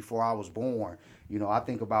day, this before I was born, you know, I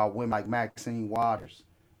think about women like Maxine Waters,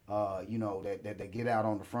 you know, that get out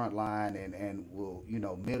on the front line and will, you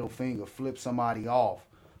know, middle finger flip somebody off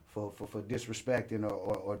for disrespecting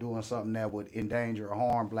or doing something that would endanger or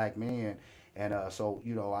harm black men. And so,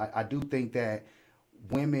 you know, I do think that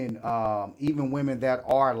women, even women that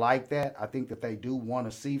are like that, I think that they do want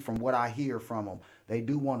to see, from what I hear from them, they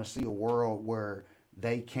do want to see a world where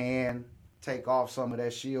they can take off some of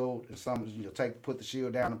that shield and some, you know, put the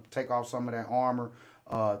shield down and take off some of that armor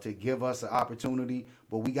to give us an opportunity.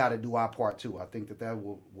 But we got to do our part too. I think that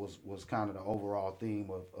was kind of the overall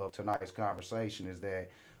theme of tonight's conversation, is that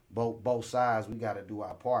both sides, we got to do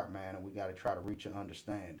our part, man, and we got to try to reach an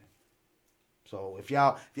understanding. So if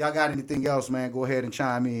y'all got anything else, man, go ahead and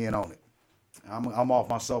chime in on it. I'm off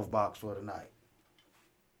my soapbox for tonight.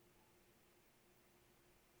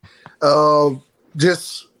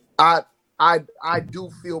 Just I do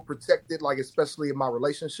feel protected, like especially in my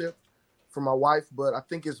relationship from my wife, but I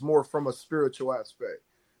think it's more from a spiritual aspect.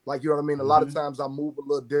 Like, you know what I mean? A lot of times I move a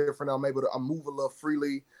little different. I move a little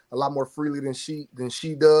freely, a lot more freely than she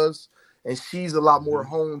does. And she's a lot more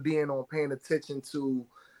honed in on paying attention to,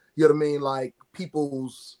 you know what I mean, like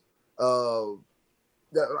people's how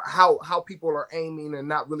people are aiming and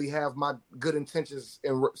not really have my good intentions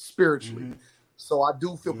spiritually. So I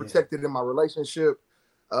do feel protected in my relationship.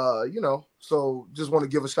 You know, so just want to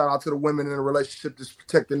give a shout out to the women in a relationship that's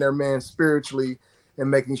protecting their man spiritually and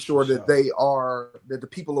making sure that that the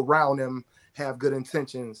people around them have good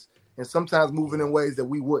intentions, and sometimes moving in ways that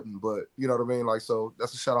we wouldn't, but you know what I mean? Like, so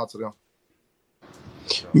that's a shout out to them.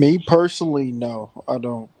 Me personally, no, I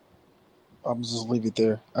don't. I'm just leave it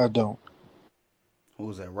there. I don't. Who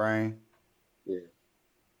was that, Ryan? Yeah.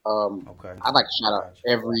 Okay. I'd like to shout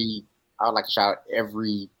out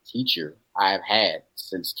every teacher I've had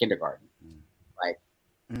since kindergarten.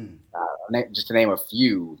 Just to name a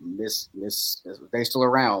few, Miss, they still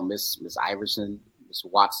around. Miss Iverson, Miss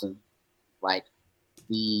Watson, like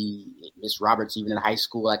the Miss Roberts, even in high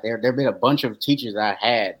school. Like there've been a bunch of teachers that I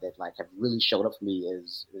had that like have really showed up for me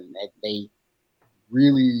they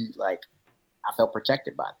really, like, I felt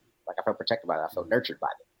protected by them. Like I felt protected by them. I felt nurtured by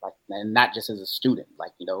them. Like, and not just as a student.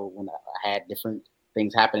 Like, you know, when I had different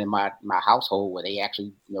things happen in my household where they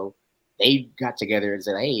actually, you know, they got together and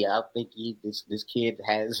said, "Hey, I think this kid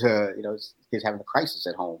has, you know, this kid's having a crisis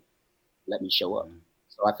at home. Let me show up."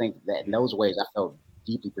 So I think that in those ways, I felt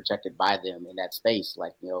deeply protected by them in that space.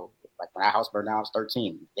 Like, you know, like when our house burned down, I was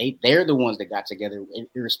 13. They're the ones that got together,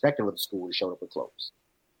 irrespective of the school, and showed up with clothes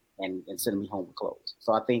and sending me home with clothes.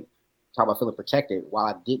 So I think, talk about feeling protected, while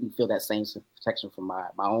I didn't feel that same protection from my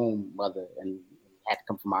own mother, and had to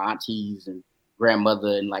come from my aunties and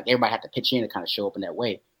grandmother, and like everybody had to pitch in to kind of show up in that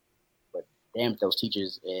way. But damn, if those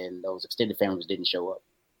teachers and those extended families didn't show up.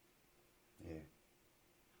 Yeah,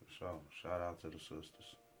 for sure. Shout out to the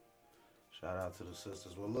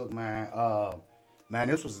sisters. Well, look, man, Man,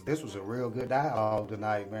 this was a real good dialogue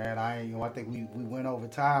tonight, man. I think we went over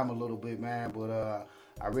time a little bit, man, but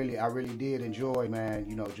I really did enjoy, man,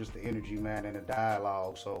 just the energy, man, and the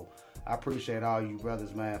dialogue. So I appreciate all you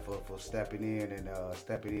brothers, man, for stepping in and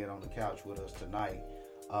stepping in on the couch with us tonight.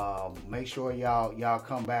 Make sure y'all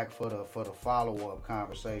come back for the follow-up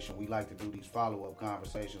conversation. We like to do these follow-up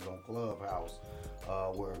conversations on Clubhouse,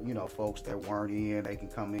 where folks that weren't in, they can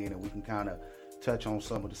come in and we can kind of touch on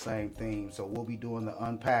some of the same themes. So we'll be doing the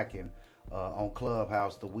unpacking on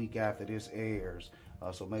Clubhouse the week after this airs.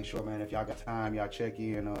 So make sure, man, if y'all got time, y'all check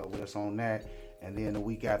in with us on that. And then the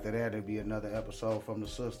week after that, there'll be another episode from the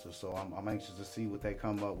sisters. So I'm anxious to see what they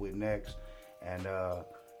come up with next. And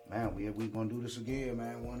man, we gonna do this again,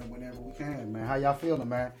 man. Whenever we can, man. How y'all feeling,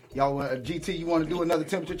 man? Y'all, GT, you want to do another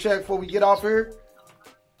temperature check before we get off here?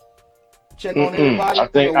 Check on everybody.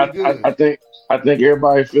 I think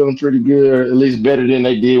everybody feeling pretty good, at least better than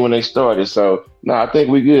they did when they started. So no, I think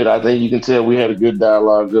we good. I think you can tell we had a good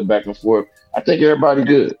dialogue, good back and forth. I think everybody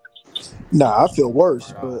good. Nah, I feel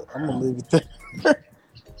worse, but I'm gonna leave it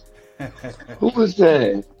there. Who was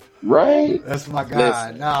that? Right? That's my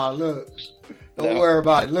guy. Nah, look. Don't worry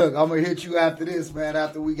about it. Look, I'm gonna hit you after this, man.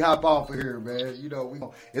 After we hop off of here, man.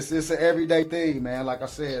 It's an everyday thing, man. Like I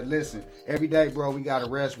said, listen, every day, bro, we gotta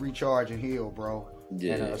rest, recharge, and heal, bro.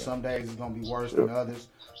 Yeah. And some days it's gonna be worse than others.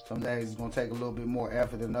 Some days it's gonna take a little bit more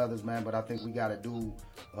effort than others, man. But I think we gotta do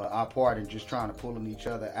our part in just trying to pulling each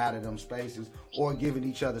other out of them spaces, or giving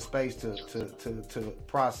each other space to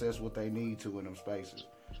process what they need to in them spaces.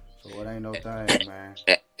 So it ain't no thing, man.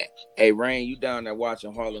 Hey, Rain, you down there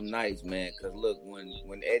watching Harlem Nights, man? Because look,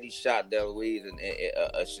 when Eddie shot DeLuise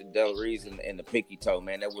and the pinky toe,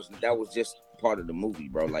 man, that was just part of the movie,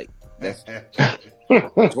 bro. Like that's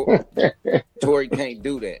Tory can't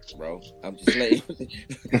do that, bro. I'm just saying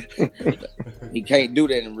he can't do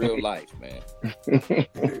that in real life, man.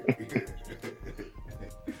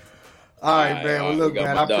 All right, man. Well, look,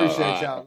 man, I appreciate y'all.